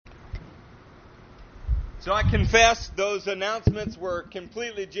So I confess those announcements were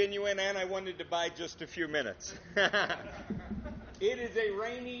completely genuine, and I wanted to buy just a few minutes. It is a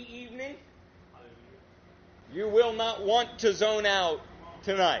rainy evening. You will not want to zone out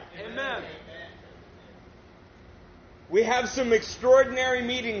tonight. Amen. We have some extraordinary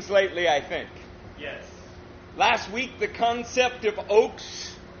meetings lately, I think. Yes. Last week, the concept of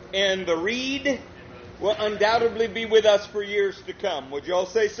oaks and the reed will undoubtedly be with us for years to come. Would you all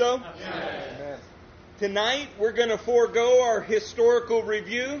say so? Yes. Amen. Tonight, we're going to forego our historical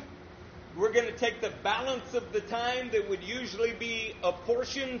review. We're going to take the balance of the time that would usually be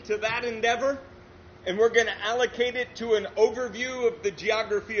apportioned to that endeavor, and we're going to allocate it to an overview of the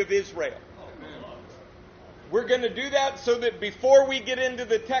geography of Israel. We're going to do that so that before we get into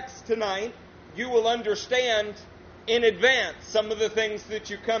the text tonight, you will understand in advance some of the things that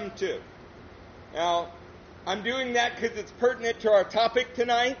you come to. Now, I'm doing that because it's pertinent to our topic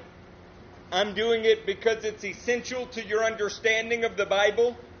tonight. I'm doing it because it's essential to your understanding of the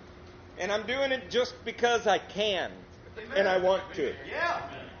Bible. And I'm doing it just because I can and I want to. Yeah.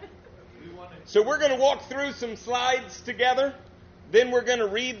 So we're going to walk through some slides together. Then we're going to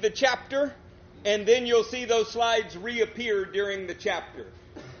read the chapter. And then you'll see those slides reappear during the chapter.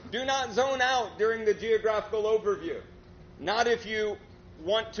 Do not zone out during the geographical overview. Not if you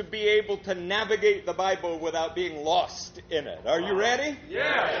want to be able to navigate the Bible without being lost in it. Are you ready?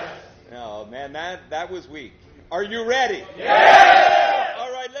 Yes. Oh, man, that was weak. Are you ready? Yes. All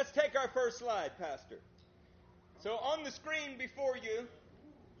right, let's take our first slide, Pastor. So on the screen before you,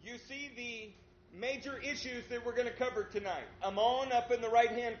 you see the major issues that we're going to cover tonight. Ammon up in the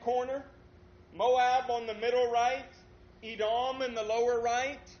right-hand corner, Moab on the middle right, Edom in the lower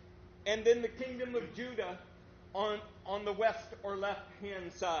right, and then the kingdom of Judah on the west or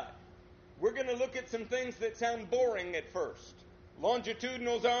left-hand side. We're going to look at some things that sound boring at first.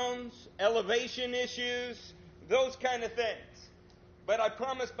 Longitudinal zones, elevation issues, those kind of things. But I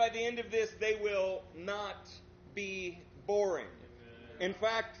promise by the end of this, they will not be boring. In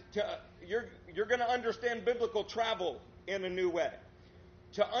fact, you're going to understand biblical travel in a new way.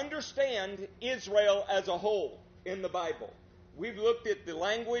 To understand Israel as a whole in the Bible, we've looked at the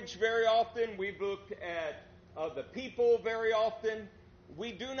language very often. We've looked at the people very often.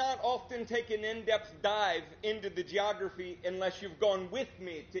 We do not often take an in-depth dive into the geography unless you've gone with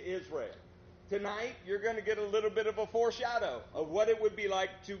me to Israel. Tonight, you're going to get a little bit of a foreshadow of what it would be like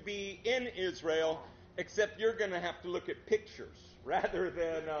to be in Israel, except you're going to have to look at pictures rather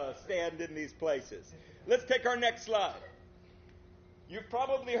than stand in these places. Let's take our next slide. You've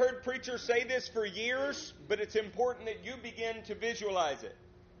probably heard preachers say this for years, but it's important that you begin to visualize it.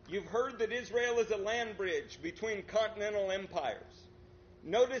 You've heard that Israel is a land bridge between continental empires.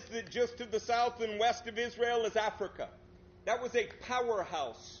 Notice that just to the south and west of Israel is Africa. That was a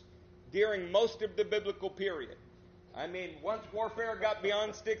powerhouse during most of the biblical period. I mean, once warfare got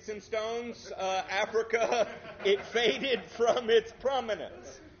beyond sticks and stones, Africa, it faded from its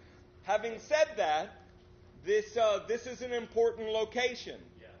prominence. Having said that, this is an important location.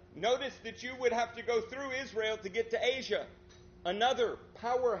 Notice that you would have to go through Israel to get to Asia, another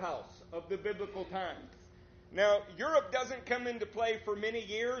powerhouse of the biblical times. Now, Europe doesn't come into play for many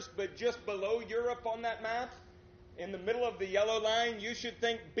years, but just below Europe on that map, in the middle of the yellow line, you should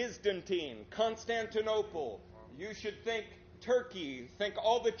think Byzantine, Constantinople. You should think Turkey. Think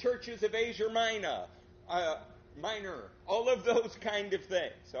all the churches of Asia Minor, all of those kind of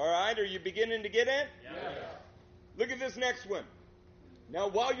things. All right, are you beginning to get it? Yes. Look at this next one. Now,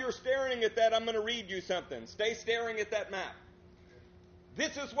 while you're staring at that, I'm going to read you something. Stay staring at that map.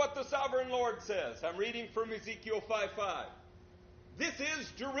 This is what the sovereign Lord says. I'm reading from Ezekiel 5:5. This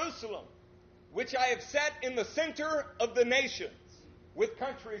is Jerusalem, which I have set in the center of the nations, with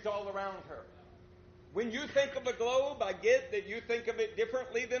countries all around her. When you think of a globe, I get that you think of it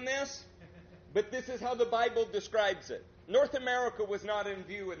differently than this, but this is how the Bible describes it. North America was not in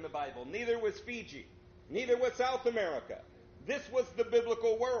view in the Bible. Neither was Fiji. Neither was South America. This was the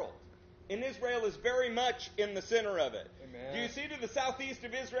biblical world. And Israel is very much in the center of it. Amen. Do you see to the southeast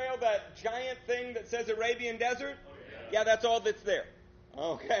of Israel that giant thing that says Arabian Desert? Oh, yeah, that's all that's there.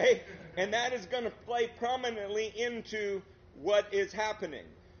 Okay? And that is going to play prominently into what is happening.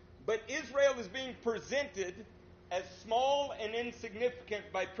 But Israel is being presented as small and insignificant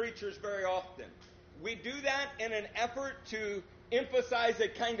by preachers very often. We do that in an effort to emphasize a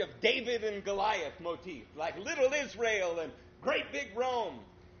kind of David and Goliath motif, like little Israel and great big Rome.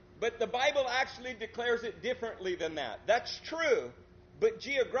 But the Bible actually declares it differently than that. That's true, but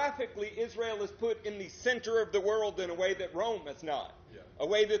geographically, Israel is put in the center of the world in a way that Rome is not. A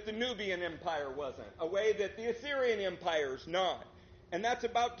way that the Nubian Empire wasn't. A way that the Assyrian Empire is not. And that's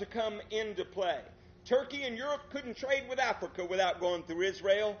about to come into play. Turkey and Europe couldn't trade with Africa without going through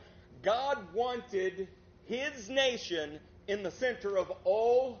Israel. God wanted his nation in the center of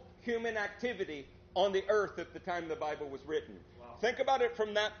all human activity on the earth at the time the Bible was written. Wow. Think about it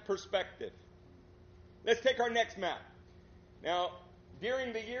from that perspective. Let's take our next map. Now,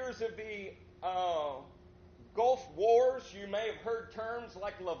 during the years of the Gulf Wars, you may have heard terms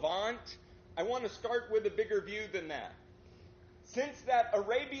like Levant. I want to start with a bigger view than that. Since that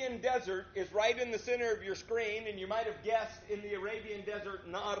Arabian desert is right in the center of your screen, and you might have guessed in the Arabian desert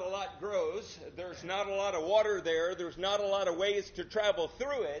not a lot grows, there's not a lot of water there, there's not a lot of ways to travel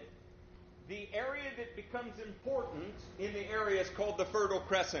through it, the area that becomes important in the area is called the Fertile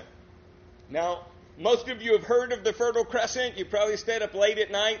Crescent. Now, most of you have heard of the Fertile Crescent. You probably stayed up late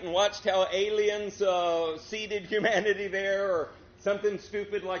at night and watched how aliens seeded humanity there or something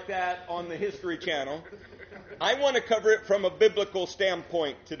stupid like that on the History Channel. I want to cover it from a biblical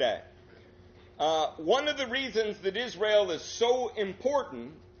standpoint today. One of the reasons that Israel is so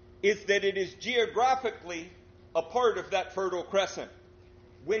important is that it is geographically a part of that Fertile Crescent.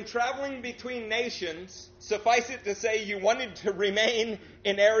 When traveling between nations, suffice it to say you wanted to remain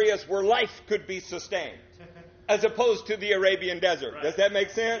in areas where life could be sustained, as opposed to the Arabian desert. Right. Does that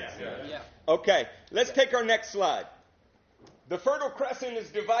make sense? Yeah. Okay, let's take our next slide. The Fertile Crescent is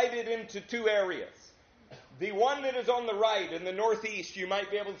divided into two areas. The one that is on the right in the northeast, you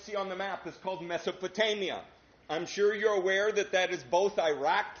might be able to see on the map, is called Mesopotamia. I'm sure you're aware that that is both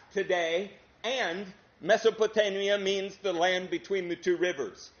Iraq today, and Mesopotamia means the land between the two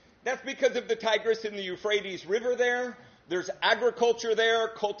rivers. That's because of the Tigris and the Euphrates River there. There's agriculture there,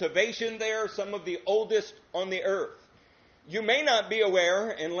 cultivation there, some of the oldest on the earth. You may not be aware,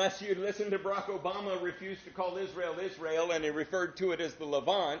 unless you listened to Barack Obama refuse to call Israel Israel, and he referred to it as the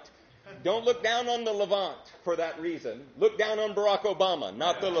Levant. Don't look down on the Levant for that reason. Look down on Barack Obama,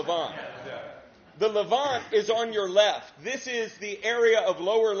 not the Levant. The Levant is on your left. This is the area of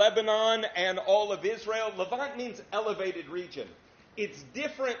lower Lebanon and all of Israel. Levant means elevated region. It's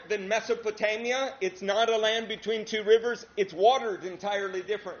different than Mesopotamia. It's not a land between two rivers. It's watered entirely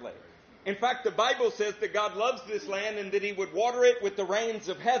differently. In fact, the Bible says that God loves this land and that he would water it with the rains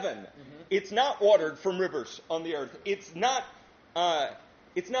of heaven. Mm-hmm. It's not watered from rivers on the earth. It's not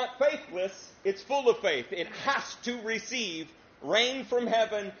faithless. It's full of faith. It has to receive rain from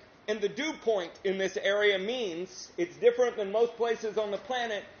heaven. And the dew point in this area means it's different than most places on the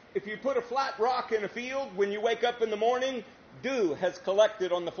planet. If you put a flat rock in a field, when you wake up in the morning, dew has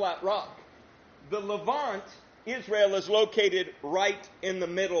collected on the flat rock. The Levant, Israel, is located right in the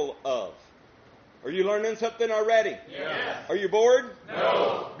middle of. Are you learning something already? Yes. Are you bored?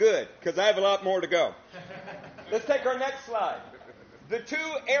 No. Good, because I have a lot more to go. Let's take our next slide. The two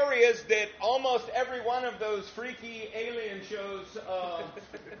areas that almost every one of those freaky alien shows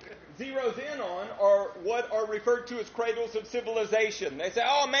zeroes in on are what are referred to as cradles of civilization. They say,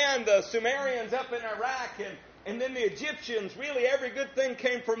 oh man, the Sumerians up in Iraq and then the Egyptians, really every good thing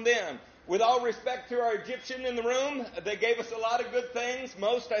came from them. With all respect to our Egyptian in the room, they gave us a lot of good things.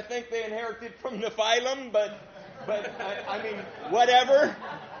 Most, I think, they inherited from Nephilim, but I mean, whatever.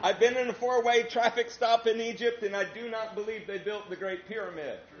 I've been in a 4-way traffic stop in Egypt, and I do not believe they built the Great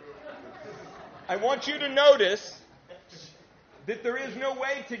Pyramid. I want you to notice that there is no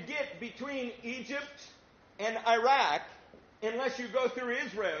way to get between Egypt and Iraq unless you go through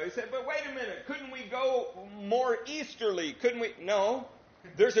Israel. He said, but wait a minute, couldn't we go more easterly? Couldn't we? No.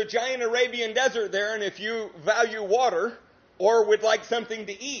 There's a giant Arabian desert there, and if you value water or would like something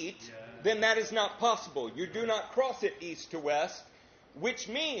to eat, then that is not possible. You do not cross it east to west, which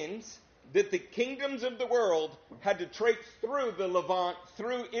means that the kingdoms of the world had to traipse through the Levant,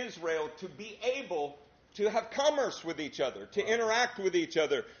 through Israel, to be able to have commerce with each other, to interact with each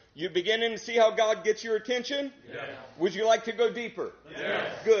other. You beginning to see how God gets your attention? Yes. Would you like to go deeper?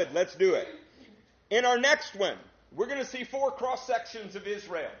 Yes. Good, let's do it. In our next one, we're going to see 4 cross-sections of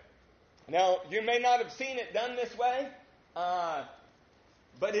Israel. Now, you may not have seen it done this way,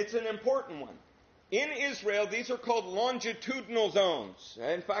 but it's an important one. In Israel, these are called longitudinal zones.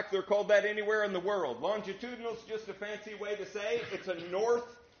 In fact, they're called that anywhere in the world. Longitudinal is just a fancy way to say it's a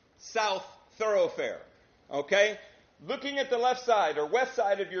north-south thoroughfare. Okay? Looking at the left side or west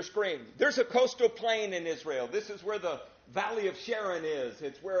side of your screen, there's a coastal plain in Israel. This is where the Valley of Sharon is.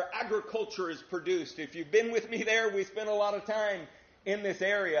 It's where agriculture is produced. If you've been with me there, we spent a lot of time in this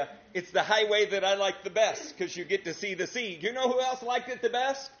area. It's the highway that I like the best because you get to see the sea. You know who else liked it the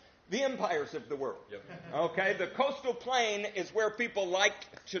best? The empires of the world. Yep. Okay, the coastal plain is where people like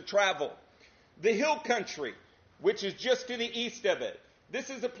to travel. The hill country, which is just to the east of it, this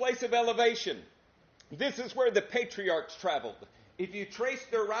is a place of elevation. This is where the patriarchs traveled. If you trace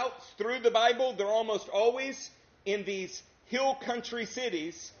their routes through the Bible, they're almost always in these hill country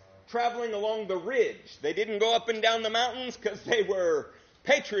cities traveling along the ridge. They didn't go up and down the mountains because they were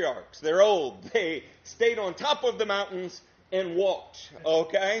patriarchs. They're old. They stayed on top of the mountains and walked.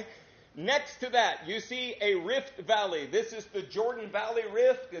 Okay? Next to that, you see a rift valley. This is the Jordan Valley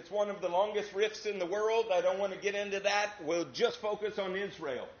Rift. It's one of the longest rifts in the world. I don't want to get into that. We'll just focus on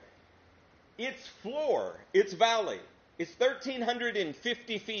Israel. Its floor, its valley, is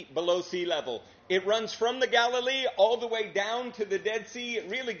 1,350 feet below sea level. It runs from the Galilee all the way down to the Dead Sea. It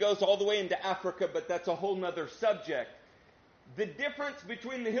really goes all the way into Africa, but that's a whole nother subject. The difference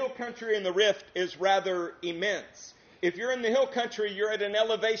between the hill country and the rift is rather immense. If you're in the hill country, you're at an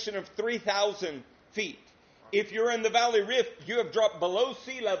elevation of 3,000 feet. If you're in the valley rift, you have dropped below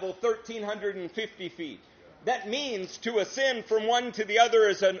sea level 1,350 feet. That means to ascend from one to the other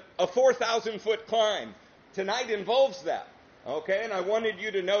is a 4,000-foot climb. Tonight involves that, okay? And I wanted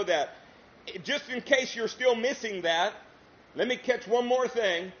you to know that. Just in case you're still missing that, let me catch one more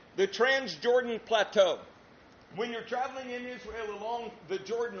thing. The Transjordan Plateau. When you're traveling in Israel along the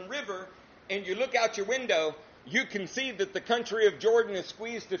Jordan River and you look out your window, you can see that the country of Jordan has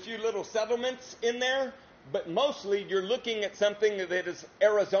squeezed a few little settlements in there, but mostly you're looking at something that is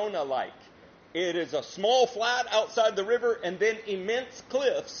Arizona-like. It is a small flat outside the river and then immense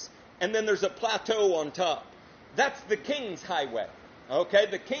cliffs, and then there's a plateau on top. That's the King's Highway. Okay,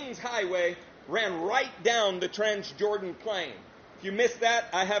 the King's Highway ran right down the Transjordan Plain. If you missed that,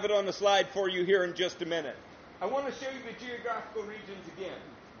 I have it on the slide for you here in just a minute. I want to show you the geographical regions again.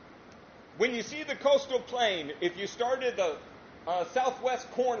 When you see the coastal plain, if you start at the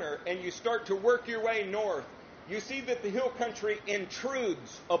southwest corner and you start to work your way north, you see that the hill country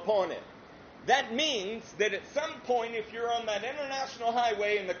intrudes upon it. That means that at some point, if you're on that international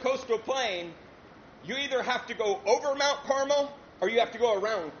highway in the coastal plain, you either have to go over Mount Carmel or you have to go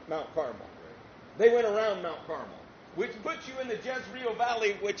around Mount Carmel. They went around Mount Carmel, which puts you in the Jezreel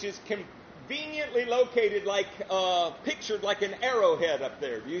Valley, which is conveniently located pictured like an arrowhead up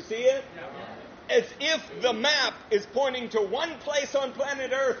there. Do you see it? Yeah. As if the map is pointing to one place on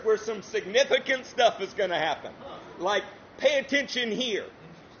planet Earth where some significant stuff is going to happen. Like, pay attention here.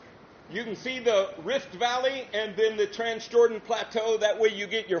 You can see the Rift Valley and then the Transjordan Plateau. That way you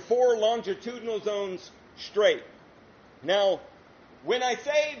get your 4 longitudinal zones straight. Now, when I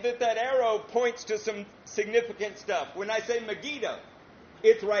say that arrow points to some significant stuff, when I say Megiddo,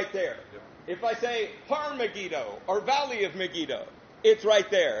 it's right there. If I say Har Megiddo or Valley of Megiddo, it's right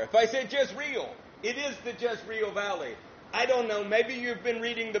there. If I say Jezreel, it is the Jezreel Valley. I don't know, maybe you've been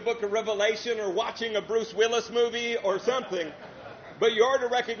reading the book of Revelation or watching a Bruce Willis movie or something, but you ought to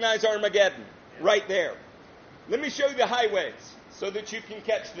recognize Armageddon right there. Let me show you the highways so that you can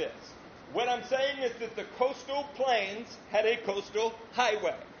catch this. What I'm saying is that the coastal plains had a coastal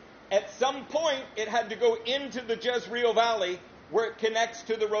highway. At some point, it had to go into the Jezreel Valley where it connects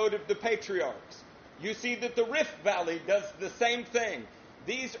to the road of the patriarchs. You see that the Rift Valley does the same thing.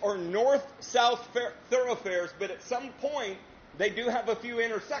 These are north-south thoroughfares, but at some point, they do have a few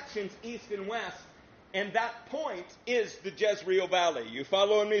intersections east and west, and that point is the Jezreel Valley. You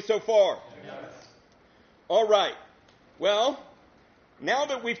following me so far? Yes. All right. Well, now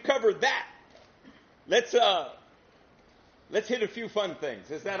that we've covered that, let's hit a few fun things.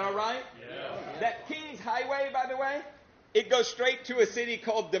 Is that all right? Yeah. That King's Highway, by the way, it goes straight to a city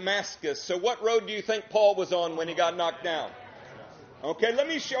called Damascus. So what road do you think Paul was on when he got knocked down? Okay, let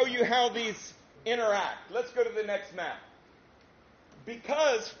me show you how these interact. Let's go to the next map.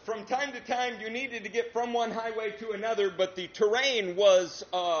 Because from time to time you needed to get from one highway to another, but the terrain was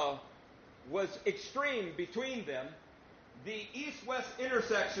extreme between them, the east-west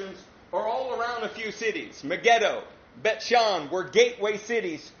intersections are all around a few cities. Megiddo, Bet-Shan were gateway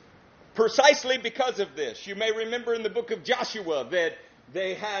cities precisely because of this. You may remember in the book of Joshua that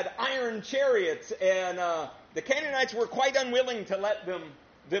they had iron chariots, and the Canaanites were quite unwilling to let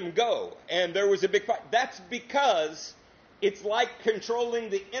them go. And there was a big fight. That's because it's like controlling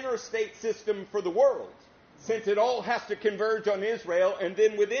the interstate system for the world, since it all has to converge on Israel, and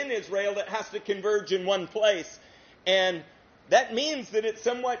then within Israel it has to converge in one place. And that means that it's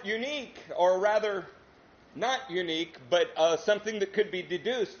somewhat unique, or rather not unique, but something that could be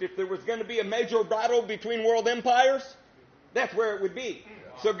deduced. If there was going to be a major battle between world empires, that's where it would be.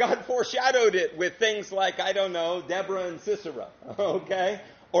 So God foreshadowed it with things like, I don't know, Deborah and Sisera, okay?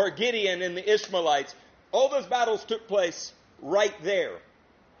 Or Gideon and the Ishmaelites. All those battles took place right there.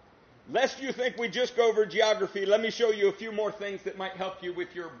 Lest you think we just go over geography, let me show you a few more things that might help you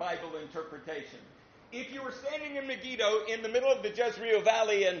with your Bible interpretation. If you were standing in Megiddo in the middle of the Jezreel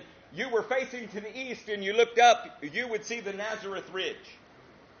Valley and you were facing to the east and you looked up, you would see the Nazareth Ridge.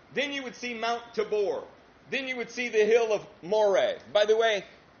 Then you would see Mount Tabor. Then you would see the hill of Moreh. By the way,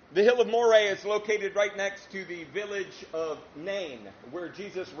 the hill of Moreh is located right next to the village of Nain, where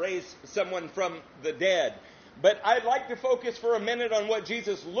Jesus raised someone from the dead. But I'd like to focus for a minute on what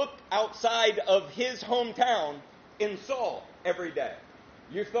Jesus looked outside of his hometown and saw every day.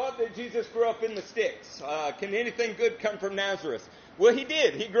 You thought that Jesus grew up in the sticks. Can anything good come from Nazareth? Well, he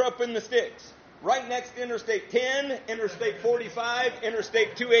did. He grew up in the sticks. Right next to Interstate 10, Interstate 45,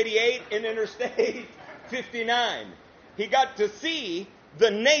 Interstate 288, and Interstate 59. He got to see the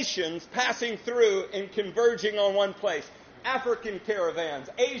nations passing through and converging on one place. African caravans,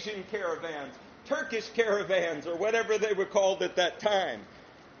 Asian caravans, Turkish caravans, or whatever they were called at that time.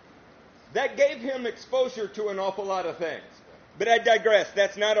 That gave him exposure to an awful lot of things. But I digress.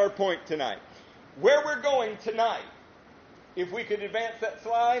 That's not our point tonight. Where we're going tonight, if we could advance that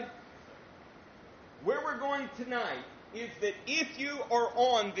slide, where we're going tonight is that if you are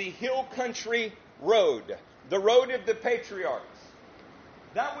on the hill country road, the road of the patriarchs,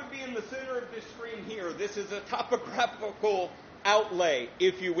 that would be in the center of this screen here. This is a topographical outlay,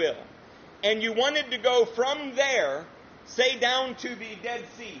 if you will. And you wanted to go from there, say down to the Dead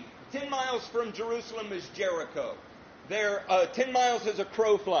Sea. 10 miles from Jerusalem is Jericho. They're 10 miles as a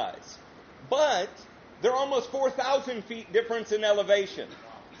crow flies. But they're almost 4,000 feet difference in elevation.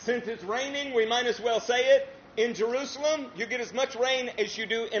 Since it's raining, we might as well say it. In Jerusalem, you get as much rain as you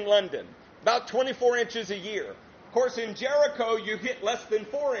do in London. About 24 inches a year. Of course, in Jericho, you get less than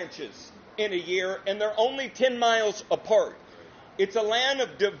 4 inches in a year, and they're only 10 miles apart. It's a land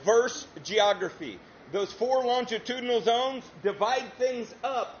of diverse geography. Those 4 longitudinal zones divide things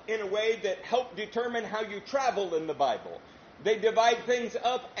up in a way that help determine how you travel in the Bible. They divide things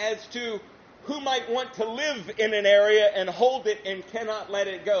up as to who might want to live in an area and hold it and cannot let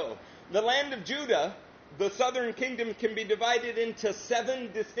it go. The land of Judah, the southern kingdom, can be divided into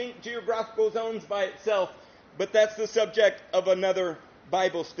 7 distinct geographical zones by itself, but that's the subject of another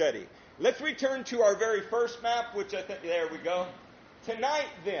Bible study. Let's return to our very first map, which I think, there we go. Tonight,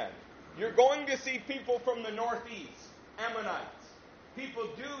 then, you're going to see people from the northeast, Ammonites, people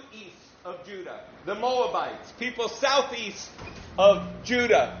due east of Judah, the Moabites, people southeast of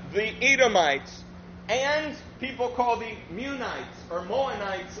Judah, the Edomites, and people called the Munites or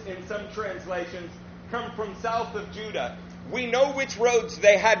Moabites in some translations, come from south of Judah. We know which roads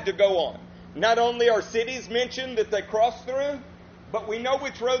they had to go on. Not only are cities mentioned that they crossed through, but we know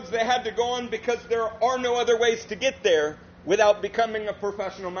which roads they had to go on because there are no other ways to get there without becoming a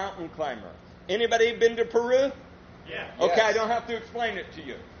professional mountain climber. Anybody been to Peru? Yeah. Okay, Yes. I don't have to explain it to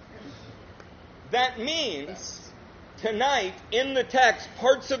you. That means tonight in the text,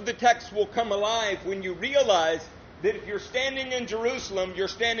 parts of the text will come alive when you realize that if you're standing in Jerusalem, you're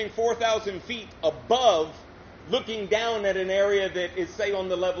standing 4,000 feet above, looking down at an area that is, say, on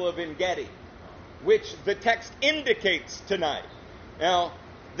the level of En-Gedi, which the text indicates tonight. Now,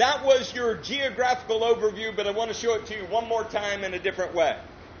 that was your geographical overview, but I want to show it to you one more time in a different way.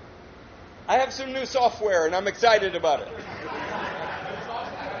 I have some new software, and I'm excited about it.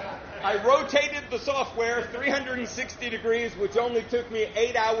 I rotated the software 360 degrees, which only took me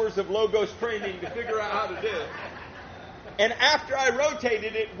 8 hours of Logos training to figure out how to do. And after I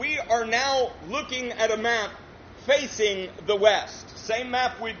rotated it, we are now looking at a map facing the west. Same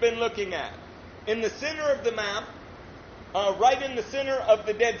map we've been looking at. In the center of the map, right in the center of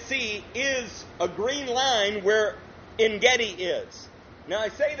the Dead Sea, is a green line where En-Gedi is. Now, I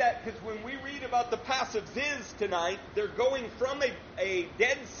say that because when we read about the Pass of Ziz tonight, they're going from a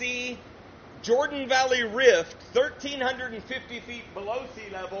Dead Sea, Jordan Valley rift, 1,350 feet below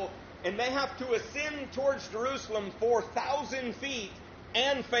sea level, and they have to ascend towards Jerusalem 4,000 feet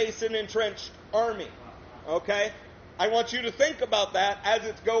and face an entrenched army. Okay? I want you to think about that as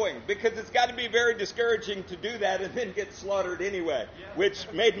it's going, because it's got to be very discouraging to do that and then get slaughtered anyway,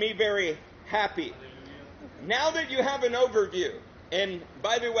 which made me very happy. Now that you have an overview, and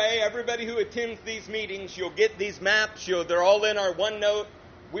by the way, everybody who attends these meetings, you'll get these maps. They're all in our OneNote.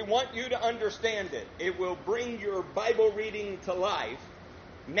 We want you to understand it. It will bring your Bible reading to life.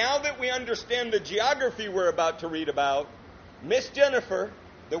 Now that we understand the geography we're about to read about, Miss Jennifer,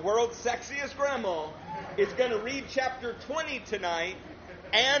 the world's sexiest grandma, is going to read chapter 20 tonight,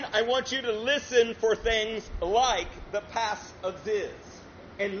 and I want you to listen for things like the Pass of Ziz.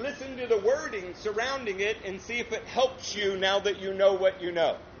 And listen to the wording surrounding it and see if it helps you now that you know what you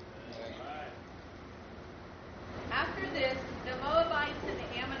know. After this, the Moabites and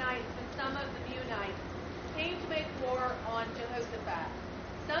the Ammonites and some of the Munites came to make war on Jehoshaphat.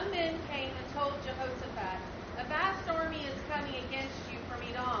 Some men came and told Jehoshaphat, "A vast army is coming against you from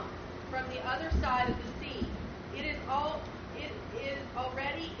Edom,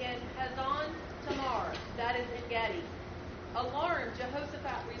 Alarmed,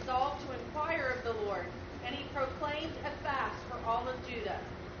 Jehoshaphat resolved to inquire of the Lord, and he proclaimed a fast for all of Judah.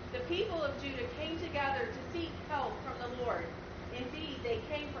 The people of Judah came together to seek help from the Lord. Indeed, they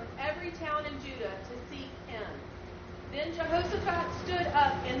came from every town in Judah to seek him. Then Jehoshaphat stood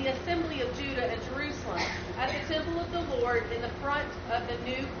up in the assembly of Judah and Jerusalem at the temple of the Lord in the front of the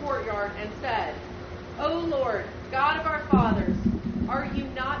new courtyard and said, O Lord, God of our fathers, are you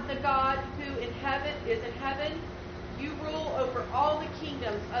not the God who is in heaven? You rule over all the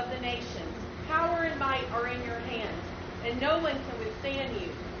kingdoms of the nations. Power and might are in your hands, and no one can withstand you.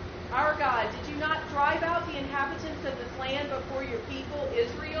 Our God, did you not drive out the inhabitants of this land before your people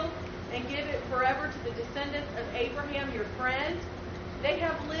Israel, and give it forever to the descendants of Abraham your friend? They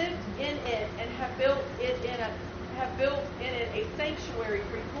have lived in it and have built in it a sanctuary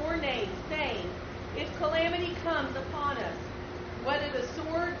for your name, saying, if calamity comes upon us, whether the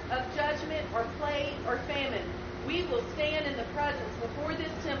sword of judgment or plague or famine, we will stand in the presence before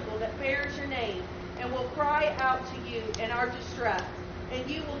this temple that bears your name, and will cry out to you in our distress, and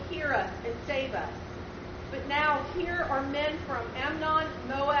you will hear us and save us. But now here are men from Ammon,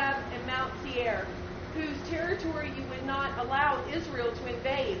 Moab, and Mount Seir, whose territory you would not allow Israel to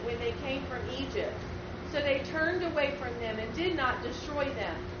invade when they came from Egypt. So they turned away from them and did not destroy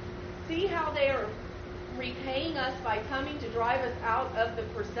them. See how they are repaying us by coming to drive us out of the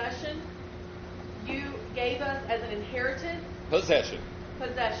possession you gave us as an inheritance. Possession,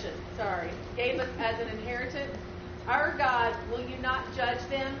 gave us as an inheritance. Our God, will you not judge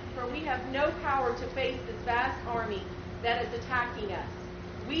them? For we have no power to face this vast army that is attacking us.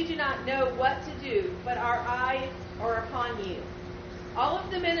 We do not know what to do, but our eyes are upon you. All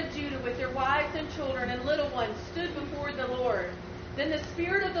of the men of Judah with their wives and children and little ones stood before the Lord. Then the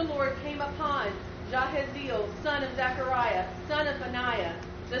Spirit of the Lord came upon Jahaziel, son of Zechariah, son of Benaiah,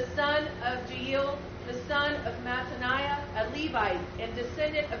 the son of Jeiel, the son of Mattaniah, a Levite, and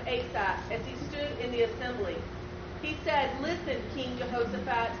descendant of Asaph, as he stood in the assembly. He said, listen, King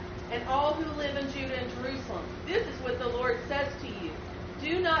Jehoshaphat, and all who live in Judah and Jerusalem. This is what the Lord says to you.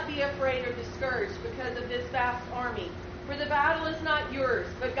 Do not be afraid or discouraged because of this vast army, for the battle is not yours,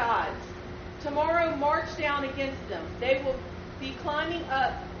 but God's. Tomorrow march down against them. They will be climbing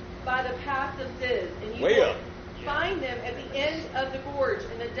up by the pass of Ziz, and you will find them at the end of the gorge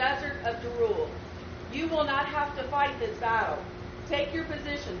in the desert of Derul. You will not have to fight this battle. Take your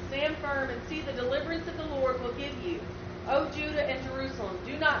position, stand firm, and see the deliverance that the Lord will give you. O Judah and Jerusalem,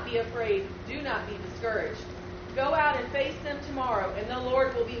 do not be afraid, do not be discouraged. Go out and face them tomorrow, and the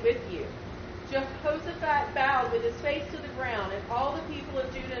Lord will be with you. Jehoshaphat bowed with his face to the ground, and all the people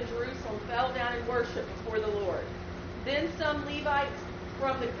of Judah and Jerusalem fell down and worshipped before the Lord. Then some Levites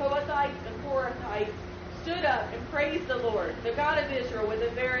from the Kohathites and Korathites stood up and praised the Lord, the God of Israel, with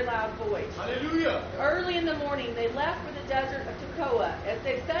a very loud voice. Hallelujah! Early in the morning they left for the desert of Tekoa. As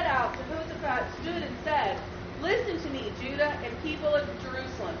they set out, Jehoshaphat stood and said, listen to me, Judah and people of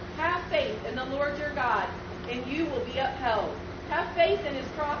Jerusalem. Have faith in the Lord your God, and you will be upheld. Have faith in his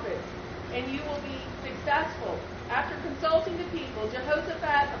prophets, and you will be successful. After consulting the people,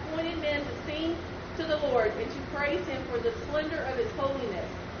 Jehoshaphat appointed men to sing to the Lord and to praise him for the splendor of his holiness,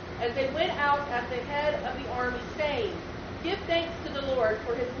 as they went out at the head of the army, saying, give thanks to the Lord,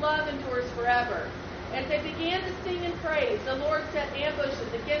 for his love endures forever. As they began to sing and praise, the Lord set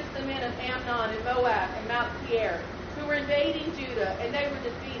ambushes against the men of Ammon and Moab and Mount Seir, who were invading Judah, and they were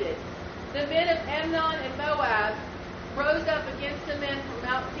defeated. The men of Ammon and Moab rose up against the men from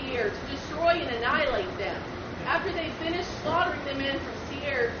Mount Seir to destroy and annihilate them. After they finished slaughtering the men from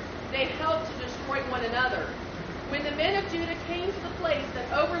Seir, they helped to destroy one another. When the men of Judah came to the place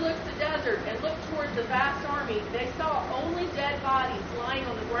that overlooks the desert and looked towards the vast army, they saw only dead bodies lying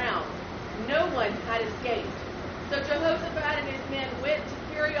on the ground. No one had escaped. So Jehoshaphat and his men went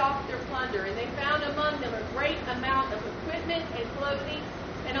to carry off their plunder, and they found among them a great amount of equipment and clothing,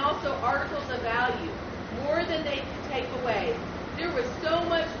 and also articles of value, more than they could take away. There was so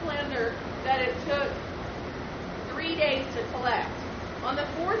much plunder that it took 3 days to collect. On the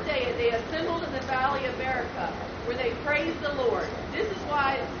fourth day, they assembled in the valley of Berachah, where they praised the Lord. This is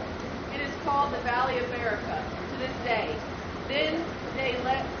why it is called the valley of Berachah to this day. Then they,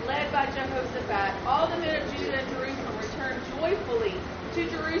 led by Jehoshaphat, all the men of Judah and Jerusalem returned joyfully to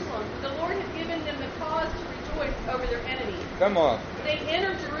Jerusalem, for the Lord had given them the cause to rejoice over their enemies. Come on. They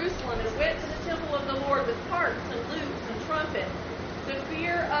entered Jerusalem and went to the temple of the Lord with harps and lutes and trumpets. The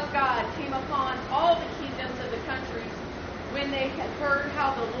fear of God came upon all the kingdoms of the countries when they had heard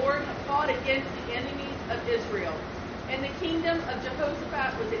how the Lord had fought against the enemies of Israel. And the kingdom of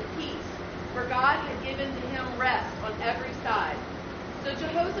Jehoshaphat was at peace, for God had given to him rest on every side. So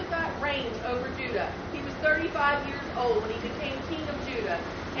Jehoshaphat reigned over Judah. He was 35 years old when he became king of Judah,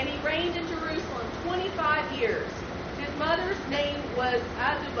 and he reigned in Jerusalem 25 years. His mother's name was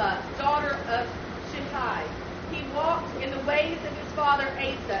Azubah, daughter of Shihai. He walked in the ways of his father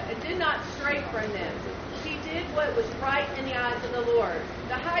Asa and did not stray from them. He did what was right in the eyes of the Lord.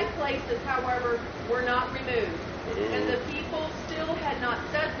 The high places, however, were not removed, and the people still had not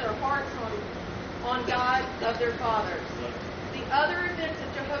set their hearts on God of their fathers. The other events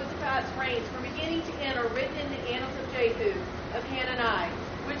of Jehoshaphat's reign from beginning to end are written in the annals of Jehu of Hanani,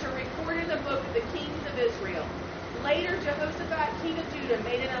 which are recorded in the book of the kings of Israel. Later, Jehoshaphat, king of Judah,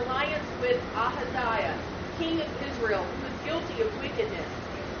 made an alliance with Ahaziah, king of Israel, who was guilty of wickedness.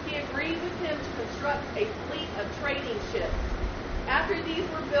 He agreed with him to construct a fleet of trading ships. After these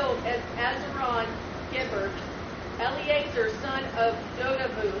were built at Azaron Geber, Eleazar, son of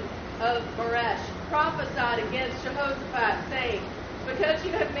Dodavun of Moresh, prophesied against Jehoshaphat, saying, because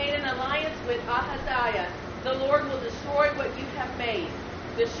you have made an alliance with Ahaziah, the Lord will destroy what you have made.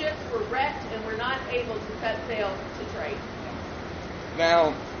 The ships were wrecked and were not able to set sail to trade.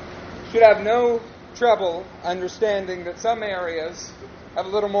 Now, should have no trouble understanding that some areas have a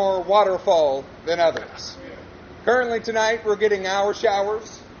little more waterfall than others. Currently tonight we're getting our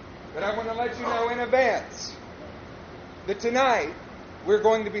showers, but I want to let you know in advance that tonight we're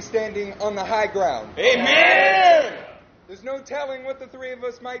going to be standing on the high ground. Amen! There's no telling what the three of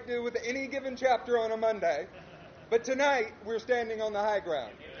us might do with any given chapter on a Monday, but tonight we're standing on the high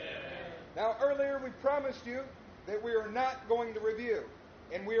ground. Now earlier we promised you that we are not going to review,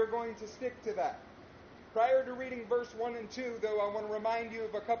 and we are going to stick to that. Prior to reading verse 1 and 2, though, I want to remind you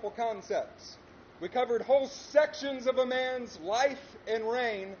of a couple concepts. We covered whole sections of a man's life and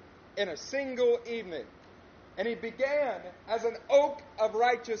reign in a single evening. And he began as an oak of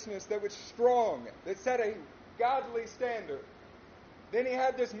righteousness that was strong, that set a godly standard. Then he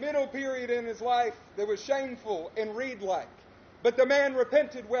had this middle period in his life that was shameful and reed-like. But the man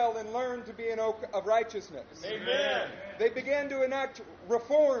repented well and learned to be an oak of righteousness. Amen. They began to enact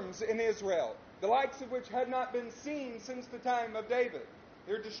reforms in Israel, the likes of which had not been seen since the time of David.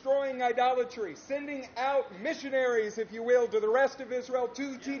 They're destroying idolatry, sending out missionaries, if you will, to the rest of Israel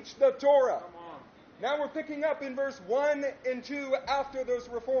to teach the Torah. Now we're picking up in verse 1 and 2 after those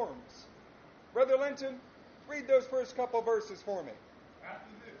reforms. Brother Linton, read those first couple verses for me. After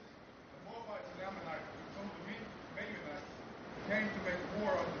this, the Moabites and Ammonites, some of the Midianites, came to make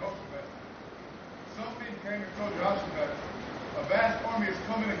war on Jehoshaphat. Some men came and told Jehoshaphat, a vast army is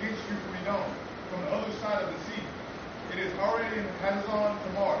coming against you from Edom, from the other side of the sea. It is already in Hazazon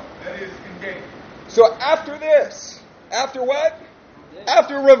Tamar, that is, in Gate. So after this, after what?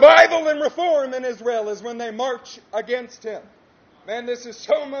 After revival and reform in Israel is when they march against him. Man, this is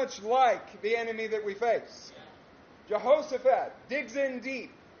so much like the enemy that we face. Jehoshaphat digs in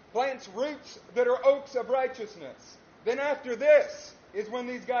deep, plants roots that are oaks of righteousness. Then after this is when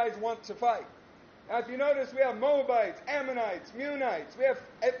these guys want to fight. Now if you notice, we have Moabites, Ammonites, Meunites. We have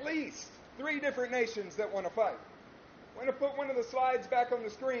at least 3 different nations that want to fight. I'm going to put one of the slides back on the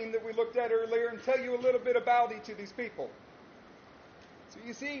screen that we looked at earlier and tell you a little bit about each of these people. So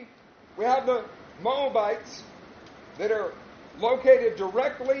you see, we have the Moabites that are located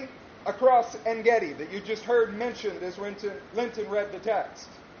directly across En-Gedi that you just heard mentioned as Linton read the text.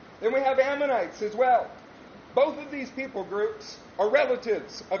 Then we have Ammonites as well. Both of these people groups are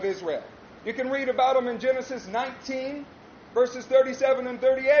relatives of Israel. You can read about them in Genesis 19, verses 37 and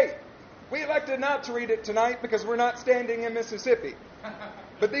 38. We elected not to read it tonight because we're not standing in Mississippi.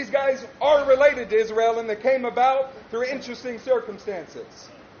 But these guys are related to Israel, and they came about through interesting circumstances.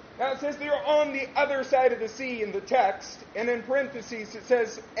 Now it says they're on the other side of the sea in the text, and in parentheses it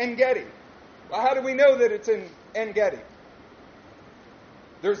says En-Gedi. Well, how do we know that it's in En-Gedi?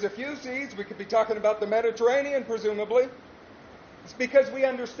 There's a few seas. We could be talking about the Mediterranean, presumably. It's because we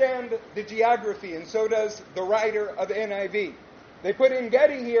understand the geography, and so does the writer of the NIV. They put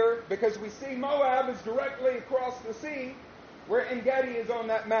En-Gedi here because we see Moab is directly across the sea, where En-Gedi is on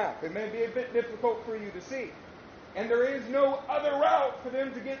that map. It may be a bit difficult for you to see. And there is no other route for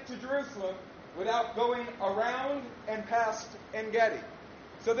them to get to Jerusalem without going around and past En-Gedi.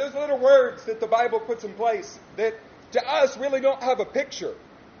 So there's little words that the Bible puts in place that to us really don't have a picture.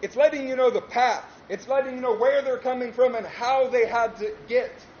 It's letting you know the path. It's letting you know where they're coming from and how they had to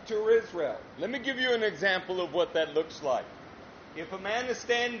get to Israel. Let me give you an example of what that looks like. If a man is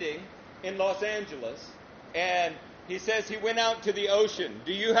standing in Los Angeles and he says he went out to the ocean,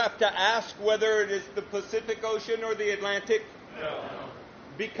 do you have to ask whether it is the Pacific Ocean or the Atlantic? No.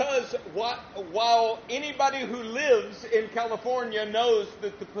 Because while anybody who lives in California knows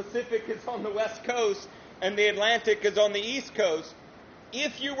that the Pacific is on the west coast and the Atlantic is on the east coast,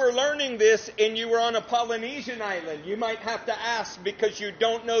 if you were learning this and you were on a Polynesian island, you might have to ask because you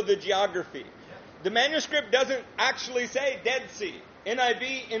don't know the geography. The manuscript doesn't actually say Dead Sea.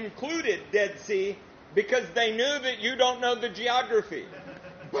 NIV included Dead Sea because they knew that you don't know the geography.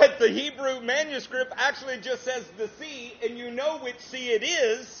 But the Hebrew manuscript actually just says the sea, and you know which sea it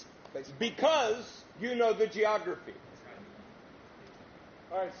is because you know the geography.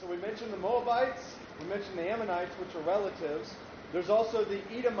 All right, so we mentioned the Moabites, we mentioned the Ammonites, which are relatives. There's also the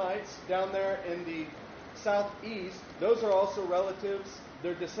Edomites down there in the southeast. Those are also relatives.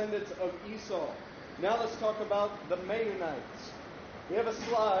 They're descendants of Esau. Now let's talk about the Meunites. We have a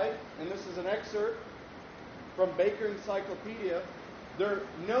slide, and this is an excerpt from Baker Encyclopedia. They're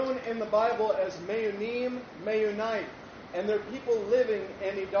known in the Bible as Meunim, Meunite, and they're people living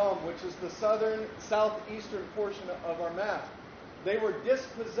in Edom, which is the southeastern portion of our map. They were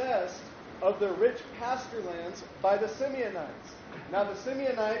dispossessed of their rich pasture lands by the Simeonites. Now the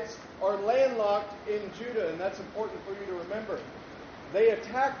Simeonites are landlocked in Judah, and that's important for you to remember. They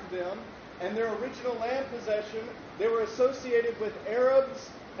attacked them, and their original land possession, they were associated with Arabs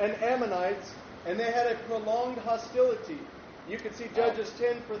and Ammonites, and they had a prolonged hostility. You can see Judges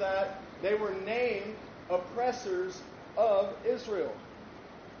 10 for that. They were named oppressors of Israel.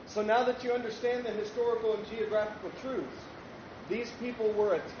 So now that you understand the historical and geographical truths, these people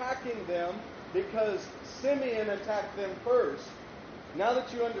were attacking them because Simeon attacked them first. Now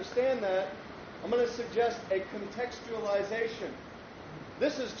that you understand that, I'm going to suggest a contextualization.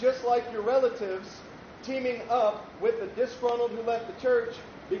 This is just like your relatives teaming up with the disgruntled who left the church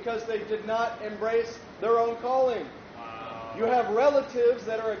because they did not embrace their own calling. Wow. You have relatives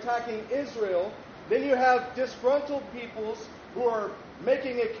that are attacking Israel. Then you have disgruntled peoples who are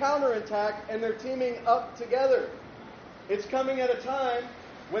making a counterattack, and they're teaming up together. It's coming at a time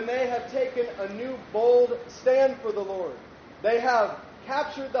when they have taken a new bold stand for the Lord. They have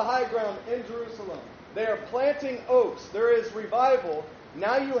captured the high ground in Jerusalem. They are planting oaks. There is revival.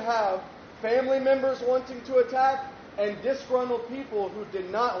 Now you have family members wanting to attack and disgruntled people who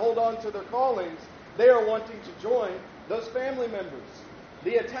did not hold on to their callings. They are wanting to join those family members.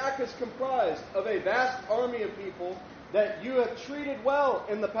 The attack is comprised of a vast army of people that you have treated well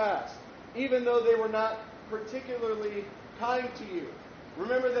in the past, even though they were not particularly kind to you.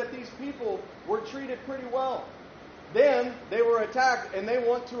 Remember that these people were treated pretty well. Then they were attacked and they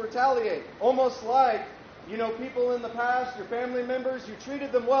want to retaliate. Almost like, people in the past, your family members, you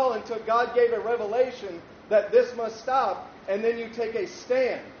treated them well until God gave a revelation that this must stop, and then you take a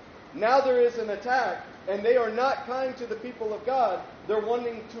stand. Now there is an attack, and they are not kind to the people of God. They're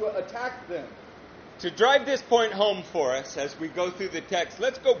wanting to attack them. To drive this point home for us as we go through the text,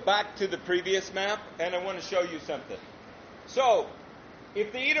 let's go back to the previous map, and I want to show you something. So,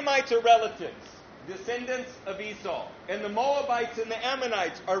 if the Edomites are relatives, descendants of Esau, and the Moabites and the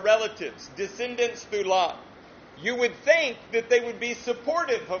Ammonites are relatives, descendants through Lot, you would think that they would be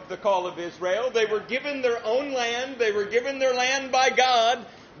supportive of the call of Israel. They were given their own land. They were given their land by God.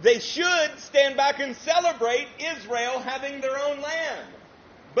 They should stand back and celebrate Israel having their own land.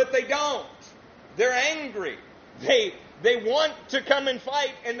 But they don't. They're angry. They want to come and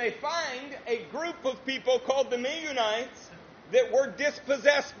fight, and they find a group of people called the Meunites that were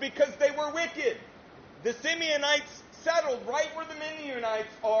dispossessed because they were wicked. The Simeonites settled right where the Meunites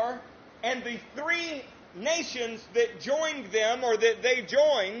are, and the three nations that joined them, or that they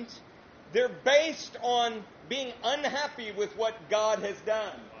joined, they're based on being unhappy with what God has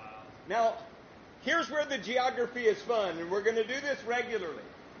done. Wow. Now, here's where the geography is fun, and we're going to do this regularly.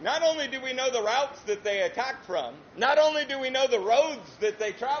 Not only do we know the routes that they attacked from, not only do we know the roads that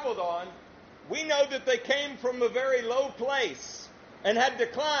they traveled on, we know that they came from a very low place and had to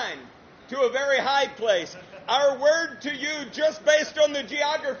climb to a very high place. Our word to you, just based on the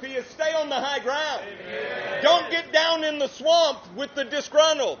geography, is stay on the high ground. Amen. Don't get down in the swamp with the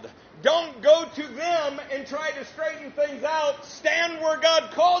disgruntled. Don't go to them and try to straighten things out. Stand where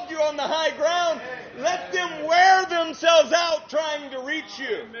God called you on the high ground. Let them wear themselves out trying to reach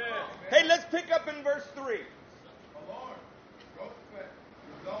you. Hey, let's pick up in verse 3. Alarmed, Jehoshaphat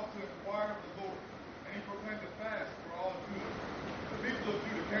resolved to inquire of the Lord, and he proclaimed a fast for all Judah. The people of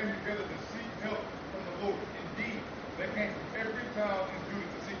Judah came together to seek help from the Lord. Indeed, they came from every town in Judah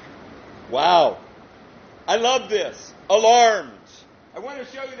to seek him. Wow. I love this. Alarmed. I want to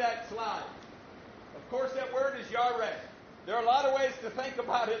show you that slide. Of course, that word is Yareh. There are a lot of ways to think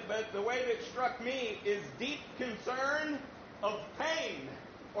about it, but the way that struck me is deep concern of pain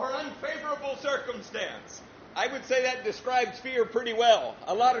or unfavorable circumstance. I would say that describes fear pretty well.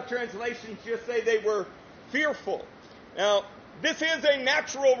 A lot of translations just say they were fearful. Now, this is a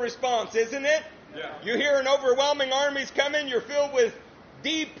natural response, isn't it? Yeah. You hear an overwhelming army's coming, you're filled with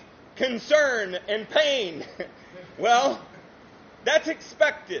deep concern and pain. Well, that's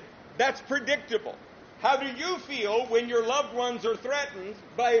expected. That's predictable. How do you feel when your loved ones are threatened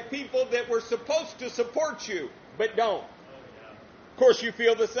by people that were supposed to support you but don't? Of course, you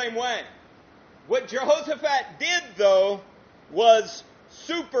feel the same way. What Jehoshaphat did, though, was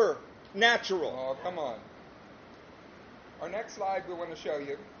supernatural. Oh, come on. Our next slide we want to show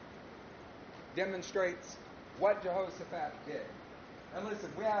you demonstrates what Jehoshaphat did. And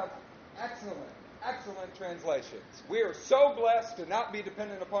listen, we have excellent translations. We are so blessed to not be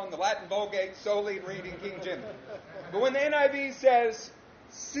dependent upon the Latin Vulgate solely in reading King James. But when the NIV says,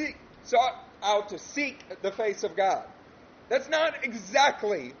 sought out to seek the face of God, that's not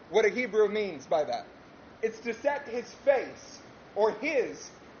exactly what a Hebrew means by that. It's to set his face, or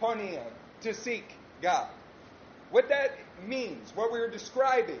his ponium, to seek God. What that means, what we're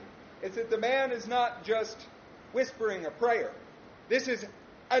describing, is that the man is not just whispering a prayer. This is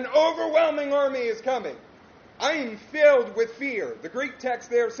an overwhelming army is coming. I am filled with fear. The Greek text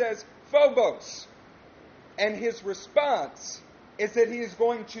there says phobos. And his response is that he is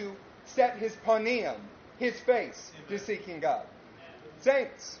going to set his ponium, his face, to seeking God.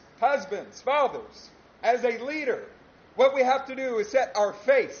 Saints, husbands, fathers, as a leader, what we have to do is set our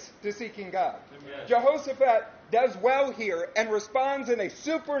face to seeking God. Amen. Jehoshaphat does well here and responds in a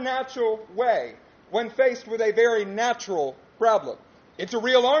supernatural way when faced with a very natural problem. It's a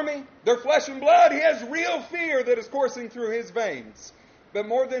real army. They're flesh and blood. He has real fear that is coursing through his veins. But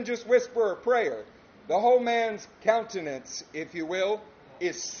more than just whisper or prayer, the whole man's countenance, if you will,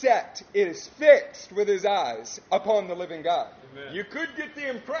 is set. It is fixed with his eyes upon the living God. Amen. You could get the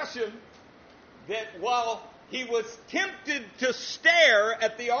impression that while he was tempted to stare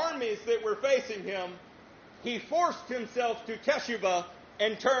at the armies that were facing him, he forced himself to teshuvah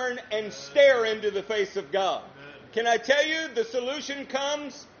and turn and stare into the face of God. Can I tell you, the solution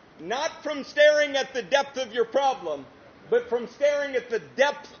comes not from staring at the depth of your problem, but from staring at the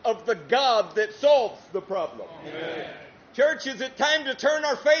depth of the God that solves the problem. Amen. Church, is it time to turn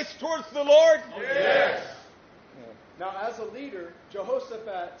our face towards the Lord? Yes. Now, as a leader,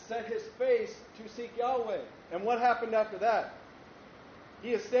 Jehoshaphat set his face to seek Yahweh. And what happened after that?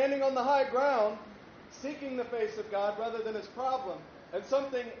 He is standing on the high ground, seeking the face of God rather than his problem. And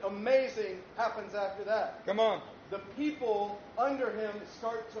something amazing happens after that. Come on. The people under him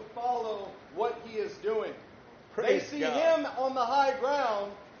start to follow what he is doing. Praise they see God. him on the high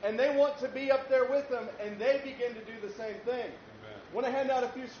ground, and they want to be up there with him, and they begin to do the same thing. I want to hand out a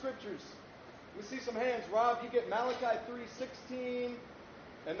few scriptures. We see some hands. Rob, you get Malachi 3:16,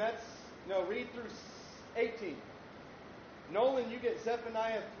 and that's, read through 18. Nolan, you get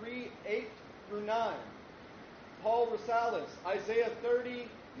Zephaniah 3:8 through 9. Paul Rosales, Isaiah 30:19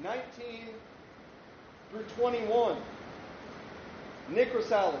 through 21. Nick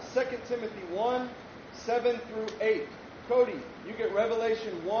Rosales, 2 Timothy 1:7 through 8. Cody, you get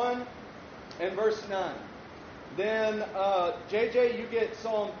Revelation 1 and verse 9. Then JJ, you get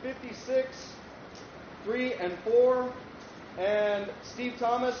Psalm 56:3 and 4. And Steve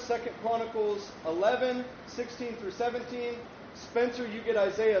Thomas, 2 Chronicles 11:16 through 17. Spencer, you get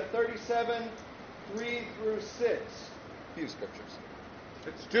Isaiah 37:3 through 6. Few scriptures.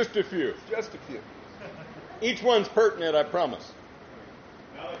 It's just a few. Just a few. Each one's pertinent, I promise.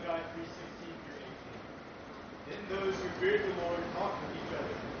 Malachi 3:16 through 18. Then those who feared the Lord talked with each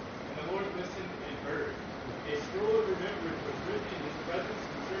other, and the Lord listened and heard. A scroll of remembrance was written in his presence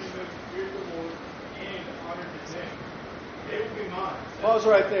concerning those who feared the Lord and honored his name. They will be mine. Pause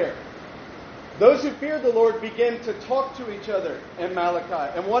right there. Those who feared the Lord began to talk to each other in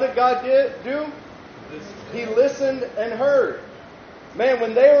Malachi. And what did God do? He listened and heard. Man,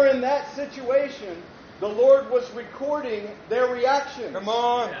 when they were in that situation, the Lord was recording their reactions. Come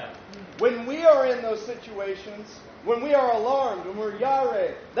on. When we are in those situations, when we are alarmed, when we're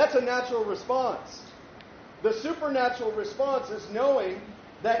Yahweh, that's a natural response. The supernatural response is knowing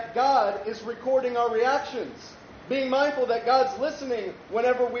that God is recording our reactions. Being mindful that God's listening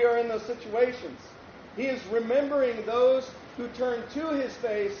whenever we are in those situations. He is remembering those who turn to his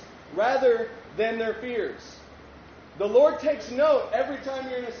face rather than their fears. The Lord takes note every time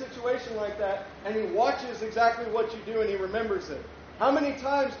you're in a situation like that, and he watches exactly what you do and he remembers it. How many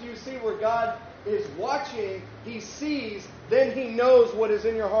times do you see where God is watching, he sees, then he knows what is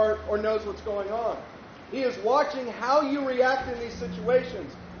in your heart or knows what's going on? He is watching how you react in these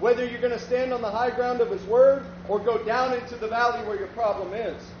situations, whether you're going to stand on the high ground of his word or go down into the valley where your problem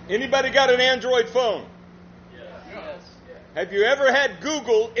is. Anybody got an Android phone? Yes. Have you ever had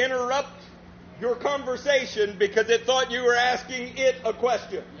Google interrupt your conversation because it thought you were asking it a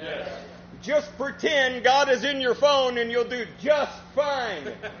question? Yes. just pretend God is in your phone and you'll do just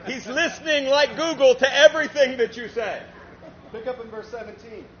fine. He's listening like Google to everything that you say. Pick up in verse 17.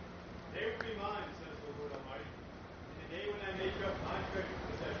 They will be mine, says the Lord Almighty. In the day when I make up my treasured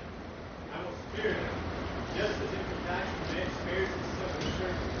possession, I will spare them, just as in compassion man spares his son of the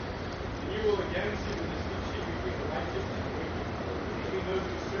churches. And you will again see the distinction between the righteous and the wicked, between those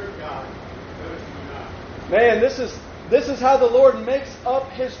who serve God and those who do not. Man, this is how the Lord makes up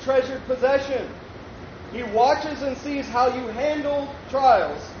His treasured possession. He watches and sees how you handle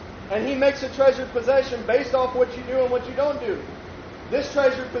trials, and He makes a treasured possession based off what you do and what you don't do. This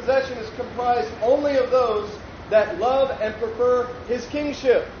treasured possession is comprised only of those that love and prefer His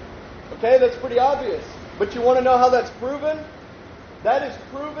kingship. Okay, that's pretty obvious. But you want to know how that's proven? That is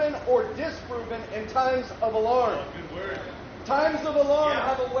proven or disproven in times of alarm. Good word. Times of alarm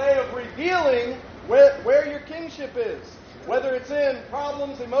have a way of revealing where your kingship is. Whether it's in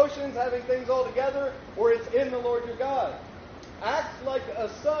problems, emotions, having things all together, or it's in the Lord your God. Act like a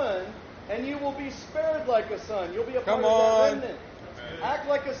son, and you will be spared like a son. You'll be a part of that remnant. Act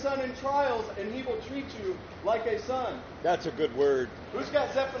like a son in trials, and He will treat you like a son. That's a good word. Who's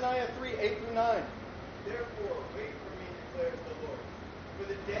got Zephaniah 3, 8 through 9? Therefore, wait for me, declares the Lord. For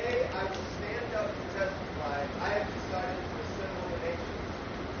the day I will stand up to testify, I have decided to assemble the nations,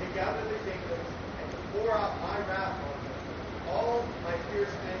 to gather the kingdoms, and to pour out my wrath on them. All my fierce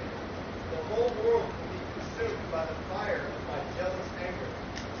anger. The whole world will be consumed by the fire of my jealous anger.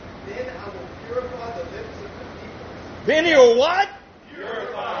 Then I will purify the lips of the people. Then He'll what?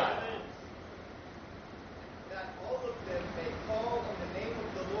 Purify. That all of them may call on the name of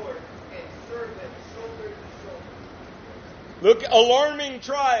the Lord and serve Him shoulder to shoulder. Look, alarming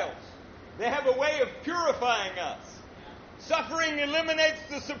trials. They have a way of purifying us. Suffering eliminates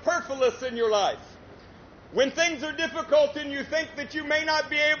the superfluous in your life. When things are difficult and you think that you may not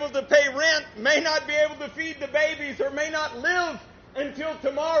be able to pay rent, may not be able to feed the babies, or may not live until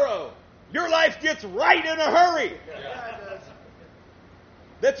tomorrow, your life gets right in a hurry.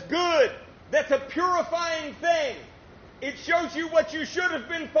 That's good. That's a purifying thing. It shows you what you should have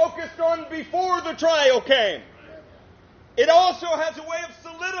been focused on before the trial came. It also has a way of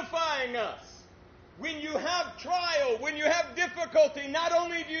solidifying us. When you have trial, when you have difficulty, not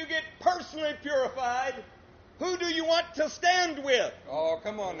only do you get personally purified, who do you want to stand with? Oh,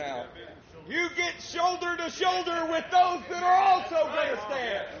 come on now. You get shoulder to shoulder with those that are also going to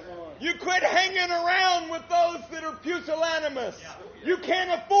stand. You quit hanging around with those that are pusillanimous. You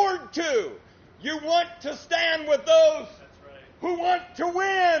can't afford to. You want to stand with those who want to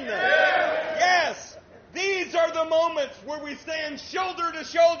win. Yes. These are the moments where we stand shoulder to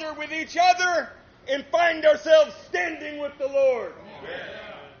shoulder with each other and find ourselves standing with the Lord.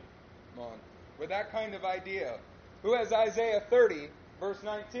 Come on. With that kind of idea, who has Isaiah 30, verse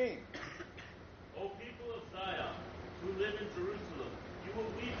 19? O people of Zion, who live in Jerusalem, you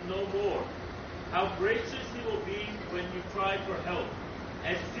will weep no more. How gracious He will be when you cry for help.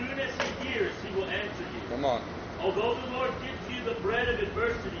 As soon as He hears, He will answer you. Come on. Although the Lord gives you the bread of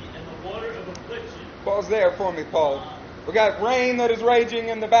adversity and the water of affliction. Pause there for me, Paul. We got rain that is raging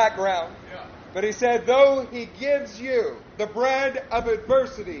in the background. But he said, though He gives you the bread of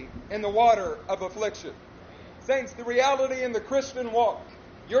adversity and the water of affliction. Saints, the reality in the Christian walk,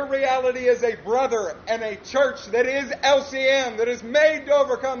 your reality is a brother and a church that is LCM, that is made to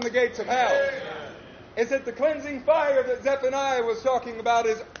overcome the gates of hell. Is that the cleansing fire that Zephaniah was talking about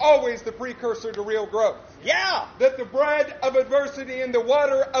is always the precursor to real growth. Yeah. That the bread of adversity and the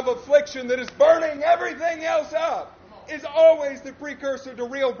water of affliction that is burning everything else up is always the precursor to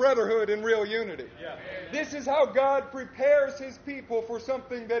real brotherhood and real unity. This is how God prepares His people for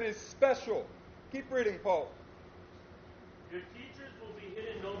something that is special. Keep reading, Paul. Your teachers will be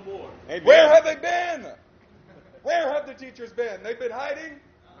hidden no more. Amen. Where have they been? Where have the teachers been? They've been hiding?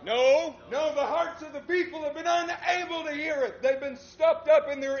 No. No, the hearts of the people have been unable to hear it. They've been stopped up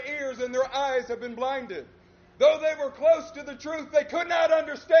in their ears and their eyes have been blinded. Though they were close to the truth, they could not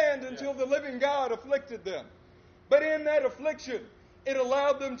understand until the living God afflicted them. But in that affliction, it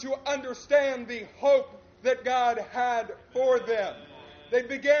allowed them to understand the hope that God had for them. They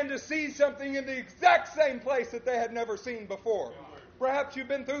began to see something in the exact same place that they had never seen before. Perhaps you've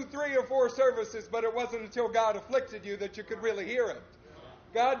been through 3 or 4 services, but it wasn't until God afflicted you that you could really hear it.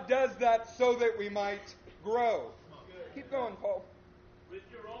 God does that so that we might grow. Keep going, Paul. With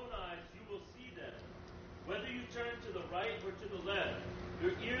your own eyes you will see them. Whether you turn to the right or to the left,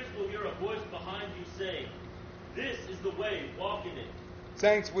 your ears will hear a voice behind you saying, "This is the way, walk in it."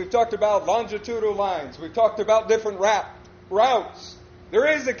 Saints, we've talked about longitudinal lines. We've talked about different routes. There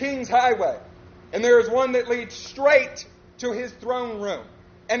is a king's highway, and there is one that leads straight to his throne room.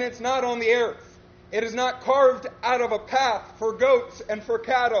 and it's not on the earth. It is not carved out of a path for goats and for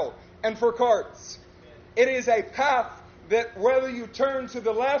cattle and for carts. It is a path that whether you turn to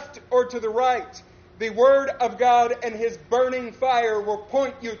the left or to the right, the Word of God and His burning fire will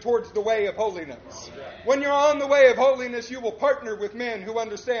point you towards the way of holiness. When you're on the way of holiness, you will partner with men who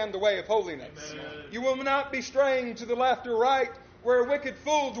understand the way of holiness. You will not be straying to the left or right where a wicked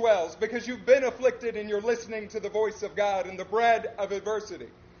fool dwells, because you've been afflicted and you're listening to the voice of God and the bread of adversity.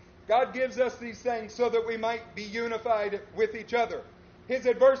 God gives us these things so that we might be unified with each other. His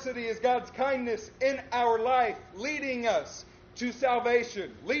adversity is God's kindness in our life, leading us to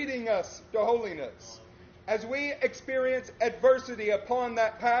salvation, leading us to holiness. As we experience adversity upon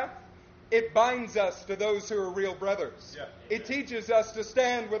that path, it binds us to those who are real brothers. It teaches us to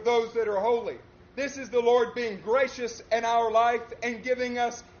stand with those that are holy. This is the Lord being gracious in our life and giving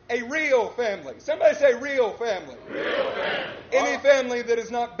us a real family. Somebody say real family. Real family. Any family that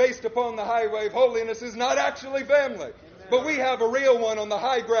is not based upon the highway of holiness is not actually family. But we have a real one on the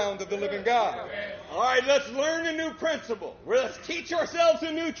high ground of the living God. All right, let's learn a new principle. Let's teach ourselves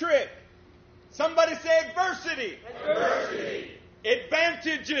a new trick. Somebody say adversity. Adversity.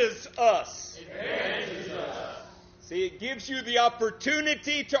 Advantages us. Advantages us. See, it gives you the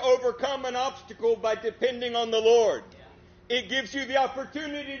opportunity to overcome an obstacle by depending on the Lord. It gives you the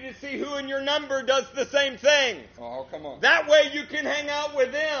opportunity to see who in your number does the same thing. Oh, come on. That way you can hang out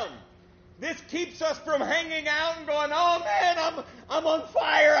with them. This keeps us from hanging out and going, oh man, I'm on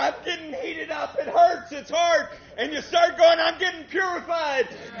fire. I'm getting heated up. It hurts. It's hard. And you start going, I'm getting purified.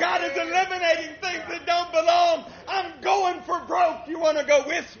 God is eliminating things that don't belong. I'm going for broke. You want to go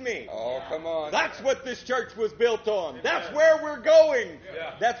with me? Oh, come on. That's what this church was built on. That's where we're going.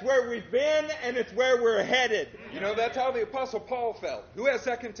 That's where we've been, and it's where we're headed. You know, that's how the Apostle Paul felt. Who has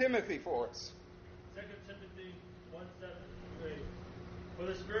 2 Timothy for us? 2 Timothy 1:7. For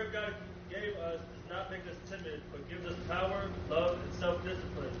the Spirit God gave us does not make us timid, but gives us power, love, and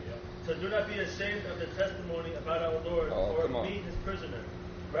self-discipline. So do not be ashamed of the testimony about our Lord, or of me, His prisoner.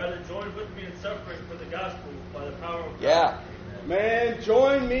 Rather, join with me in suffering for the gospel by the power of God. Man,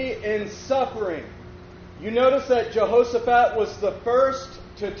 join me in suffering. You notice that Jehoshaphat was the first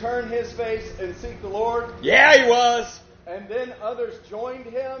to turn his face and seek the Lord? Yeah, he was. And then others joined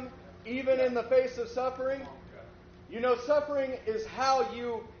him, even in the face of suffering. You know, suffering is how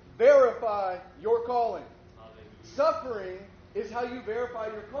you verify your calling. Suffering is how you verify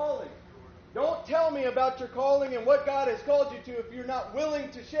your calling. Don't tell me about your calling and what God has called you to if you're not willing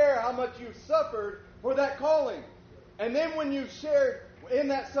to share how much you've suffered for that calling. And then when you share in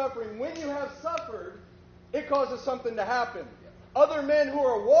that suffering, when you have suffered, it causes something to happen. Other men who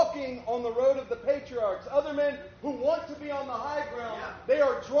are walking on the road of the patriarchs, other men who want to be on the high ground, they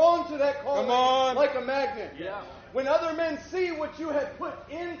are drawn to that calling like a magnet. When other men see what you have put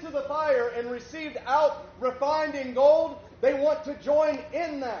into the fire and received out refined in gold, they want to join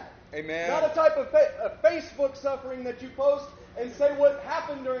in that. Amen. Not a type of Facebook suffering that you post and say what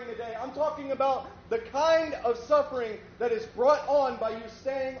happened during the day. I'm talking about the kind of suffering that is brought on by you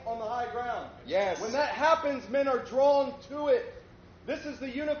staying on the high ground. Yes. When that happens, men are drawn to it. This is the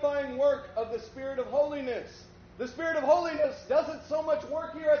unifying work of the Spirit of holiness. The Spirit of holiness doesn't so much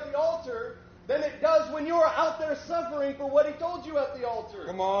work here at the altar than it does when you are out there suffering for what He told you at the altar.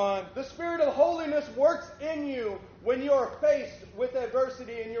 Come on. The Spirit of holiness works in you when you are faced with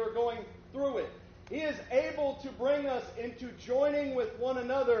adversity and you are going through it. He is able to bring us into joining with one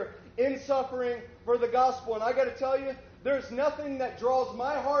another in suffering for the gospel. And I got to tell you, there's nothing that draws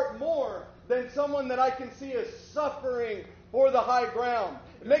my heart more than someone that I can see is suffering for the high ground.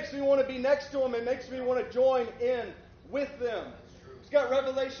 It makes me want to be next to them. It makes me want to join in with them. It's got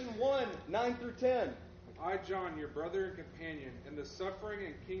Revelation 1, 9 through 10. I, John, your brother and companion, in the suffering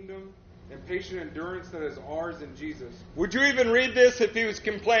and kingdom and patient endurance that is ours in Jesus. Would you even read this if he was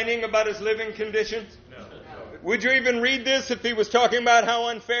complaining about his living conditions? No. Would you even read this if he was talking about how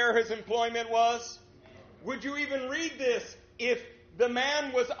unfair his employment was? Would you even read this if the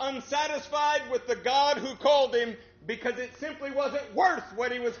man was unsatisfied with the God who called him because it simply wasn't worth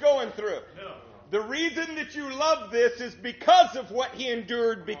what he was going through? No. The reason that you love this is because of what he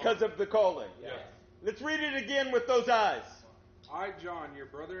endured because of the calling. Yes. Let's read it again with those eyes. I, John, your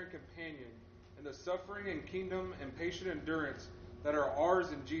brother and companion, in the suffering and kingdom and patient endurance that are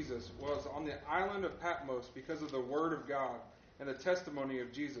ours in Jesus, was on the island of Patmos because of the word of God and the testimony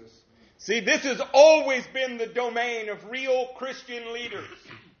of Jesus. See, this has always been the domain of real Christian leaders.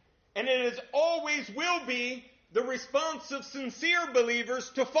 And it has always will be the response of sincere believers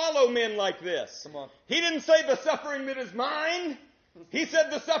to follow men like this. Come on. He didn't say the suffering that is mine. He said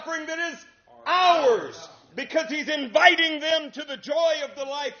the suffering that is ours. Because He's inviting them to the joy of the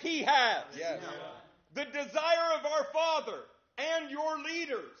life He has. Yes. The desire of our Father and your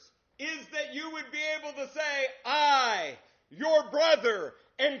leaders is that you would be able to say, I, your brother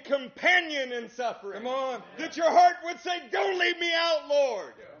and companion in suffering. Come on. That your heart would say, don't leave me out,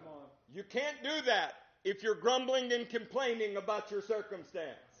 Lord. You can't do that if you're grumbling and complaining about your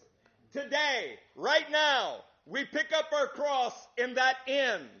circumstance. Today, right now, we pick up our cross and that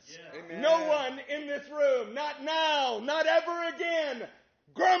ends. Amen. No one in this room, not now, not ever again,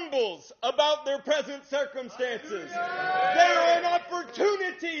 grumbles about their present circumstances. They're an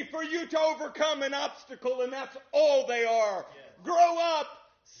opportunity for you to overcome an obstacle, and that's all they are. Grow up,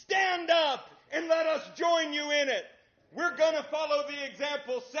 stand up, and let us join you in it. We're going to follow the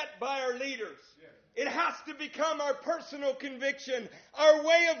example set by our leaders. It has to become our personal conviction, our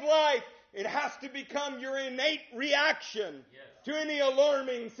way of life. It has to become your innate reaction to any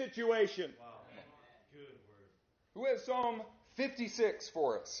alarming situation. Wow. Good word. Who has Psalm 56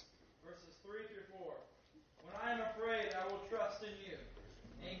 for us? Verses 3 through 4. When I am afraid, I will trust in you.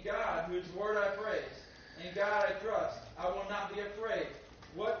 In God, whose word I praise. In God I trust. I will not be afraid.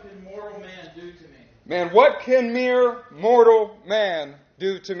 What can mortal man do to me? Man, what can mere mortal man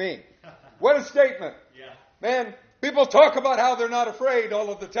do to me? What a statement. Yeah. Man, people talk about how they're not afraid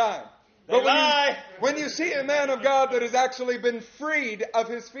all of the time. But lie. when you see a man of God that has actually been freed of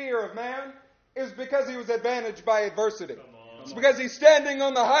his fear of man, it's because he was advantaged by adversity. It's because he's standing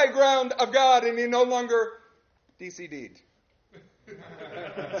on the high ground of God and he no longer DCD'd.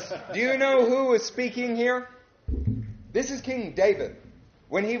 Do you know who is speaking here? This is King David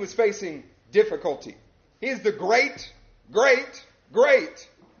when he was facing difficulty. He is the great, great, great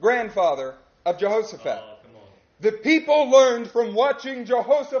grandfather of Jehoshaphat. The people learned from watching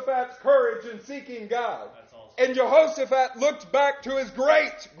Jehoshaphat's courage in seeking God. And Jehoshaphat looked back to his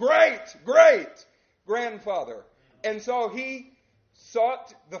great, great, great grandfather. And so he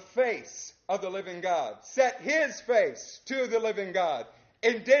sought the face of the living God, set his face to the living God,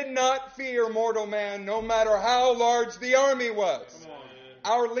 and did not fear mortal man, no matter how large the army was.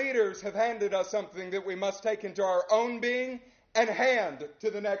 Our leaders have handed us something that we must take into our own being and hand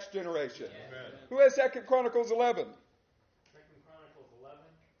to the next generation. Amen. Who has 2 Chronicles 11? 2 Chronicles 11,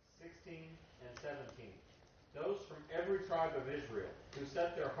 16, and 17. Those from every tribe of Israel who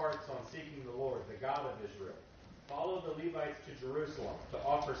set their hearts on seeking the Lord, the God of Israel, followed the Levites to Jerusalem to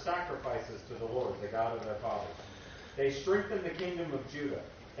offer sacrifices to the Lord, the God of their fathers. They strengthened the kingdom of Judah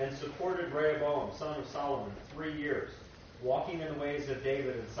and supported Rehoboam, son of Solomon, 3 years, walking in the ways of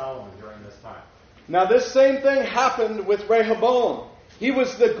David and Solomon during this time. Now this same thing happened with Rehoboam. He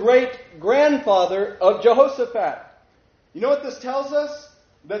was the great-grandfather of Jehoshaphat. You know what this tells us?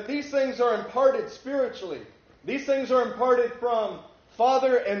 That these things are imparted spiritually. These things are imparted from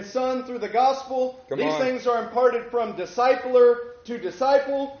father and son through the gospel. These things are imparted from discipler to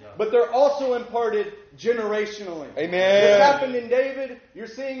disciple, but they're also imparted generationally. Amen. This happened in David. You're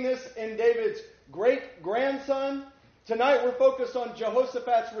seeing this in David's great-grandson. Tonight we're focused on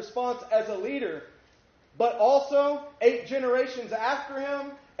Jehoshaphat's response as a leader, but also 8 generations after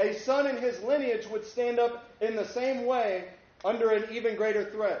him, a son in his lineage would stand up in the same way under an even greater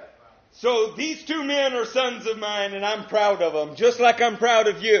threat. So these 2 men are sons of mine, and I'm proud of them, just like I'm proud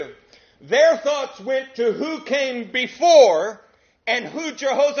of you. Their thoughts went to who came before and who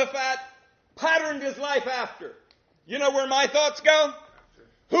Jehoshaphat patterned his life after. You know where my thoughts go?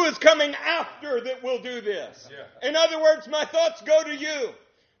 Who is coming after that will do this? Yeah. In other words, my thoughts go to you.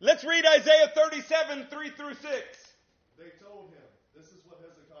 Let's read Isaiah 37, 3 through 6. They told him, this is what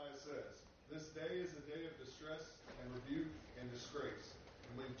Hezekiah says. This day is a day of distress and rebuke and disgrace.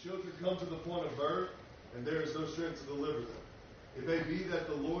 And when children come to the point of birth, and there is no strength to deliver them. It may be that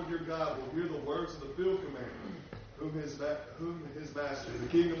the Lord your God will hear the words of the field commander, whom his master, the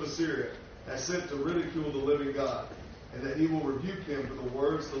king of Assyria, has sent to ridicule the living God, and that he will rebuke him for the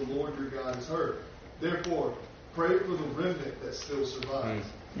words the Lord your God has heard. Therefore, pray for the remnant that still survives.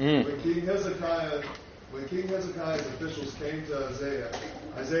 When King Hezekiah's officials came to Isaiah,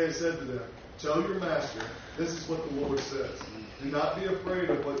 Isaiah said to them, tell your master, this is what the Lord says. Do not be afraid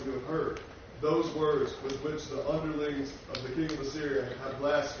of what you have heard. Those words with which the underlings of the king of Assyria have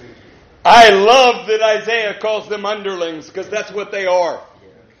blasphemed you. I love that Isaiah calls them underlings, because that's what they are.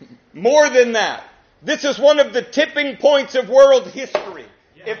 More than that, this is one of the tipping points of world history.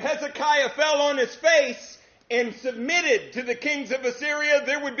 If Hezekiah fell on his face and submitted to the kings of Assyria,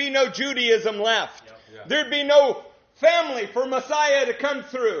 there would be no Judaism left. There'd be no family for Messiah to come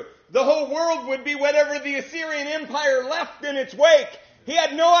through. The whole world would be whatever the Assyrian Empire left in its wake. He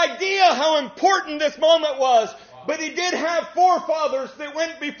had no idea how important this moment was, but he did have forefathers that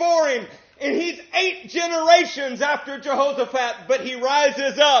went before him, And he's 8 generations after Jehoshaphat, but he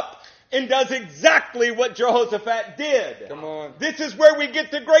rises up and does exactly what Jehoshaphat did. Come on. This is where we get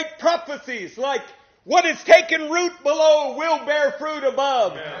the great prophecies like, what has taken root below will bear fruit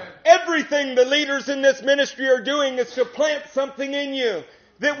above. Amen. Everything the leaders in this ministry are doing is to plant something in you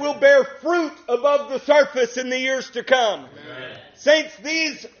that will bear fruit above the surface in the years to come. Amen. Saints,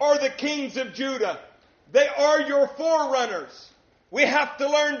 these are the kings of Judah. They are your forerunners. We have to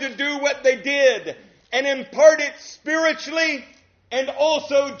learn to do what they did and impart it spiritually and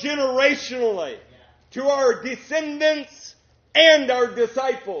also generationally to our descendants and our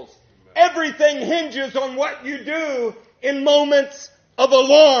disciples. Everything hinges on what you do in moments of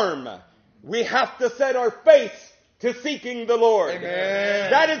alarm. We have to set our face to seeking the Lord.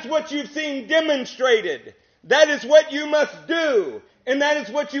 Amen. That is what you've seen demonstrated. That is what you must do. And that is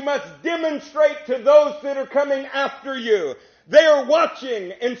what you must demonstrate to those that are coming after you. They are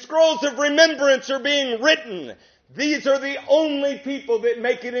watching, and scrolls of remembrance are being written. These are the only people that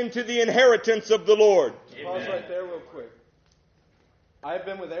make it into the inheritance of the Lord. Pause right there real quick. I've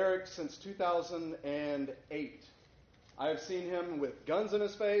been with Eric since 2008. I've seen him with guns in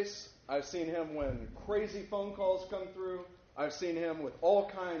his face. I've seen him when crazy phone calls come through. I've seen him with all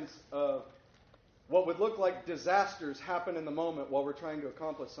kinds of what would look like disasters happen in the moment while we're trying to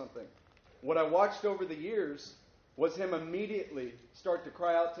accomplish something. What I watched over the years was him immediately start to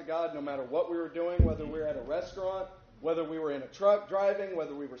cry out to God no matter what we were doing, whether we were at a restaurant, whether we were in a truck driving,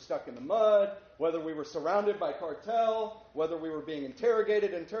 whether we were stuck in the mud, whether we were surrounded by cartel, whether we were being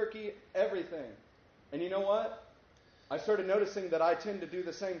interrogated in Turkey, everything. And you know what? I started noticing that I tend to do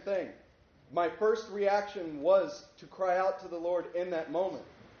the same thing. My first reaction was to cry out to the Lord in that moment.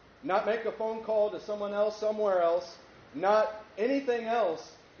 Not make a phone call to someone else somewhere else, not anything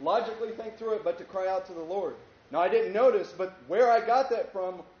else, logically think through it, but to cry out to the Lord. Now, I didn't notice, but where I got that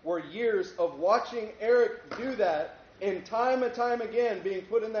from were years of watching Eric do that and time again being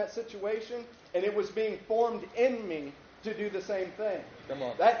put in that situation, and it was being formed in me to do the same thing. Come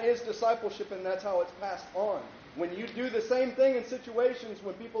on. That is discipleship, and that's how it's passed on. When you do the same thing in situations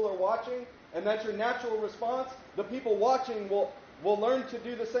when people are watching, and that's your natural response, the people watching will learn to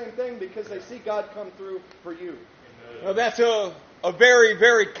do the same thing because they see God come through for you. Well, that's a very,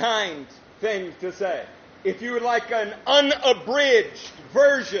 very kind thing to say. If you would like an unabridged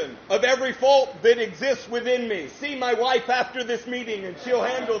version of every fault that exists within me, see my wife after this meeting and she'll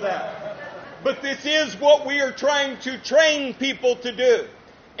handle that. But this is what we are trying to train people to do.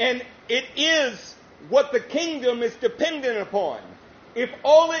 And it is what the kingdom is dependent upon. If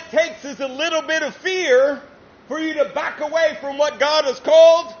all it takes is a little bit of fear for you to back away from what God has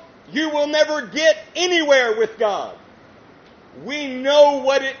called, you will never get anywhere with God. We know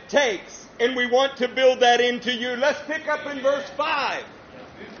what it takes. And we want to build that into you. Let's pick up in verse 5.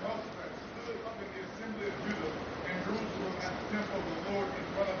 This Jehoshaphat stood up in the assembly of Judah in Jerusalem at the temple of the Lord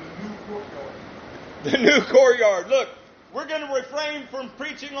in front of the new courtyard. The new courtyard. Look, we're going to refrain from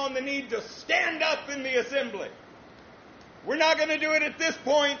preaching on the need to stand up in the assembly. We're not going to do it at this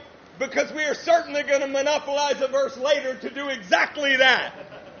point because we are certainly going to monopolize a verse later to do exactly that.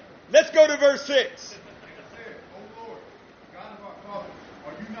 Let's go to verse 6. O Lord, God of our fathers,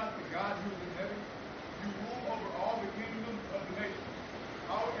 are you not the God who is in heaven? You rule over all the kingdoms of the nations.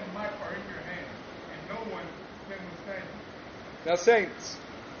 Power and might are in your hand, and no one can withstand you. Now, saints,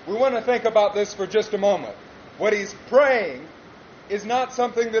 we want to think about this for just a moment. What he's praying is not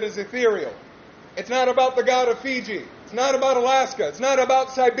something that is ethereal. It's not about the God of Fiji. It's not about Alaska. It's not about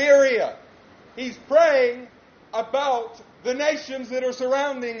Siberia. He's praying about the nations that are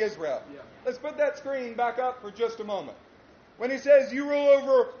surrounding Israel. Yeah. Let's put that screen back up for just a moment. When he says, you rule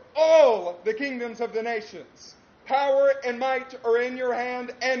over all the kingdoms of the nations. Power and might are in your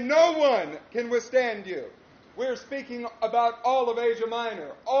hand, and no one can withstand you. We're speaking about all of Asia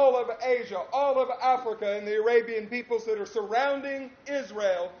Minor, all of Asia, all of Africa, and the Arabian peoples that are surrounding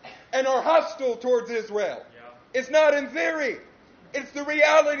Israel and are hostile towards Israel. Yeah. It's not in theory. It's the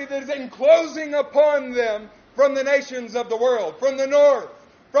reality that is enclosing upon them from the nations of the world, from the north,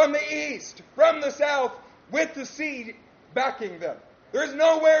 from the east, from the south, with the sea backing them. There's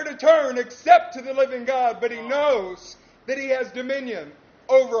nowhere to turn except to the living God, but he knows that he has dominion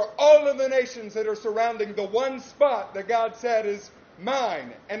over all of the nations that are surrounding the one spot that God said is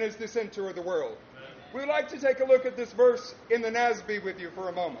mine and is the center of the world. We'd like to take a look at this verse in the NASB with you for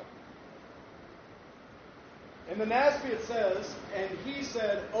a moment. In the NASB it says, and he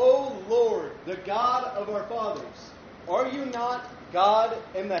said, O Lord, the God of our fathers, are you not God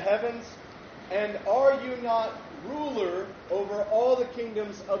in the heavens? And are you not ruler over all the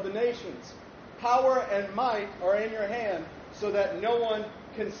kingdoms of the nations? Power and might are in your hand, so that no one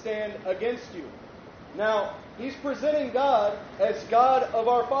can stand against you. Now, he's presenting God as God of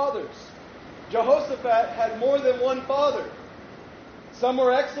our fathers. Jehoshaphat had more than one father. Some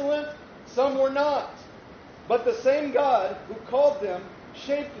were excellent, some were not. But the same God who called them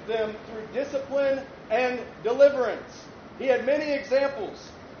shaped them through discipline and deliverance. He had many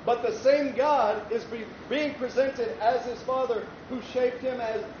examples, but the same God is being presented as his father who shaped him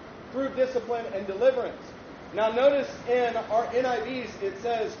through discipline and deliverance. Now notice in our NIVs it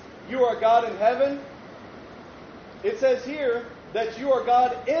says, "You are God in heaven." It says here that you are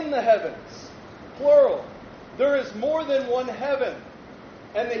God in the heavens. Plural. There is more than one heaven.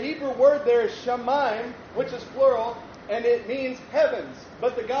 And the Hebrew word there is shamayim, which is plural, and it means heavens.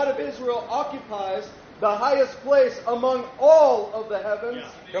 But the God of Israel occupies the highest place among all of the heavens.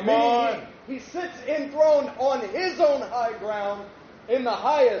 Come on. He sits enthroned on his own high ground in the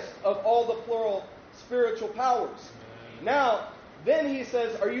highest of all the plural spiritual powers. Now, then he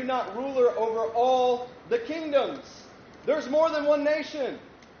says, are you not ruler over all the kingdoms? There's more than one nation,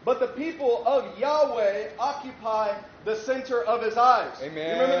 but the people of Yahweh occupy the center of his eyes.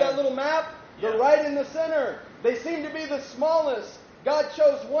 Amen. You remember that little map? They're right in the center. They seem to be the smallest. God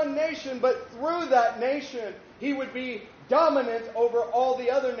chose one nation, but through that nation, he would be dominant over all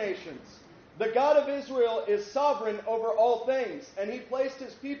the other nations. The God of Israel is sovereign over all things, and he placed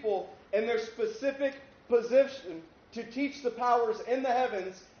his people in their specific position to teach the powers in the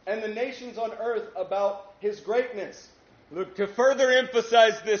heavens and the nations on earth about his greatness. Look, to further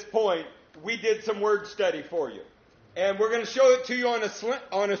emphasize this point, we did some word study for you. And we're going to show it to you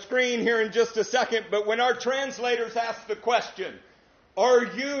on a screen here in just a second. But when our translators ask the question, are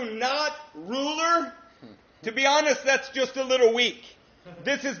you not ruler? To be honest, that's just a little weak.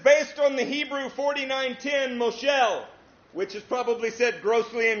 This is based on the Hebrew 49:10 moshel, which is probably said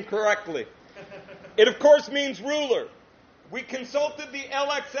grossly incorrectly. It, of course, means ruler. We consulted the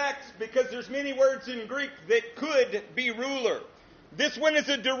LXX because there's many words in Greek that could be ruler. This one is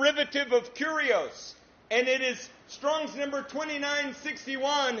a derivative of kurios, and it is Strong's number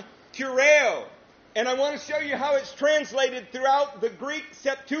 2961, kureo. And I want to show you how it's translated throughout the Greek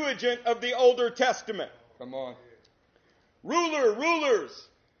Septuagint of the Older Testament. Come on. Ruler, rulers,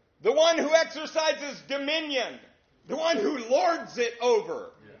 the one who exercises dominion, the one who lords it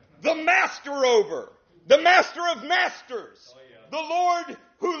over, the master over, the master of masters, the Lord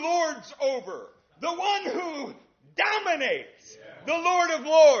who lords over, the one who dominates, the Lord of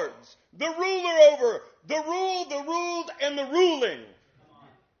lords, the ruler over, the rule, the ruled, and the ruling.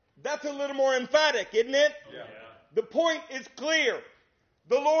 That's a little more emphatic, isn't it? Yeah. The point is clear.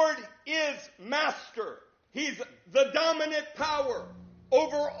 The Lord is master. He's the dominant power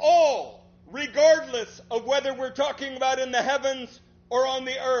over all, regardless of whether we're talking about in the heavens or on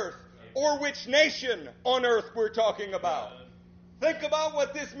the earth, or which nation on earth we're talking about. Think about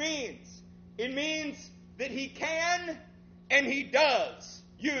what this means. It means that he can and he does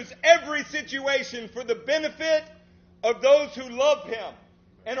use every situation for the benefit of those who love him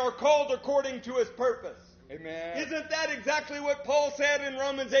and are called according to his purpose. Amen. Isn't that exactly what Paul said in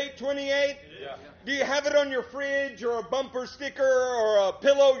Romans 8:28? Yeah. Do you have it on your fridge or a bumper sticker or a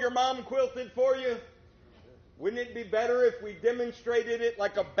pillow your mom quilted for you? Wouldn't it be better if we demonstrated it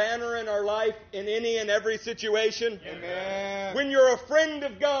like a banner in our life in any and every situation? Amen. When you're a friend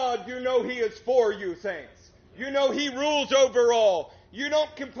of God, you know he is for you, saints. You know he rules over all. You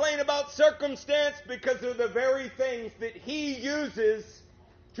don't complain about circumstance because of the very things that he uses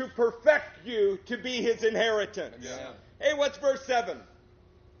to perfect you to be his inheritance. Yeah. Hey, what's verse 7?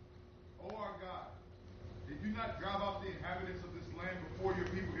 O our God, did you not drive out the inhabitants of this land before your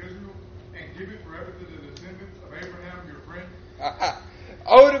people Israel and give it forever to the descendants of Abraham, your friend?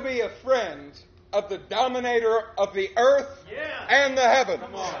 Oh, to be a friend of the dominator of the earth and the heavens.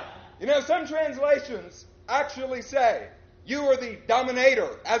 Come on. You know, some translations actually say, you are the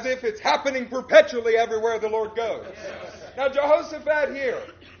dominator, as if it's happening perpetually everywhere the Lord goes. Yes. Now, Jehoshaphat here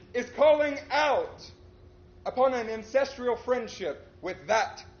is calling out upon an ancestral friendship with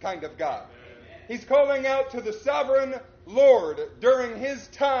that kind of God. He's calling out to the sovereign Lord during his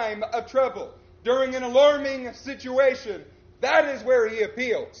time of trouble, during an alarming situation. That is where he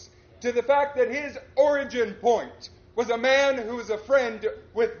appeals to the fact that his origin point was a man who was a friend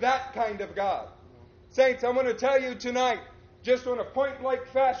with that kind of God. Saints, I want to tell you tonight, just on a point-blank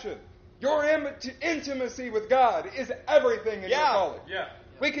fashion, your intimacy with God is everything in your calling. Yeah.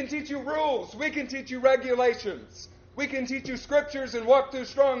 We can teach you rules. We can teach you regulations. We can teach you scriptures and walk through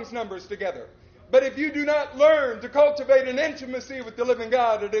Strong's numbers together. But if you do not learn to cultivate an intimacy with the living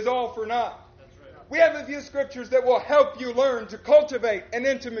God, it is all for naught. We have a few scriptures that will help you learn to cultivate an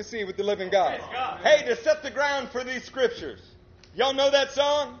intimacy with the living God. Hey, to set the ground for these scriptures, Y'all know that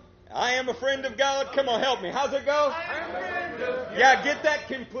song? I am a friend of God. Come on, help me. How's it go? Yeah, get that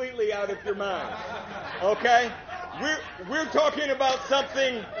completely out of your mind. Okay? We're talking about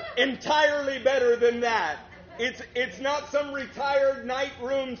something entirely better than that. It's not some retired night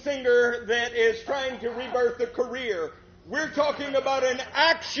room singer that is trying to rebirth a career. We're talking about an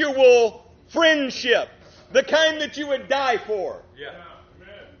actual friendship. The kind that you would die for. Yeah.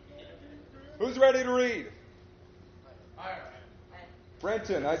 Who's ready to read?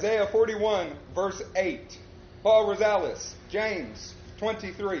 Brenton, Isaiah 41, verse 8. Paul Rosales, James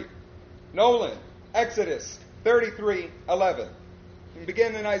 23. Nolan, Exodus 33:11. And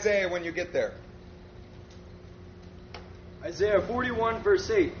begin in Isaiah when you get there. Isaiah 41, verse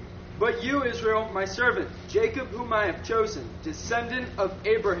 8. But you, Israel, my servant, Jacob, whom I have chosen, descendant of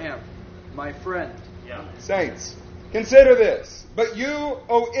Abraham, my friend. Yeah. Saints, consider this. But you,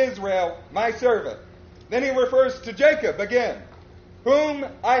 O Israel, my servant. Then he refers to Jacob again. Whom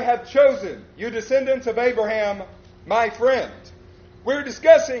I have chosen, you descendants of Abraham, my friend. We're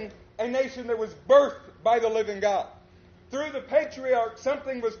discussing a nation that was birthed by the living God. Through the patriarchs,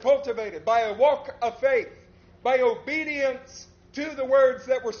 something was cultivated by a walk of faith, by obedience to the words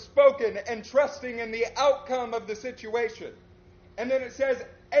that were spoken and trusting in the outcome of the situation. And then it says,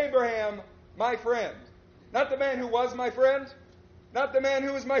 Abraham, my friend. Not the man who was my friend. Not the man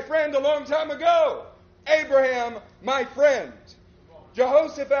who was my friend a long time ago. Abraham, my friend.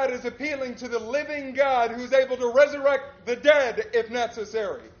 Jehoshaphat is appealing to the living God who's able to resurrect the dead if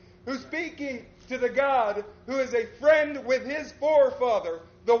necessary. Who's speaking to the God who is a friend with his forefather,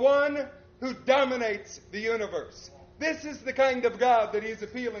 the one who dominates the universe. This is the kind of God that he's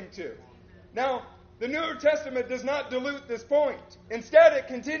appealing to. Now, the New Testament does not dilute this point. Instead, it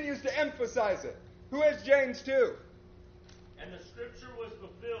continues to emphasize it. Who has James 2? And the scripture was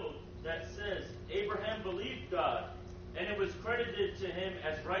fulfilled that says, Abraham believed God, and it was credited to him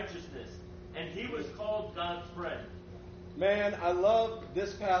as righteousness, and he was called God's friend. Man, I love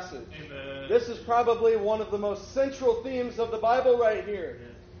this passage. Amen. This is probably one of the most central themes of the Bible right here. Yes.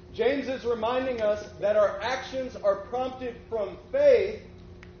 James is reminding us that our actions are prompted from faith,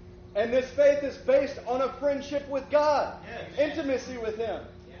 and this faith is based on a friendship with God, intimacy with Him.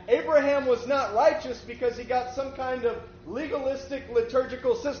 Abraham was not righteous because he got some kind of legalistic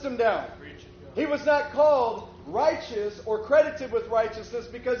liturgical system down. He was not called righteous or credited with righteousness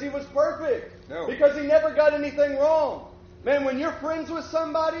because he was perfect. No. Because he never got anything wrong. Man, when you're friends with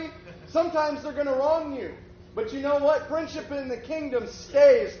somebody, sometimes they're going to wrong you. But you know what? Friendship in the kingdom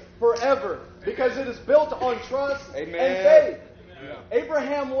stays forever because it is built on trust and faith. Amen.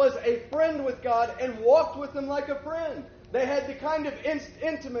 Abraham was a friend with God and walked with Him like a friend. They had the kind of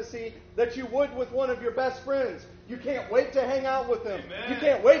intimacy that you would with one of your best friends. You can't wait to hang out with them. Amen. You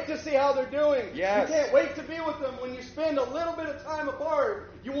can't wait to see how they're doing. Yes. You can't wait to be with them. When you spend a little bit of time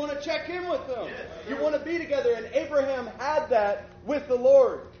apart, you want to check in with them. You want to be together. And Abraham had that with the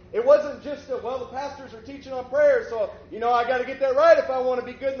Lord. It wasn't just the pastors are teaching on prayer, so, I got to get that right if I want to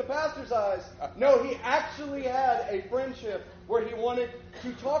be good in the pastor's eyes. No, he actually had a friendship where he wanted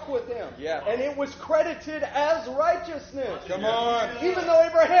to talk with him. Yeah. And it was credited as righteousness. Come on. Even though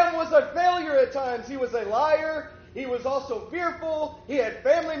Abraham was a failure at times, he was a liar. He was also fearful. He had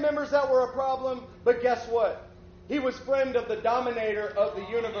family members that were a problem. But guess what? He was friend of the dominator of the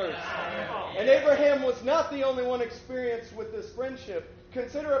universe. And Abraham was not the only one experienced with this friendship.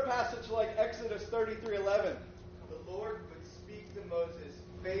 Consider a passage like Exodus 33:11. The Lord would speak to Moses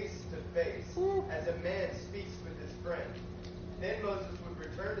face to face, as a man speaks with his friend. Then Moses would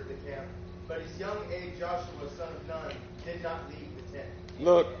return to the camp, but his young aide Joshua, son of Nun, did not leave the tent.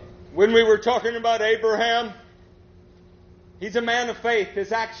 Look, when we were talking about Abraham, he's a man of faith.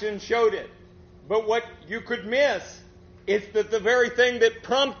 His actions showed it. But what you could miss is that the very thing that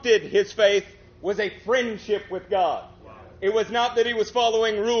prompted his faith was a friendship with God. It was not that he was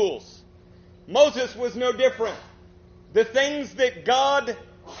following rules. Moses was no different. The things that God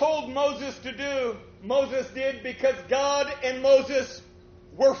told Moses to do, Moses did because God and Moses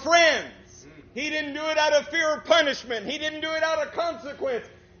were friends. He didn't do it out of fear of punishment. He didn't do it out of consequence.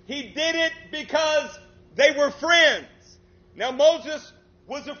 He did it because they were friends. Now Moses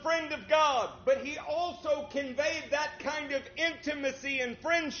was a friend of God, but he also conveyed that kind of intimacy and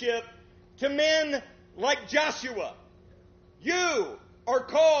friendship to men like Joshua. You are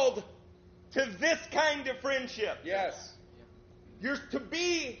called to this kind of friendship. Yes. You're to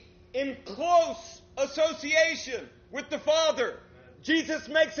be in close association with the Father. Jesus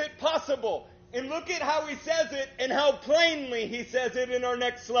makes it possible. And look at how he says it and how plainly he says it in our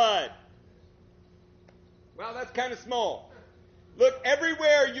next slide. Well, that's kind of small. Look,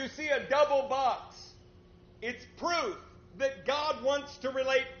 everywhere you see a double box, it's proof that God wants to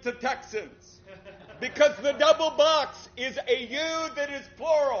relate to Texans. Because the double box is a you that is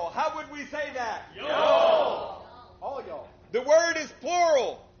plural. How would we say that? Y'all. All y'all. The word is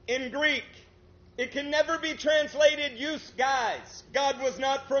plural in Greek. It can never be translated "use guys." God was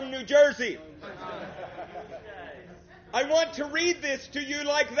not from New Jersey. I want to read this to you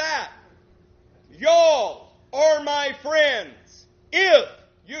like that. Y'all are my friends if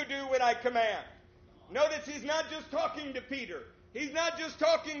you do what I command. Notice he's not just talking to Peter. He's not just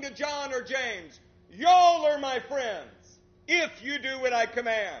talking to John or James. Y'all are my friends if you do what I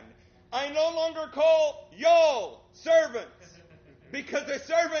command. I no longer call y'all servants because a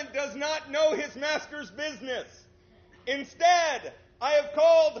servant does not know his master's business. Instead, I have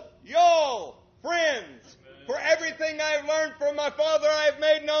called y'all friends. For everything I have learned from my Father I have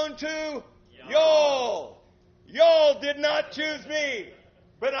made known to y'all. Y'all did not choose me,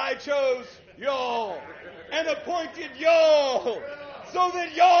 but I chose y'all and appointed y'all so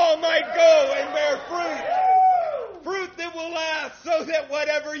that y'all might go and bear fruit. Fruit that will last, so that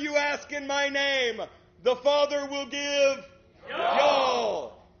whatever you ask in my name, the Father will give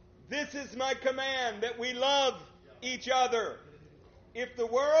y'all. This is my command, that we love each other. If the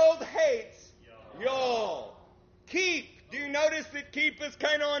world hates y'all, keep. Do you notice that keep is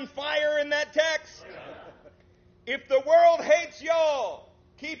kind of on fire in that text? If the world hates y'all,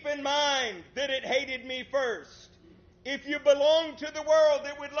 keep in mind that it hated me first. If you belong to the world,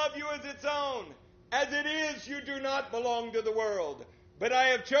 it would love you as its own. As it is, you do not belong to the world. But I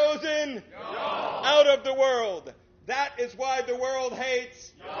have chosen y'all out of the world. That is why the world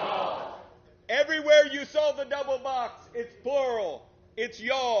hates y'all. Everywhere you saw the double box, it's plural. It's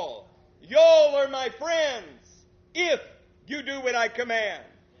y'all. Y'all are my friends if you do what I command.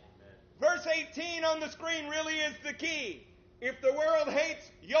 Verse 18 on the screen really is the key. If the world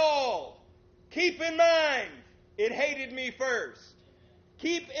hates y'all, keep in mind it hated me first.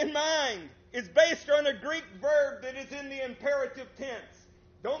 Keep in mind is based on a Greek verb that is in the imperative tense.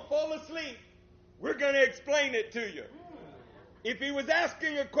 Don't fall asleep. We're going to explain it to you. If he was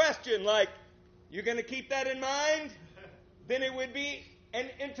asking a question like, "You going to keep that in mind?" then it would be an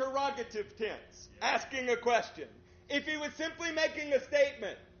interrogative tense, asking a question. If he was simply making a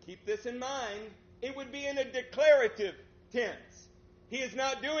statement, "Keep this in mind," it would be in a declarative tense. He is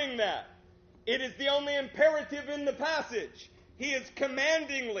not doing that. It is the only imperative in the passage. He is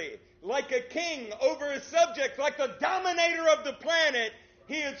commandingly, like a king over his subjects, like the dominator of the planet,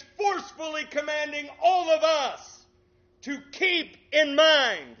 he is forcefully commanding all of us to keep in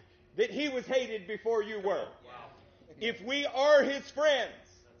mind that he was hated before you were. If we are his friends,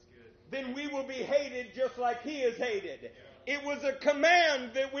 then we will be hated just like he is hated. It was a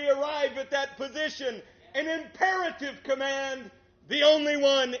command that we arrive at that position, an imperative command, the only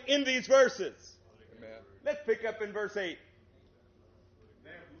one in these verses. Amen. Let's pick up in verse 8.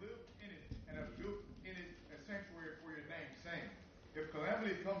 They have lived in it and have built in it a sanctuary for your name, saying, if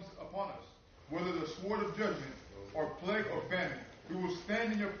calamity comes upon us, whether the sword of judgment or plague or famine, we will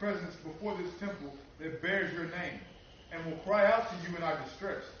stand in your presence before this temple that bears your name, and will cry out to you in our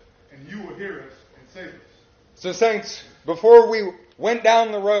distress, and you will hear us and save us. So, saints, before we went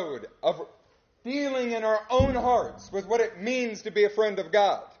down the road of dealing in our own hearts with what it means to be a friend of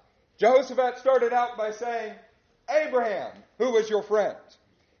God, Jehoshaphat started out by saying, Abraham, who was your friend?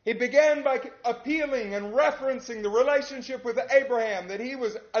 He began by appealing and referencing the relationship with Abraham that he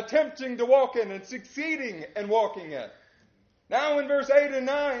was attempting to walk in and succeeding in walking in. Now in verse 8 and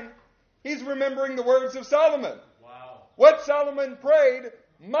 9, he's remembering the words of Solomon. Wow. What Solomon prayed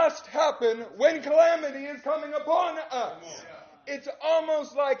must happen when calamity is coming upon us. It's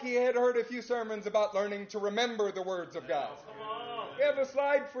almost like he had heard a few sermons about learning to remember the words of God. We have a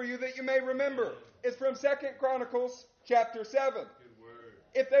slide for you that you may remember. It's from 2 Chronicles chapter 7.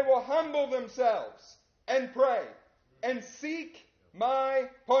 If they will humble themselves and pray and seek my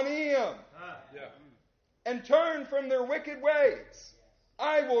ponium and turn from their wicked ways,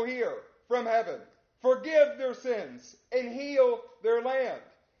 I will hear from heaven, forgive their sins, and heal their land.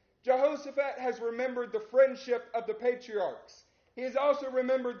 Jehoshaphat has remembered the friendship of the patriarchs. He has also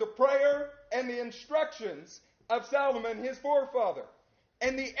remembered the prayer and the instructions of Solomon, his forefather.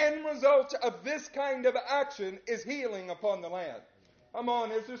 And the end result of this kind of action is healing upon the land. Come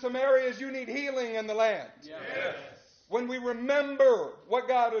on, is there some areas you need healing in the land? Yes. When we remember what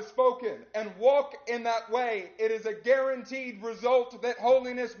God has spoken and walk in that way, it is a guaranteed result that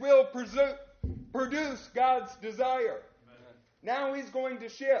holiness will produce God's desire. Amen. Now he's going to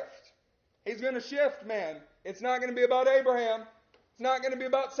shift. He's going to shift, man. It's not going to be about Abraham. It's not going to be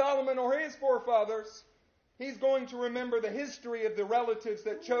about Solomon or his forefathers. he's going to remember the history of the relatives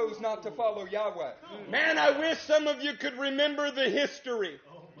that chose not to follow Yahweh. Man, I wish some of you could remember the history.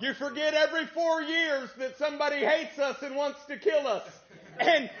 You forget every 4 years that somebody hates us and wants to kill us.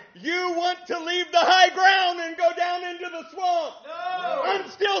 And you want to leave the high ground and go down into the swamp. No. I'm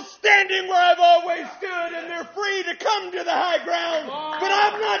still standing where I've always stood, and they're free to come to the high ground, but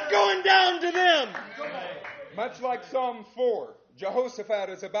I'm not going down to them. Much like Psalm 4, Jehoshaphat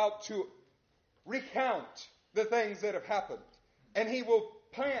is about to recount the things that have happened. And he will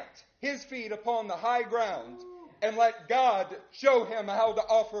plant his feet upon the high ground and let God show him how to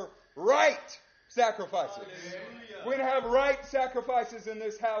offer right sacrifices. We're going to have right sacrifices in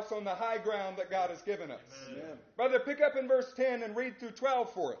this house on the high ground that God has given us. Amen. Brother, pick up in verse 10 and read through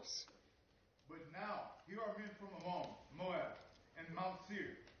 12 for us. But now, here are men from Ammon, Moab, and Mount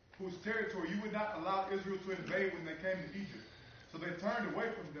Seir, whose territory you would not allow Israel to invade when they came to Egypt. So they turned away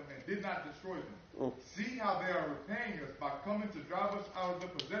from them and did not destroy them. See how they are repaying us by coming to drive us out of the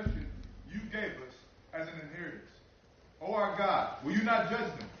possession you gave us as an inheritance. O our God, will you not judge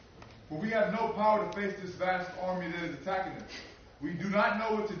them? For we have no power to face this vast army that is attacking us. We do not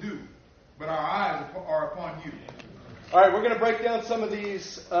know what to do, but our eyes are upon you. All right, we're going to break down some of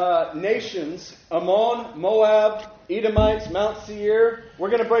these nations. Ammon, Moab, Edomites, Mount Seir. We're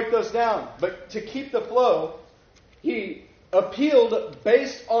going to break those down. But to keep the flow, he appealed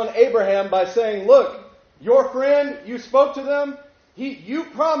based on Abraham by saying, look, your friend, you spoke to them. You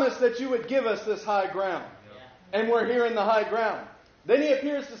promised that you would give us this high ground. And we're here in the high ground. Then he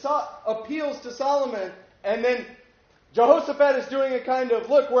appeals to Solomon, and then Jehoshaphat is doing a kind of,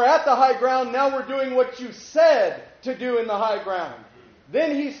 look, we're at the high ground, now we're doing what you said to do in the high ground.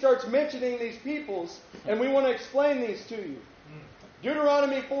 Then he starts mentioning these peoples, and we want to explain these to you.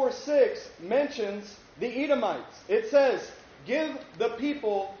 Deuteronomy 4:6 mentions the Edomites. It says, give the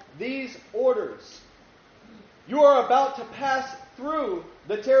people these orders. You are about to pass through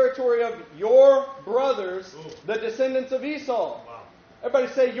the territory of your brothers, the descendants of Esau. Wow.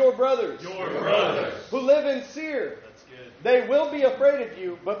 Everybody say, your brothers. Your brothers. Who live in Seir. That's good. They will be afraid of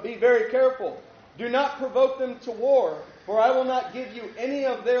you, but be very careful. Do not provoke them to war, for I will not give you any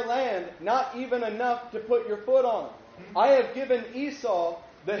of their land, not even enough to put your foot on. I have given Esau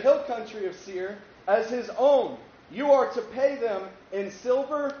the hill country of Seir as his own. You are to pay them in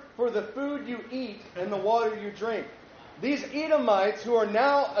silver for the food you eat and the water you drink. These Edomites who are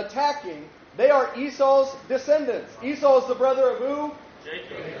now attacking, they are Esau's descendants. Esau is the brother of who?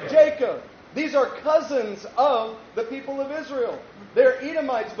 Jacob. These are cousins of the people of Israel. They're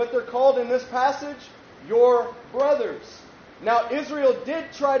Edomites, but they're called in this passage your brothers. Now, Israel did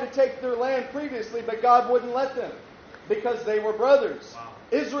try to take their land previously, but God wouldn't let them because they were brothers. Wow.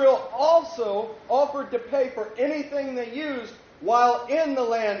 Israel also offered to pay for anything they used while in the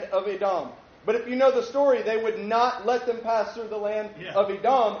land of Edom. But if you know the story, they would not let them pass through the land of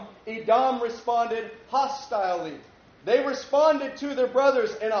Edom. Edom responded hostilely. They responded to their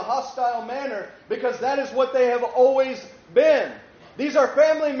brothers in a hostile manner because that is what they have always been. These are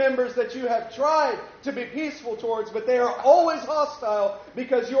family members that you have tried to be peaceful towards, but they are always hostile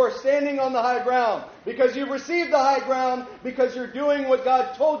because you are standing on the high ground, because you've received the high ground, because you're doing what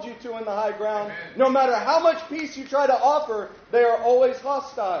God told you to in the high ground. No matter how much peace you try to offer, they are always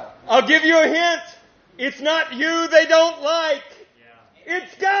hostile. I'll give you a hint. It's not you they don't like.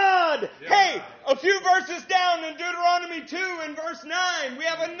 It's God. Hey, a few verses down in Deuteronomy 2 and verse 9, we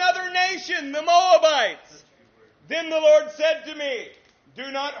have another nation, the Moabites. Then the Lord said to me,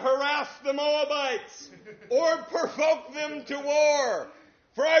 do not harass the Moabites or provoke them to war,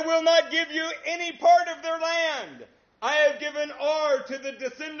 for I will not give you any part of their land. I have given Ar to the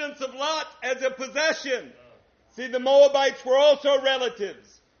descendants of Lot as a possession. See, the Moabites were also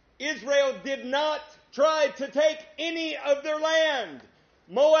relatives. Israel did not try to take any of their land.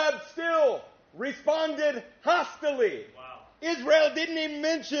 Moab still responded hostilely. Wow. Israel didn't even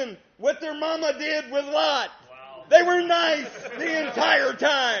mention what their mama did with Lot. Wow. They were nice the entire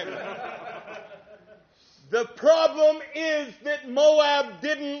time. The problem is that Moab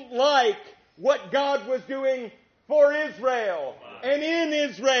didn't like what God was doing for Israel and in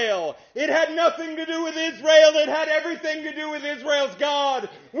Israel. It had nothing to do with Israel. It had everything to do with Israel's God.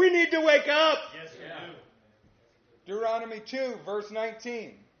 We need to wake up. Yes, we do. Deuteronomy 2, verse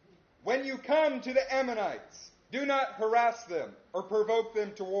 19. When you come to the Ammonites, do not harass them or provoke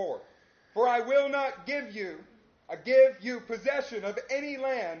them to war. For I will not give you possession of any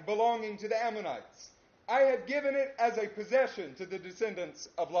land belonging to the Ammonites. I have given it as a possession to the descendants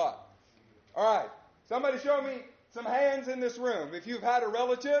of Lot. All right. Somebody show me some hands in this room if you've had a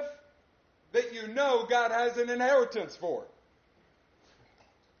relative that you know God has an inheritance for.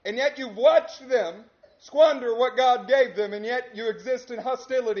 And yet you've watched them squander what God gave them, and yet you exist in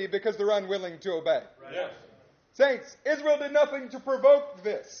hostility because they're unwilling to obey. Right. Yes. Saints, Israel did nothing to provoke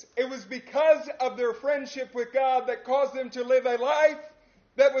this. It was because of their friendship with God that caused them to live a life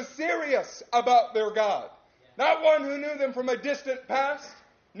that was serious about their God. Not one who knew them from a distant past,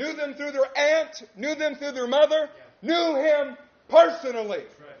 knew them through their aunt, knew them through their mother, knew Him personally.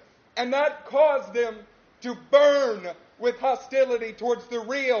 And that caused them to burn with hostility towards the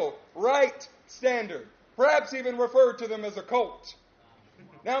real, right standard. Perhaps even refer to them as a cult.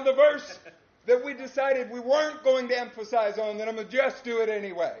 Now the verse that we decided we weren't going to emphasize on, that I'm going to just do it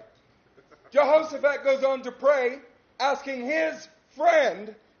anyway. Jehoshaphat goes on to pray, asking his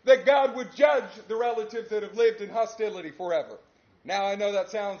friend that God would judge the relatives that have lived in hostility forever. Now I know that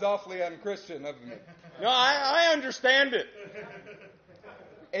sounds awfully unchristian of me. No, I understand it.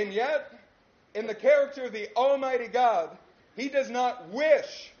 And yet, in the character of the Almighty God, He does not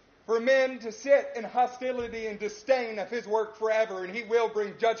wish for men to sit in hostility and disdain of His work forever, and He will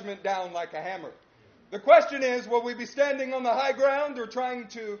bring judgment down like a hammer. The question is, will we be standing on the high ground or trying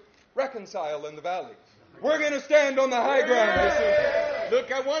to reconcile in the valley? We're going to stand on the high ground this evening.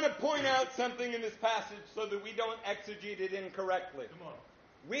 Look, I want to point out something in this passage so that we don't exegete it incorrectly.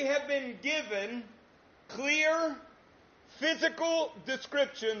 We have been given clear physical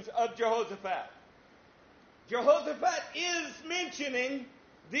descriptions of Jehoshaphat. Jehoshaphat is mentioning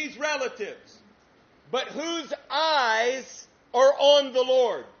these relatives, but whose eyes are on the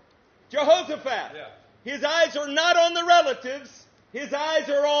Lord? Jehoshaphat. Yeah. His eyes are not on the relatives. His eyes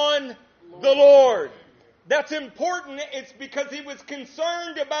are on the Lord. That's important. It's because he was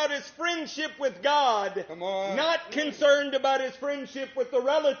concerned about his friendship with God, not concerned about his friendship with the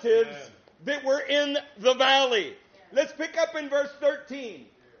relatives that were in the valley. Let's pick up in verse 13.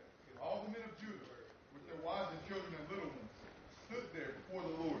 All the men of Judah, with their wives and children and little ones, stood there before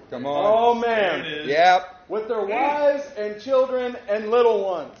the Lord. Come on. Oh, man. There it is. Yep. With their wives and children and little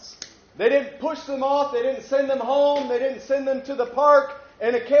ones. They didn't push them off. They didn't send them home. They didn't send them to the park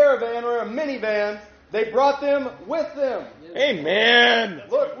in a caravan or a minivan. They brought them with them. Amen.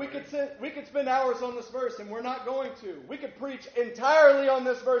 Look, we could spend hours on this verse, and we're not going to. We could preach entirely on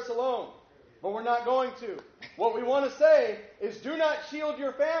this verse alone, but we're not going to. What we want to say is, do not shield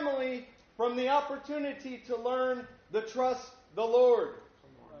your family from the opportunity to learn the trust the Lord.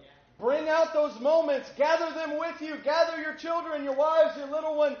 Bring out those moments. Gather them with you. Gather your children, your wives, your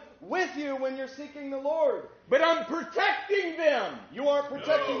little one with you when you're seeking the Lord. But I'm protecting them. You aren't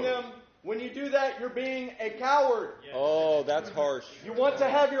protecting them. When you do that, you're being a coward. Oh, that's harsh. You want to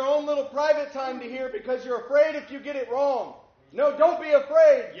have your own little private time to hear because you're afraid if you get it wrong. No, don't be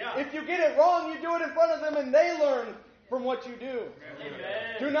afraid. Yeah. If you get it wrong, you do it in front of them and they learn from what you do.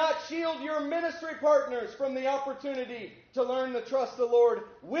 Amen. Do not shield your ministry partners from the opportunity to learn to trust the Lord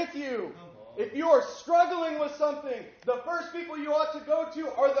with you. If you are struggling with something, the first people you ought to go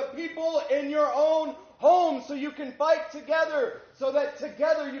to are the people in your own home, so you can fight together, so that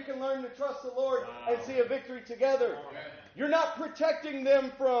together you can learn to trust the Lord and see a victory together. You're not protecting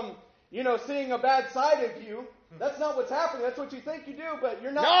them from, seeing a bad side of you. That's not what's happening. That's what you think you do, but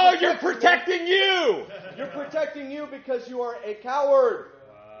you're not. No, you're protecting you. You're protecting you because you are a coward.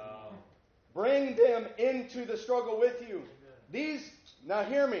 Wow. Bring them into the struggle with you. Now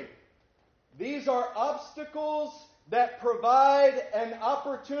hear me. These are obstacles that provide an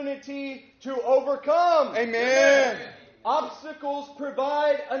opportunity to overcome. Amen. Obstacles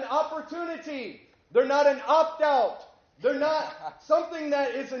provide an opportunity. They're not an opt-out. They're not something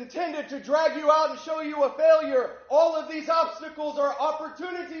that is intended to drag you out and show you a failure. All of these obstacles are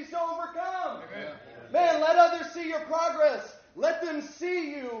opportunities to overcome. Amen. Man, let others see your progress. Let them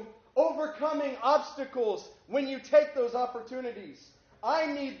see you overcoming obstacles when you take those opportunities. I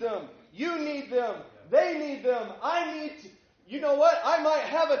need them. You need them. They need them. You know what? I might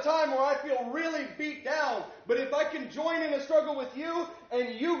have a time where I feel really beat down. But if I can join in a struggle with you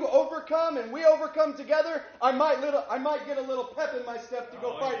and you overcome and we overcome together, I might get a little pep in my step to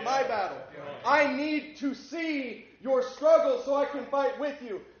go fight my battle. I need to see your struggle so I can fight with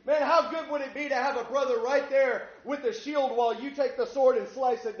you. Man, how good would it be to have a brother right there with a shield while you take the sword and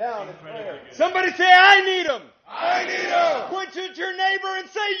slice it down in prayer? Somebody say, I need them. I need them. Point at your neighbor and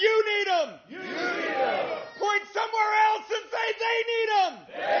say, you need them. You need them. Point somewhere else and say, they need them.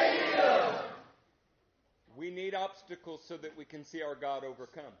 They need them. We need obstacles so that we can see our God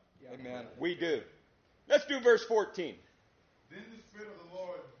overcome. Amen. We do. Let's do verse 14. Then the Spirit of the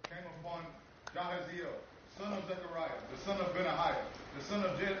Lord came upon Jahaziel, son of Zechariah, the son of Benahiah, the son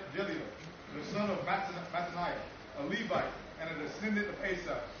of Jeliel, the son of Mattaniah, a Levite, and a descendant of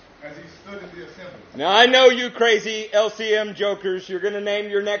Asaph, as he stood in the assembly. Now I know you crazy LCM jokers, you're going to name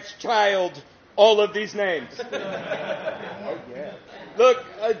your next child all of these names. Look,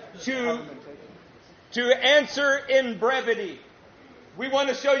 to answer in brevity, we want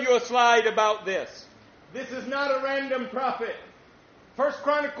to show you a slide about this. This is not a random prophet. 1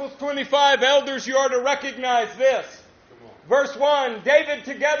 Chronicles 25, elders, you are to recognize this. Verse 1, David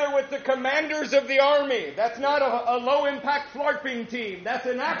together with the commanders of the army. That's not a low-impact flarping team. That's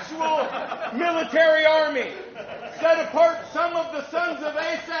an actual military army. Set apart some of the sons of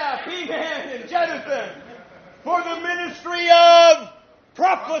Asaph, Heman, and Jeduthun for the ministry of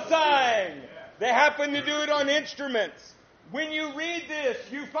prophesying. They happen to do it on instruments. When you read this,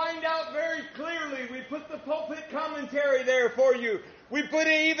 you find out very clearly. We put the pulpit commentary there for you. We put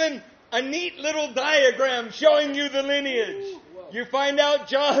even a neat little diagram showing you the lineage. You find out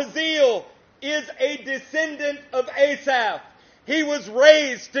Jahaziel is a descendant of Asaph. He was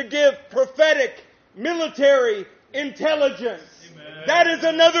raised to give prophetic military intelligence. Amen. That is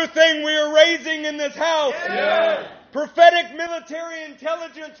another thing we are raising in this house. Yeah. Prophetic military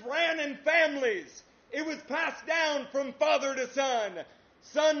intelligence ran in families. It was passed down from father to son.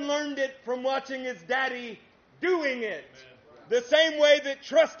 Son learned it from watching his daddy doing it. Amen. The same way that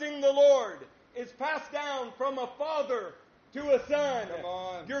trusting the Lord is passed down from a father to a son.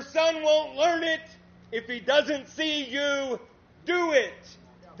 Your son won't learn it if he doesn't see you do it.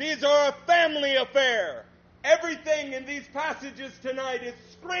 These are a family affair. Everything in these passages tonight is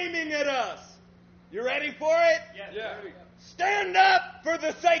screaming at us. You ready for it? Yes. Yeah. Stand up for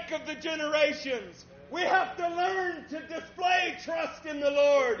the sake of the generations. We have to learn to display trust in the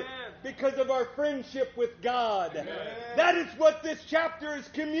Lord because of our friendship with God. Amen. That is what this chapter is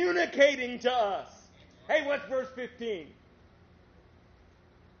communicating to us. Hey, what's verse 15?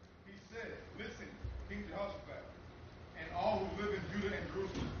 He said, listen, King Jehoshaphat, and all who live in Judah and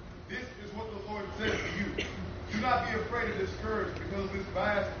Jerusalem, this is what the Lord says to you. Do not be afraid or discouraged because of this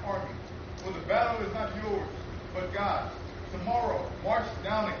vast army, for the battle is not yours, but God's. Tomorrow, march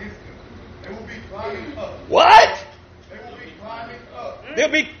down against them. They will be climbing up. What? They will be climbing up.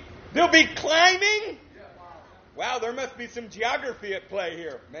 They'll be climbing? Yeah. Wow, there must be some geography at play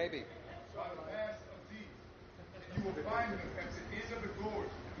here. Maybe. By the pass of Zee, you will find them at the end of the gorge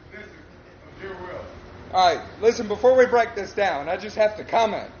in the desert of Jeruel. All right, listen, before we break this down, I just have to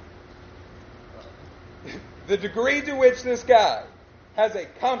comment. The degree to which this guy has a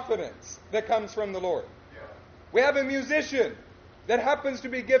confidence that comes from the Lord. Yeah. We have a musician that happens to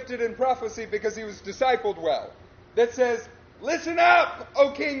be gifted in prophecy because he was discipled well, that says, listen up, O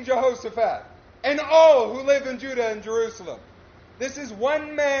King Jehoshaphat, and all who live in Judah and Jerusalem. This is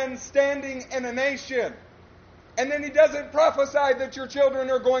one man standing in a nation. And then he doesn't prophesy that your children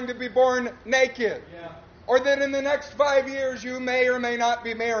are going to be born naked. Yeah. Or that in the next 5 years you may or may not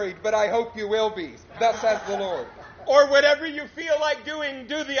be married, but I hope you will be. Thus says the Lord. Or whatever you feel like doing,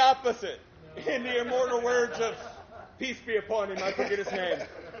 do the opposite. No. In the immortal words of, peace be upon him, I forget his name.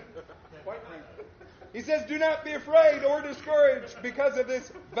 He says, do not be afraid or discouraged because of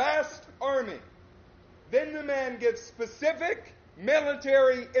this vast army. Then the man gives specific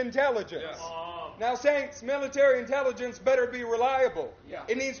military intelligence. Yes. Now, saints, military intelligence better be reliable. Yeah.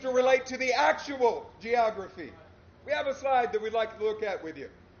 It needs to relate to the actual geography. We have a slide that we'd like to look at with you.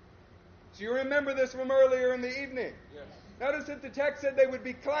 So you remember this from earlier in the evening. Yes. Notice that the text said they would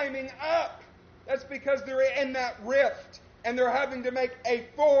be climbing up. That's because they're in that rift, and they're having to make a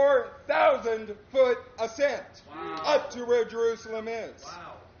 4,000-foot ascent up to where Jerusalem is.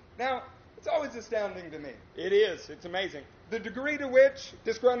 Wow. Now, it's always astounding to me. It is. It's amazing. The degree to which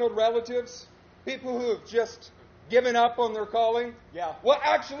disgruntled relatives, people who have just given up on their calling, will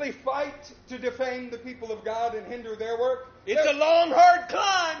actually fight to defame the people of God and hinder their work. It's a long, hard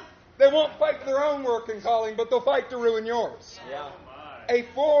climb. They won't fight for their own work and calling, but they'll fight to ruin yours. Yeah. A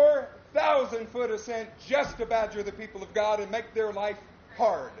 4,000-foot ascent just to badger the people of God and make their life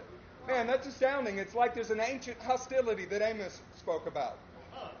hard. Man, that's astounding. It's like there's an ancient hostility that Amos spoke about.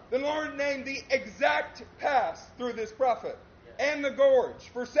 The Lord named the exact pass through this prophet and the gorge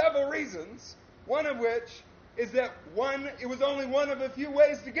for several reasons, one of which is that it was only one of a few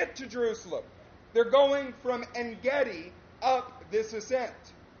ways to get to Jerusalem. They're going from En-Gedi up this ascent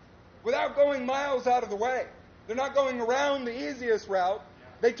without going miles out of the way. They're not going around the easiest route.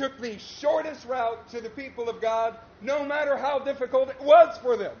 They took the shortest route to the people of God, no matter how difficult it was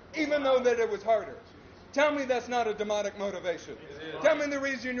for them, even though that it was harder. Tell me that's not a demonic motivation. Tell me the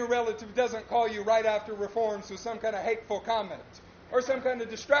reason your relative doesn't call you right after reforms with some kind of hateful comment or some kind of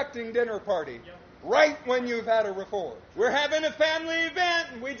distracting dinner party right when you've had a reform. We're having a family event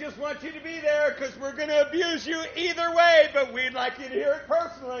and we just want you to be there because we're going to abuse you either way, but we'd like you to hear it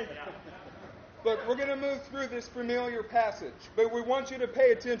personally. Look, we're going to move through this familiar passage, but we want you to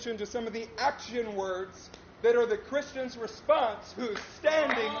pay attention to some of the action words that are the Christian's response who's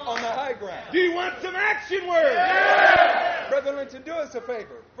standing on the high ground. Do you want some action words? Yeah! Brother Linton, do us a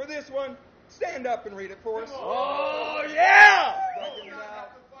favor. For this one, stand up and read it for us. Oh, yeah!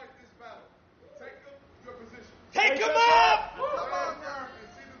 Take them up!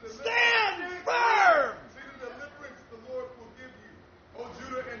 Stand firm! See the deliverance the Lord will give you, O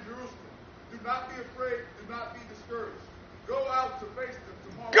Judah and Jerusalem. Do not be afraid. Do not be discouraged. Go out to face them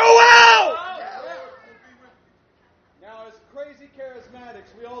tomorrow. Go out! The Lord will be with you. Now, as crazy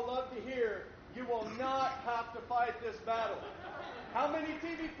charismatics, we all love to hear, you will not have to fight this battle. How many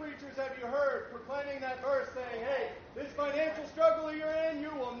TV preachers have you heard proclaiming that verse saying, hey, this financial struggle you're in,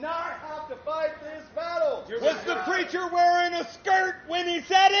 you will not have to fight this battle? Was the preacher wearing a skirt when he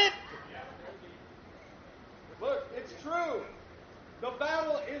said it? Look, it's true. The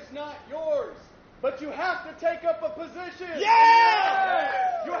battle is not yours, but you have to take up a position.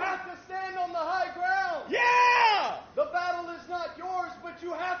 Yeah! You have to stand on the high ground. Yeah! The battle is not yours, but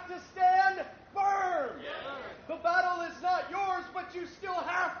you have to stand firm. The battle is not yours, but you still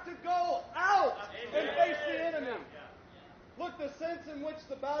have to go out and face the enemy. Look, the sense in which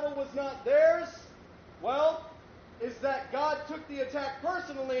the battle was not theirs, well, is that God took the attack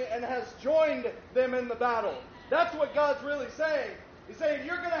personally and has joined them in the battle. That's what God's really saying. He's saying,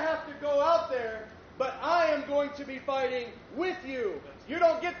 you're going to have to go out there, but I am going to be fighting with you. You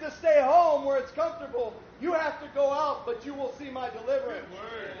don't get to stay home where it's comfortable. You have to go out, but you will see my deliverance.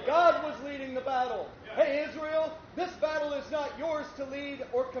 God was leading the battle. Hey, Israel, this battle is not yours to lead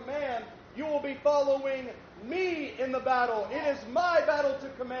or command. You will be following me in the battle. It is my battle to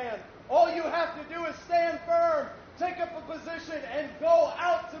command. All you have to do is stand firm, take up a position, and go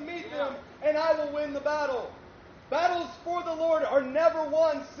out to meet them, and I will win the battle. Battles for the Lord are never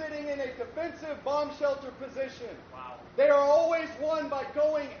won sitting in a defensive bomb shelter position. Wow. They are always won by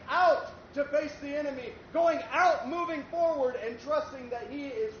going out to face the enemy, going out, moving forward, and trusting that He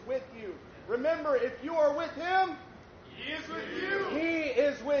is with you. Remember, if you are with Him, He is with you. He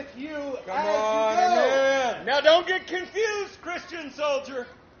is with you as you go. Amen. Now don't get confused, Christian soldier.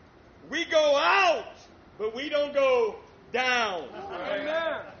 We go out, but we don't go down.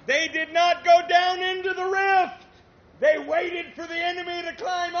 Amen. They did not go down into the rift. They waited for the enemy to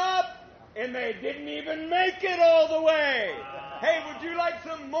climb up, and they didn't even make it all the way. Hey, would you like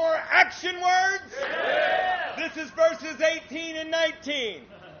some more action words? Yeah. This is verses 18 and 19.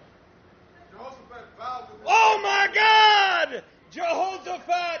 Jehoshaphat bowed with his Oh my God!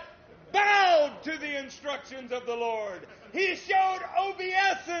 Jehoshaphat bowed to the instructions of the Lord. He showed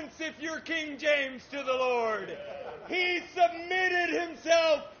obeisance, if you're King James, to the Lord. He submitted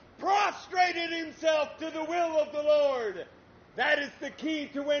himself, prostrated himself to the will of the Lord. That is the key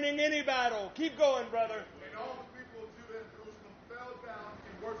to winning any battle. Keep going, brother. And all the people of Judah and Jerusalem fell down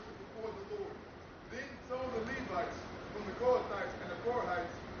in worship before the Lord. Then some of the Levites from the Kohathites and the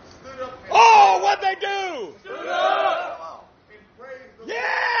Korahites stood up and What'd they do? stood up and praised the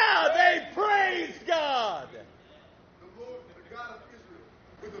Yeah, they praised God. the Lord, the God of Israel,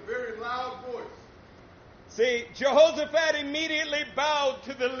 with a very loud voice. See, Jehoshaphat immediately bowed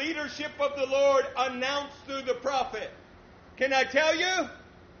to the leadership of the Lord announced through the prophet. Can I tell you?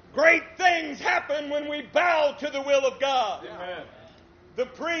 Great things happen when we bow to the will of God. Amen. The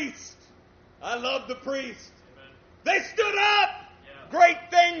priest, I love the priest. They stood up. Yeah. Great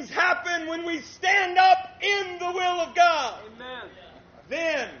things happen when we stand up in the will of God. Amen.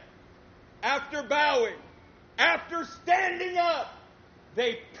 Then, after bowing, after standing up,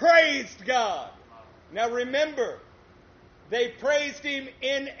 they praised God. Now remember, they praised Him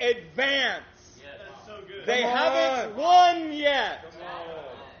in advance. Yes. That's so good. They Come haven't on. won yet.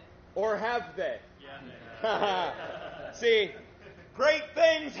 Or have they? Yeah. See, great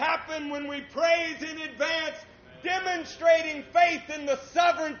things happen when we praise in advance, demonstrating faith in the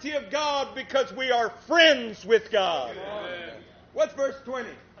sovereignty of God because we are friends with God. Amen. What's verse 20?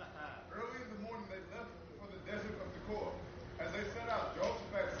 Early in the morning they left for the desert of Tekoa. As they set out,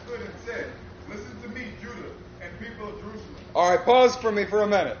 Jehoshaphat stood and said, "Listen to me, Judah and people of Jerusalem." All right, pause for me for a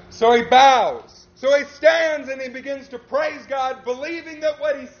minute. So he bows. So he stands and he begins to praise God, believing that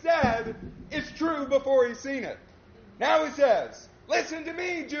what he said is true before he's seen it. Now he says, "Listen to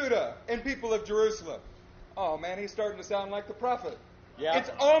me, Judah and people of Jerusalem." Oh man, he's starting to sound like the prophet. Yeah. It's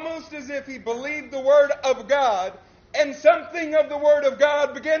almost as if he believed the word of God and something of the word of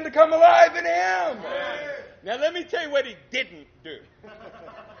God began to come alive in him. Now let me tell you what he didn't do.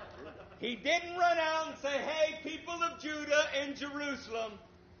 He didn't run out and say, "Hey, people of Judah and Jerusalem,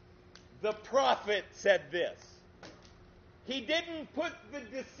 the prophet said this." He didn't put the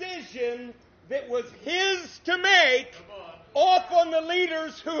decision that was his to make off on the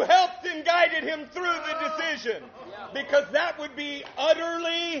leaders who helped and guided him through the decision. Because that would be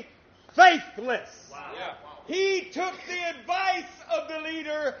utterly faithless. He took the advice of the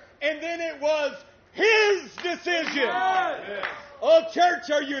leader, and then it was his decision. Oh, church,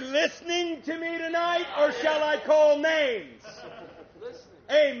 are you listening to me tonight, or shall I call names?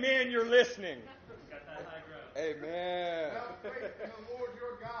 Amen, you're listening. Amen. Have faith in the Lord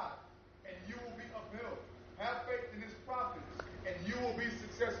your God, and you will be upheld. Have faith in his prophets, and you will be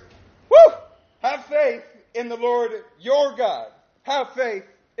successful. Woo! Have faith in the Lord your God. Have faith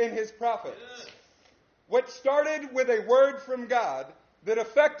in his prophets. What started with a word from God that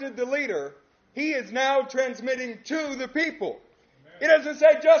affected the leader, he is now transmitting to the people. He doesn't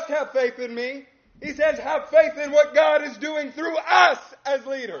say, just have faith in me. He says, have faith in what God is doing through us as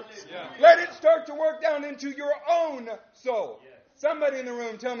leaders. Let it start to work down into your own soul. Somebody in the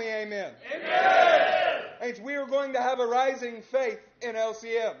room tell me amen. Amen. Saints, we are going to have a rising faith in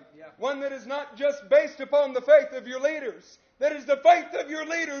LCM. One that is not just based upon the faith of your leaders. That is the faith of your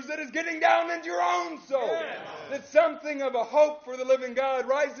leaders that is getting down into your own soul. That something of a hope for the living God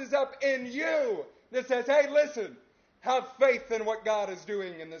rises up in you. That says, hey, listen, have faith in what God is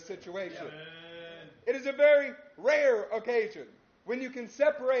doing in this situation. It is a very rare occasion when you can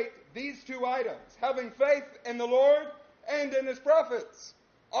separate these two items, having faith in the Lord and in his prophets.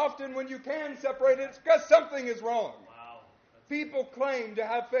 Often when you can separate it, it's because something is wrong. People claim to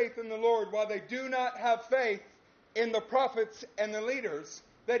have faith in the Lord while they do not have faith in the prophets and the leaders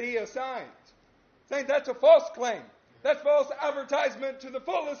that he assigned. Saints, that's a false claim. That's false advertisement to the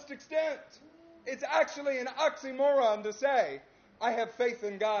fullest extent. It's actually an oxymoron to say, I have faith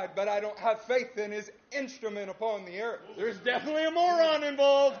in God, but I don't have faith in his instrument upon the earth. There's definitely a moron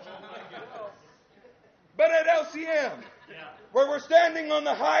involved. But at LCM, where we're standing on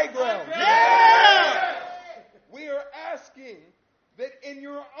the high ground, we are asking that in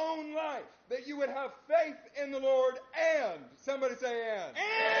your own life, that you would have faith in the Lord and, somebody say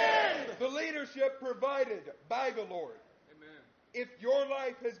and, the leadership provided by the Lord. Amen. If your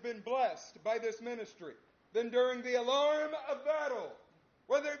life has been blessed by this ministry, then during the alarm of battle,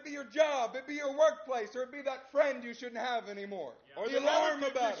 whether it be your job, it be your workplace, or it be that friend you shouldn't have anymore, or the alarm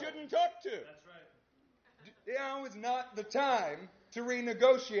of battle you shouldn't talk to. That's right. Now is not the time to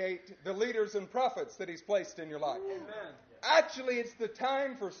renegotiate the leaders and prophets that he's placed in your life. Amen. Actually, it's the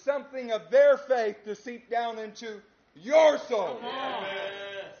time for something of their faith to seep down into your soul.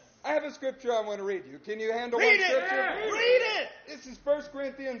 Yes. I have a scripture I want to read you. Can you handle one scripture? Read it! This is 1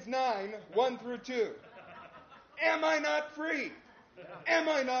 Corinthians 9, 1 through 2. Am I not free? Am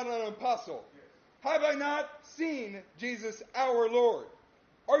I not an apostle? Have I not seen Jesus our Lord?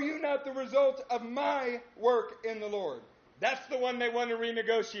 Are you not the result of my work in the Lord? That's the one they want to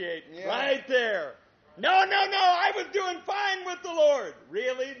renegotiate. Yeah. Right there. No, I was doing fine with the Lord.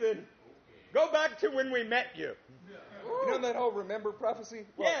 Really? Then go back to when we met you. You know that whole remember prophecy?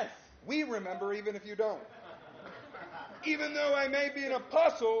 Well, yes. We remember even if you don't. Even though I may be an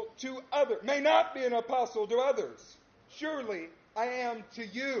apostle to others, may not be an apostle to others, surely I am to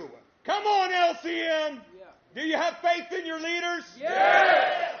you. Come on, LCM. Yeah. Do you have faith in your leaders?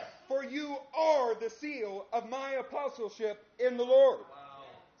 Yes. For you are the seal of my apostleship in the Lord. Wow.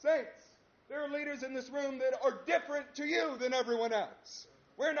 Saints, there are leaders in this room that are different to you than everyone else.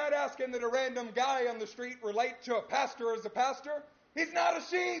 We're not asking that a random guy on the street relate to a pastor as a pastor. He's not a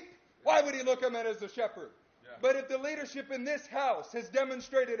sheep. Why would he look at him as a shepherd? Yeah. But if the leadership in this house has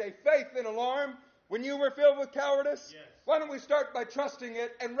demonstrated a faith in alarm when you were filled with cowardice, yes. Why don't we start by trusting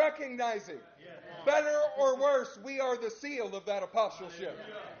it and recognizing, yes. Better or worse, we are the seal of that apostleship.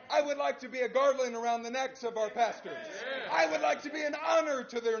 I would like to be a garland around the necks of our pastors. I would like to be an honor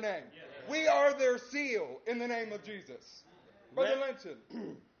to their name. We are their seal in the name of Jesus. Brother Linton.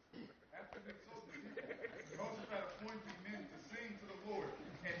 After the Moses had appointed men to sing to the Lord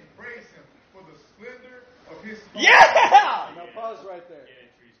and to praise him for the splendor of his holiness. Yeah! Now pause right there.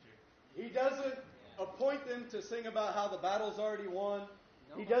 He doesn't appoint them to sing about how the battle's already won.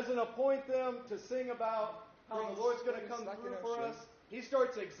 He doesn't appoint them to sing about how the Lord's going to come through for us. He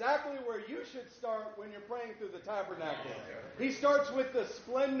starts exactly where you should start when you're praying through the tabernacle. He starts with the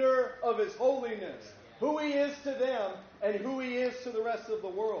splendor of his holiness, who he is to them and who he is to the rest of the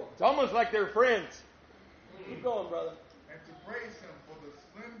world. It's almost like they're friends. Keep going, brother. And to praise him for the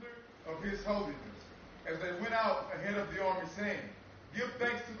splendor of his holiness, as they went out ahead of the army, saying, give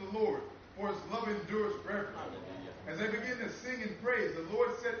thanks to the Lord, for his love endures forever. As they began to sing and praise, the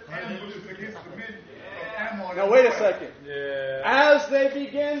Lord set ambushes against the men of Ammon. Now wait a second. Yeah. As they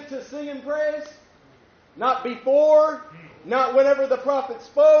begin to sing and praise, not before, not whenever the prophet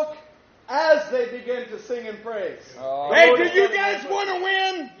spoke, as they begin to sing and praise. Hey, do you guys want to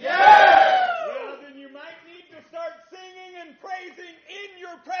win? Yeah! Well, then you might need to start singing and praising in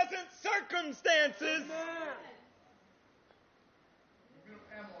your present circumstances. The men of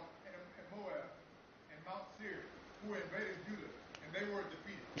Ammon and Moab and Mount Seir who invaded Judah, and they were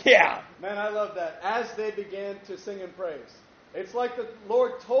defeated. Yeah. Man, I love that. As they began to sing and praise. It's like the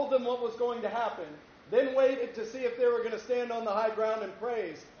Lord told them what was going to happen, then waited to see if they were going to stand on the high ground and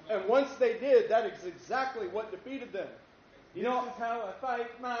praise. And once they did, that is exactly what defeated them. You know, this is how I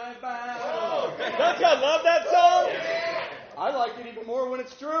fight my battle. Don't you love that song? I like it even more when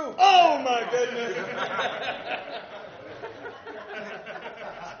it's true. Oh, my goodness.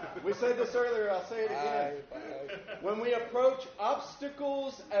 We said this earlier, I'll say it again. When we approach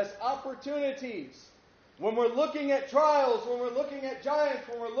obstacles as opportunities, when we're looking at trials, when we're looking at giants,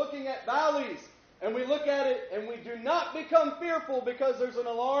 when we're looking at valleys, and we look at it and we do not become fearful because there's an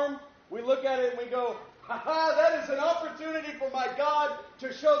alarm, we look at it and we go, ha, that is an opportunity for my God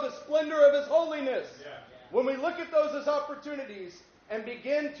to show the splendor of His holiness. Yeah. When we look at those as opportunities and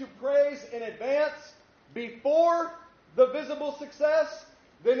begin to praise in advance before the visible success,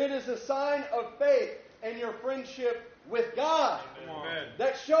 then it is a sign of faith and your friendship with God. Amen.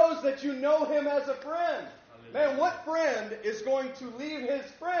 That shows that you know Him as a friend. Man, what friend is going to leave his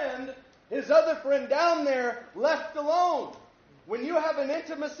friend, his other friend down there, left alone? When you have an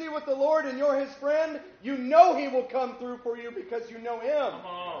intimacy with the Lord and you're His friend, you know He will come through for you because you know Him.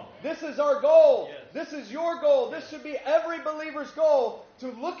 This is our goal. Yes. This is your goal. This should be every believer's goal, to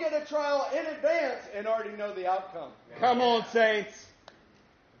look at a trial in advance and already know the outcome. Come on, saints.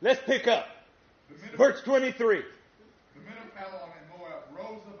 Let's pick up. Verse 23. The men of Ammon and Moab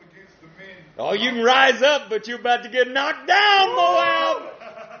rose up against the men. Oh, you can rise up, but you're about to get knocked down, Moab.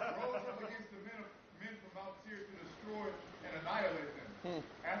 Rose up against the men from Mount Seir to destroy and annihilate them.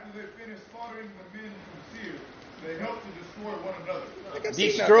 After they finished slaughtering the men from Seir, they helped to destroy one another.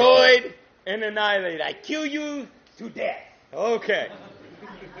 Destroyed and annihilated. I kill you to death. Okay.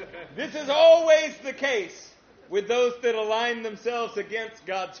 This is always the case with those that align themselves against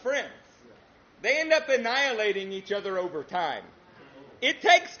God's friends. They end up annihilating each other over time. It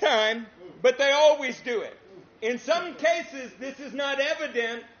takes time, but they always do it. In some cases, this is not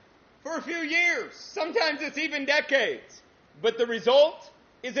evident for a few years. Sometimes it's even decades. But the result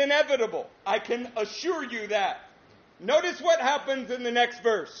is inevitable. I can assure you that. Notice what happens in the next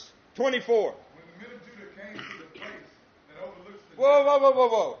verse, 24. When the men of Judah came to the place that overlooks the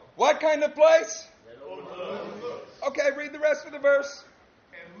Whoa. What kind of place? overlooks. Okay, read the rest of the verse.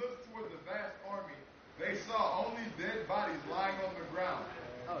 And looked toward the vast army. They saw only dead bodies lying on the ground.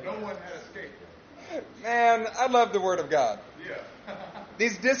 No one had escaped. Man, I love the Word of God. Yeah.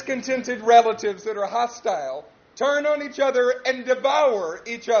 These discontented relatives that are hostile turn on each other and devour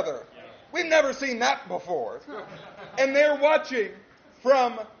each other. We've never seen that before. And they're watching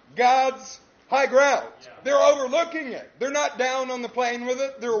from God's high ground. They're overlooking it. They're not down on the plain with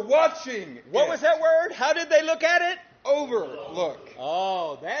it. They're watching What was that word? How did they look at it? Overlook.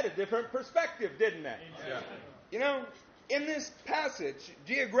 Oh, that had a different perspective, didn't it? Yeah. You know, in this passage,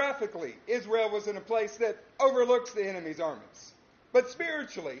 geographically, Israel was in a place that overlooks the enemy's armies. But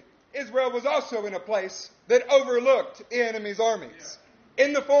spiritually, Israel was also in a place that overlooked the enemy's armies.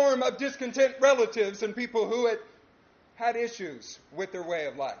 In the form of discontent relatives and people who had issues with their way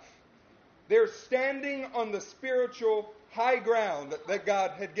of life. They're standing on the spiritual high ground that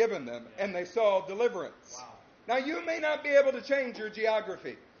God had given them, and they saw deliverance. Wow. Now, you may not be able to change your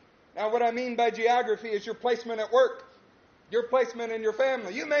geography. Now, what I mean by geography is your placement at work, your placement in your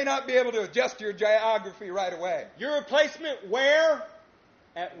family. You may not be able to adjust your geography right away. Your placement where?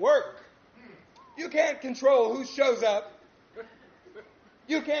 At work. You can't control who shows up.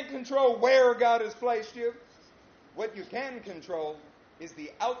 You can't control where God has placed you. What you can control is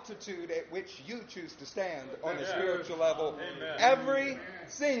the altitude at which you choose to stand on a spiritual level every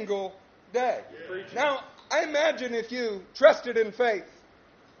single day. Now, I imagine if you trusted in faith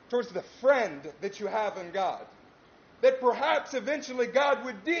towards the friend that you have in God, that perhaps eventually God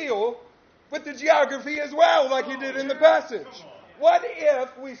would deal with the geography as well, like He did in the passage. What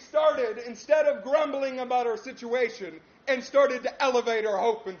if we started, instead of grumbling about our situation, and started to elevate our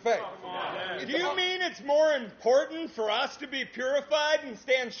hope and faith? Do you mean it's more important for us to be purified and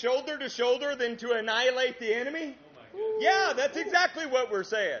stand shoulder to shoulder than to annihilate the enemy? Yeah, that's exactly what we're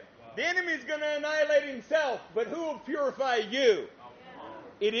saying. The enemy's going to annihilate himself, but who will purify you?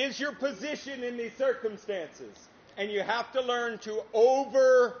 It is your position in these circumstances. And you have to learn to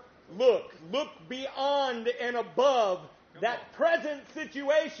overlook, look beyond and above that present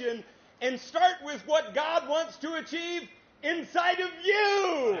situation and start with what God wants to achieve inside of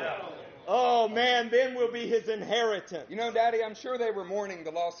you. Oh man, then we'll be his inheritance. You know, Daddy, I'm sure they were mourning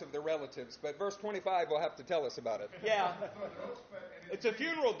the loss of their relatives, but verse 25 will have to tell us about it. Yeah. It's a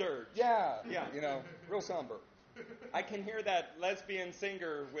funeral dirge. Yeah. Yeah. You know, real somber. I can hear that lesbian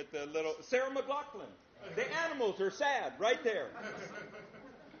singer with the little Sarah McLachlan. The animals are sad right there.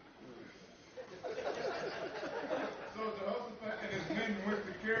 So Jehoshaphat and his men went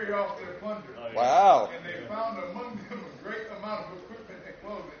to carry off their plunder. Wow. And they found among them a great amount of equipment and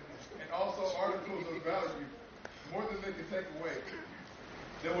clothing, and also articles of value, more than they could take away.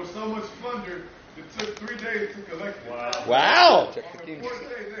 There was so much plunder it took 3 days to collect it. Wow. On the 4th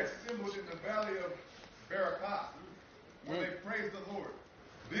day, they assembled in the valley of Barakah, where they praised the Lord.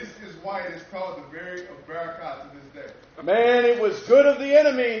 This is why it is called the Valley of Barakah to this day. Man, it was good of the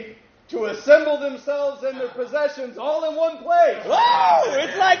enemy to assemble themselves and their possessions all in one place. Whoa!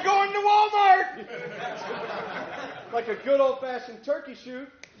 It's like going to Walmart. Like a good old-fashioned turkey shoot.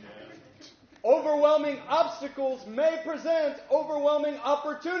 Overwhelming obstacles may present overwhelming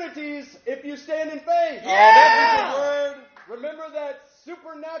opportunities if you stand in faith. That's a good word. Remember that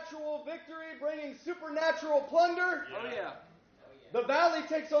supernatural victory bringing supernatural plunder? Oh, yeah. The valley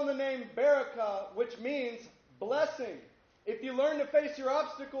takes on the name Barakah, which means blessing. If you learn to face your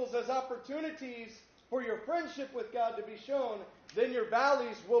obstacles as opportunities for your friendship with God to be shown, then your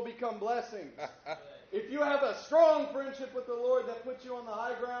valleys will become blessings. If you have a strong friendship with the Lord that puts you on the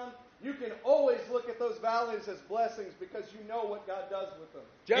high ground, you can always look at those valleys as blessings because you know what God does with them.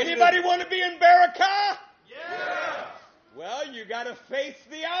 Anybody want to be in Barakah? Yeah. Well, you got to face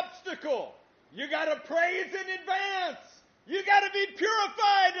the obstacle. You got to praise in advance. You got to be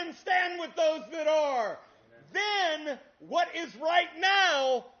purified and stand with those that are. Then, what is right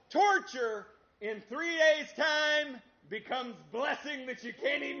now torture, in 3 days' time, becomes blessing that you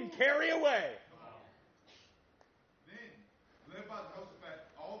can't even carry away. Then, led by Jehoshaphat,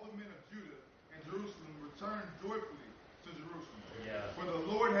 all the men of Judah and Jerusalem returned joyfully to Jerusalem. For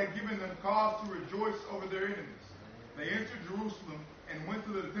the Lord had given them cause to rejoice over their enemies. They entered Jerusalem and went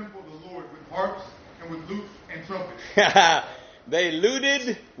to the temple of the Lord with harps and with lutes and trumpets. They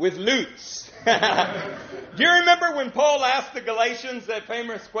looted with lutes. Do you remember when Paul asked the Galatians that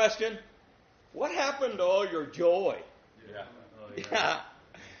famous question? What happened to all your joy? Yeah.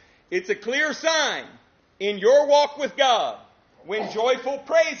 It's a clear sign in your walk with God when joyful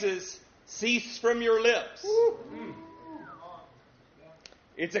praises cease from your lips.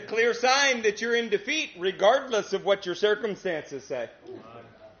 It's a clear sign that you're in defeat regardless of what your circumstances say.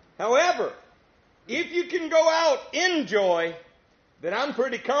 However, if you can go out in joy, then I'm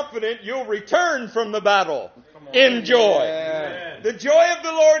pretty confident you'll return from the battle in joy. Amen. The joy of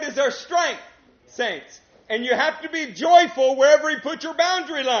the Lord is our strength, saints. And you have to be joyful wherever He put your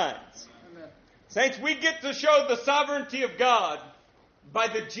boundary lines. Amen. Saints, we get to show the sovereignty of God by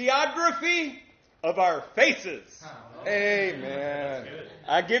the geography of our faces. Amen.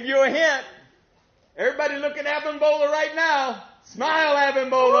 I give you a hint. Everybody look at Abimbola right now. Smile,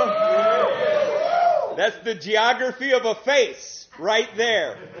 Abimbola. That's the geography of a face right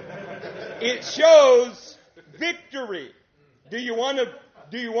there. It shows victory. Do you want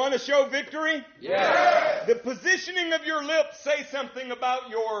to show victory? Yes. The positioning of your lips say something about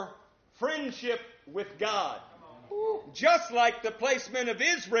your friendship with God. Just like the placement of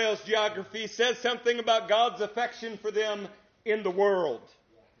Israel's geography says something about God's affection for them in the world.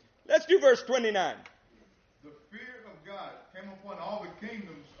 Let's do verse 29. The fear of God came upon all the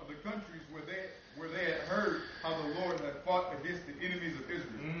kingdoms of the countries where they had heard how the Lord had fought against the enemies of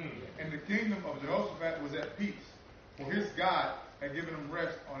Israel. And the kingdom of Jehoshaphat was at peace, for his God had given him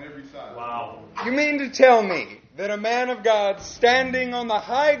rest on every side. Wow. You mean to tell me that a man of God standing on the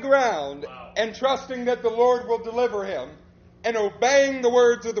high ground and trusting that the Lord will deliver him and obeying the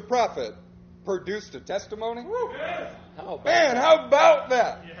words of the prophet produced a testimony? Man, how about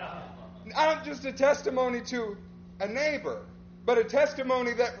that? Not just a testimony to a neighbor, but a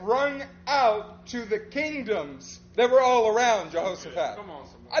testimony that rung out to the kingdoms that were all around Jehoshaphat.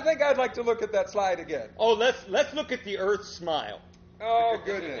 I think I'd like to look at that slide again. Oh, let's look at the earth smile. Oh,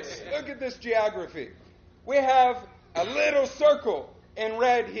 goodness. Look at this geography. We have a little circle in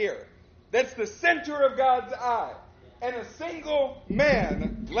red here. That's the center of God's eye. And a single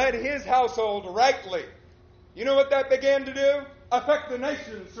man led his household rightly. You know what that began to do? Affect the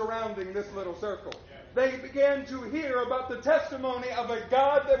nations surrounding this little circle. They began to hear about the testimony of a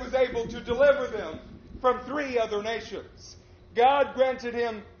God that was able to deliver them from 3 other nations. God granted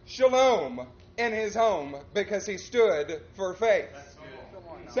him shalom in his home because he stood for faith.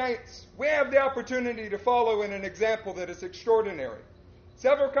 Saints, we have the opportunity to follow in an example that is extraordinary.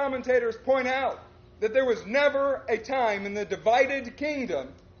 Several commentators point out that there was never a time in the divided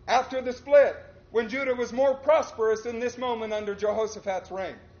kingdom after the split, when Judah was more prosperous in this moment under Jehoshaphat's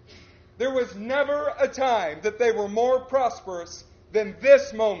reign. There was never a time that they were more prosperous than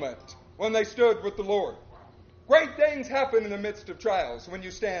this moment when they stood with the Lord. Great things happen in the midst of trials when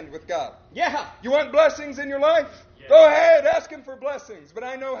you stand with God. Yeah. You want blessings in your life? Go ahead, ask Him for blessings, but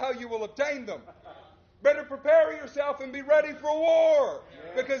I know how you will obtain them. Better prepare yourself and be ready for war,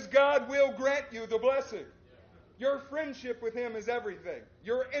 because God will grant you the blessing. Your friendship with Him is everything.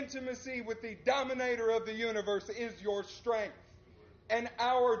 Your intimacy with the dominator of the universe is your strength. And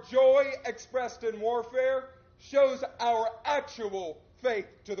our joy expressed in warfare shows our actual faith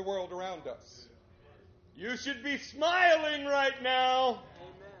to the world around us. You should be smiling right now. Amen.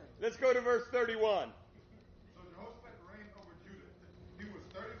 Let's go to verse 31. So Jehoshaphat reigned over Judah. He was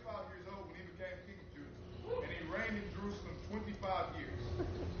 35 years old when he became king of Judah, and he reigned in Jerusalem 25 years.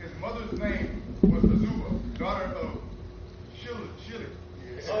 His mother's name was Azubah, daughter of Shili.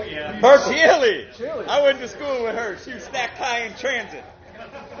 Oh, yeah. Chili. Chili. I went to school with her. She was stacked high in transit. He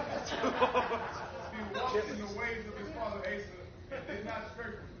walked in the ways of his father Asa and did not stray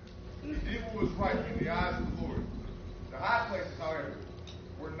from them. He did what was right in the eyes of the Lord. The high places, however,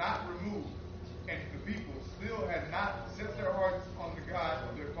 were not removed, and the people still had not set their hearts on the God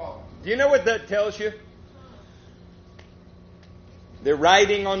of their fathers. Do you know what that tells you? They're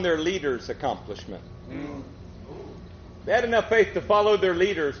riding on their leader's accomplishment. They had enough faith to follow their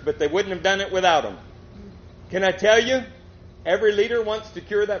leaders, but they wouldn't have done it without them. Can I tell you, every leader wants to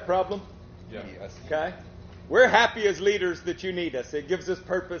cure that problem? Yes. Okay? We're happy as leaders that you need us. It gives us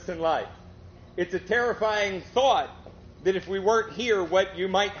purpose in life. It's a terrifying thought that if we weren't here, what you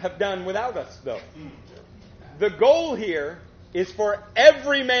might have done without us, though. The goal here is for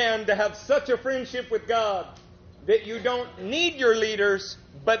every man to have such a friendship with God that you don't need your leaders,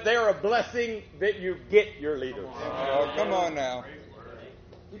 but they're a blessing that you get your leaders. Oh, come on now.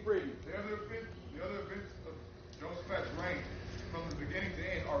 Keep reading. The other events of Jehoshaphat's reign, from the beginning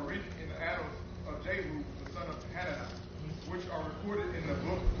to end, are written in the annals of Jehu, the son of Hananiah, which are recorded in the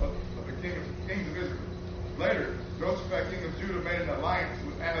book of the kings of Israel. Later, Jehoshaphat, king of Judah, made an alliance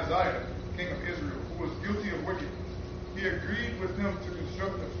with Ahaziah, king of Israel, who was guilty of wickedness. He agreed with him to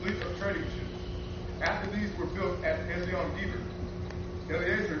construct a fleet of trading ships. After these were built at Ezion-Geber,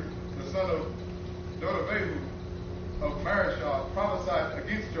 Eleazar, the son of Dodabehu of Mareshah, prophesied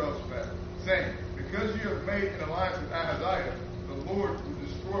against Jehoshaphat, saying, because you have made an alliance with Ahaziah, the Lord will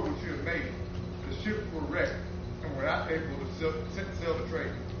destroy what you have made. The ships were wrecked and were not able to sail the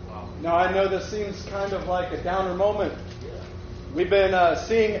trade. Now, I know this seems kind of like a downer moment. We've been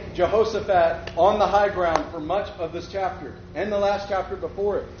seeing Jehoshaphat on the high ground for much of this chapter and the last chapter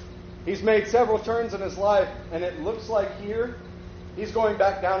before it. He's made several turns in his life, and it looks like here he's going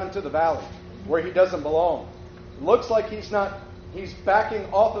back down into the valley where he doesn't belong. It looks like he's backing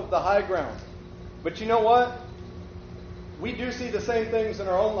off of the high ground. But you know what? We do see the same things in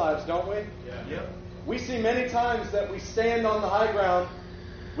our own lives, don't we? Yeah. Yep. We see many times that we stand on the high ground,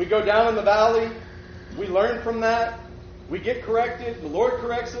 we go down in the valley, we learn from that, we get corrected, the Lord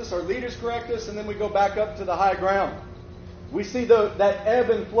corrects us, our leaders correct us, and then we go back up to the high ground. We see that ebb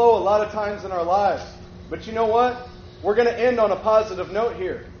and flow a lot of times in our lives. But you know what? We're going to end on a positive note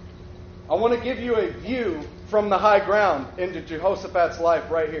here. I want to give you a view from the high ground into Jehoshaphat's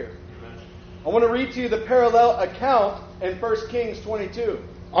life right here. I want to read to you the parallel account in 1 Kings 22.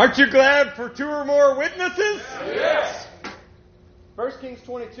 Aren't you glad for two or more witnesses? Yes. 1 Kings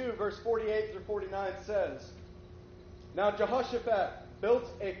 22, verse 48 through 49 says, Now Jehoshaphat built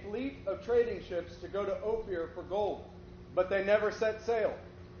a fleet of trading ships to go to Ophir for gold, but they never set sail.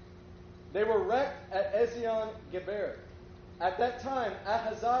 They were wrecked at Ezion-Geber. At that time,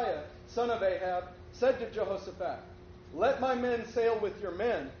 Ahaziah, son of Ahab, said to Jehoshaphat, Let my men sail with your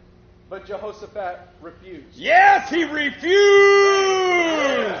men. But Jehoshaphat refused. Yes, he refused!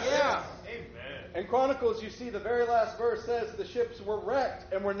 Yeah. In Chronicles, you see the very last verse says the ships were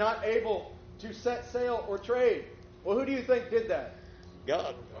wrecked and were not able to set sail or trade. Well, who do you think did that?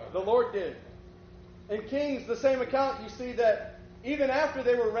 God. The Lord did. In Kings, the same account, you see that even after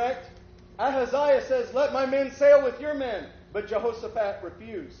they were wrecked, Ahaziah says, Let my men sail with your men. But Jehoshaphat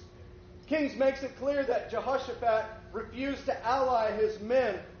refused. Kings makes it clear that Jehoshaphat refused to ally his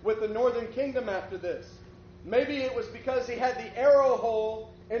men with the northern kingdom after this. Maybe it was because he had the arrow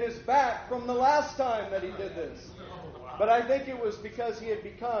hole in his back from the last time that he did this. But I think it was because he had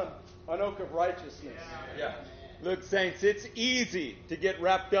become an oak of righteousness. Yeah. Look, saints, it's easy to get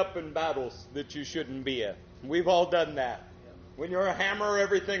wrapped up in battles that you shouldn't be in. We've all done that. When you're a hammer,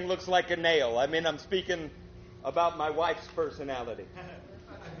 everything looks like a nail. I mean, I'm speaking about my wife's personality.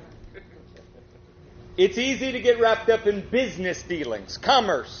 It's easy to get wrapped up in business dealings,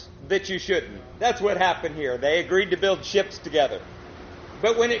 commerce, that you shouldn't. That's what happened here. They agreed to build ships together.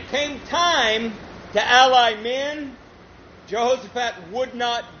 But when it came time to ally men, Jehoshaphat would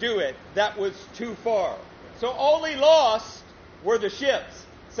not do it. That was too far. So all he lost were the ships.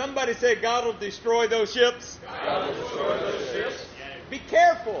 Somebody say, God will destroy those ships. God will destroy those ships. Be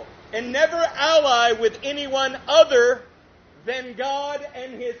careful and never ally with anyone other than God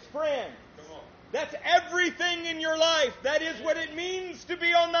and His friends. That's everything in your life. That is what it means to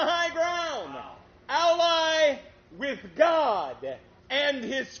be on the high ground. Wow. Ally with God and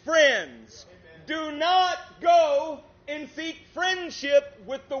His friends. Amen. Do not go and seek friendship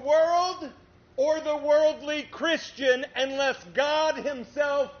with the world or the worldly Christian unless God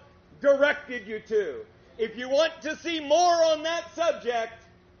Himself directed you to. If you want to see more on that subject,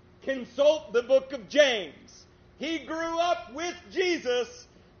 consult the book of James. He grew up with Jesus,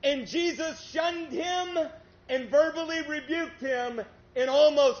 and Jesus shunned him and verbally rebuked him in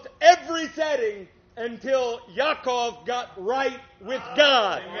almost every setting until Yaakov got right with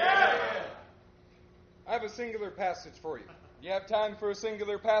God. Amen. I have a singular passage for you. You have time for a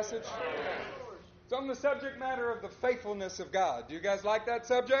singular passage? It's on the subject matter of the faithfulness of God. Do you guys like that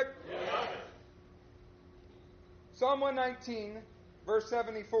subject? Yes. Psalm 119, verse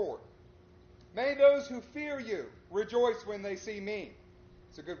 74. May those who fear you rejoice when they see me.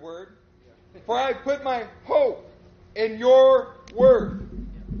 It's a good word. For I put my hope in your word.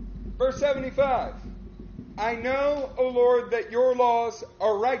 Verse 75. I know, O Lord, that your laws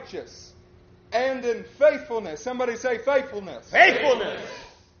are righteous and in faithfulness. Somebody say faithfulness. Faithfulness.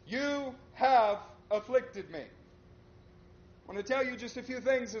 You have afflicted me. I want to tell you just a few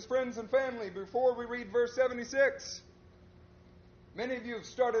things as friends and family before we read verse 76. Many of you have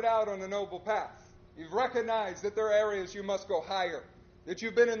started out on a noble path. You've recognized that there are areas you must go higher, that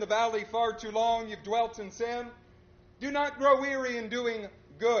you've been in the valley far too long, you've dwelt in sin. Do not grow weary in doing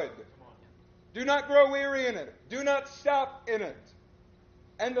good. Do not grow weary in it. Do not stop in it.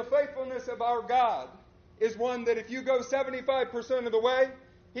 And the faithfulness of our God is one that if you go 75% of the way,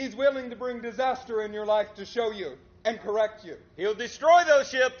 He's willing to bring disaster in your life to show you and correct you. He'll destroy those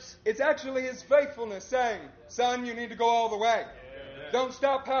ships. It's actually His faithfulness saying, son, you need to go all the way. Don't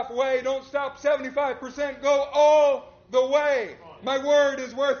stop halfway. Don't stop 75%. Go all the way. My word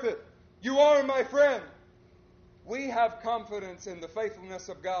is worth it. You are my friend. We have confidence in the faithfulness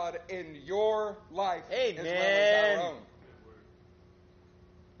of God in your life as well as our own.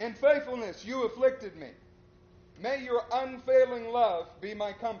 In faithfulness you afflicted me. May your unfailing love be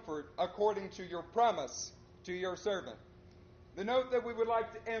my comfort according to your promise to your servant. The note that we would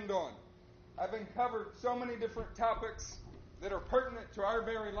like to end on. I've uncovered so many different topics that are pertinent to our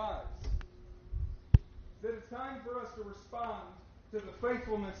very lives, that it's time for us to respond to the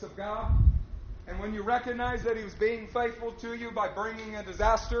faithfulness of God. And when you recognize that He was being faithful to you by bringing a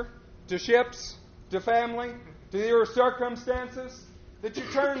disaster to ships, to family, to your circumstances, that you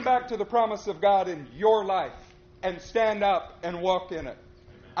turn back to the promise of God in your life and stand up and walk in it. Amen.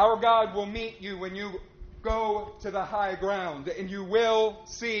 Our God will meet you when you go to the high ground, and you will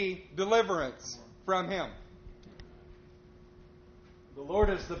see deliverance from Him. The Lord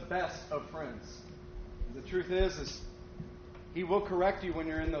is the best of friends. The truth is He will correct you when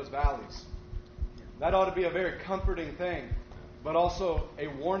you're in those valleys. That ought to be a very comforting thing, but also a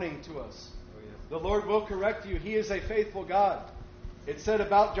warning to us. The Lord will correct you. He is a faithful God. It said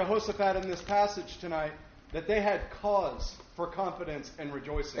about Jehoshaphat in this passage tonight that they had cause for confidence and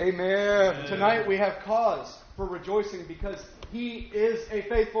rejoicing. Amen. Tonight we have cause for rejoicing because He is a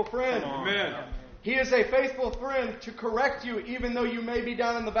faithful friend. Amen. He is a faithful friend to correct you even though you may be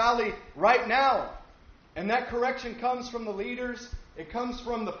down in the valley right now. And that correction comes from the leaders. It comes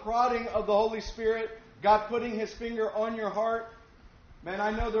from the prodding of the Holy Spirit, God putting His finger on your heart. Man,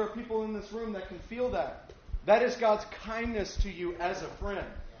 I know there are people in this room that can feel that. That is God's kindness to you as a friend.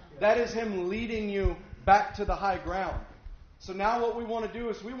 That is Him leading you back to the high ground. So now what we want to do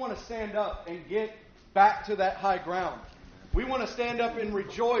is we want to stand up and get back to that high ground. We want to stand up and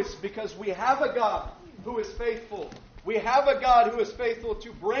rejoice because we have a God who is faithful. We have a God who is faithful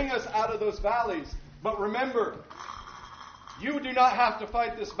to bring us out of those valleys. But remember, you do not have to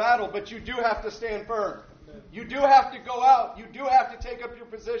fight this battle, but you do have to stand firm. You do have to go out. You do have to take up your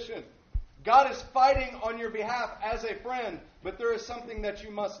position. God is fighting on your behalf as a friend, but there is something that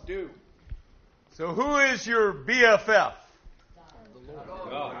you must do. So who is your BFF?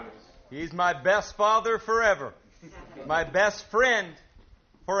 God. He's my best father forever. My best friend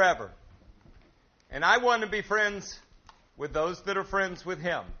forever. And I want to be friends with those that are friends with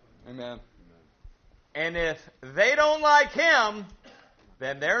Him. Amen. And if they don't like Him,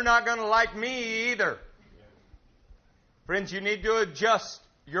 then they're not going to like me either. Friends, you need to adjust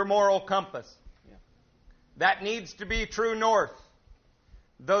your moral compass. That needs to be true north.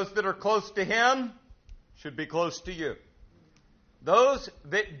 Those that are close to Him should be close to you. Those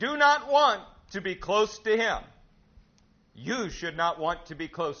that do not want to be close to Him, you should not want to be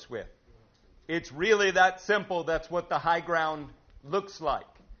close with. It's really that simple. That's what the high ground looks like.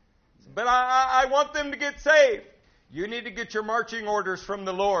 But I want them to get saved. You need to get your marching orders from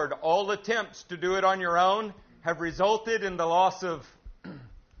the Lord. All attempts to do it on your own have resulted in the loss of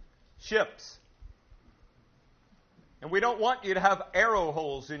ships. And we don't want you to have arrow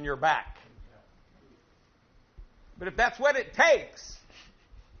holes in your back. But if that's what it takes,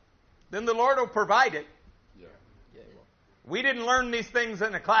 then the Lord will provide it. We didn't learn these things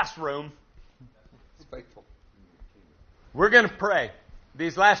in a classroom. It's faithful. We're going to pray.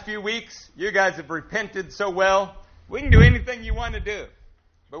 These last few weeks, you guys have repented so well. We can do anything you want to do.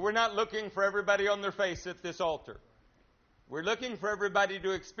 But we're not looking for everybody on their face at this altar. We're looking for everybody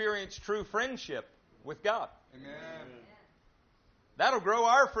to experience true friendship with God. Amen. That'll grow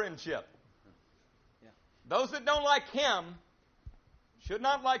our friendship. Those that don't like Him should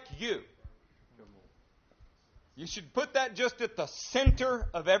not like you. You should put that just at the center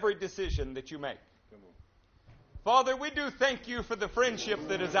of every decision that you make. Father, we do thank You for the friendship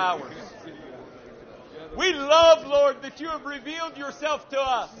that is ours. We love, Lord, that You have revealed Yourself to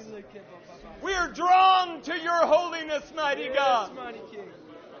us. We are drawn to Your holiness, mighty God.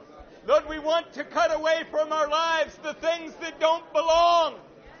 Lord, we want to cut away from our lives the things that don't belong.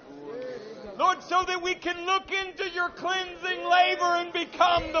 Lord, so that we can look into Your cleansing labor and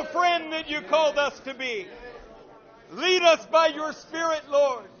become the friend that You called us to be. Lead us by Your Spirit,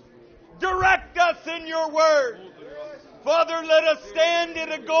 Lord. Direct us in Your Word. Father, let us stand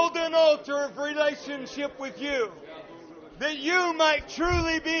at a golden altar of relationship with You, that You might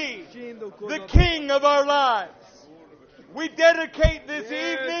truly be the King of our lives. We dedicate this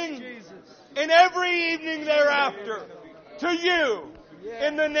evening and every evening thereafter to You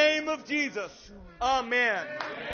in the name of Jesus. Amen.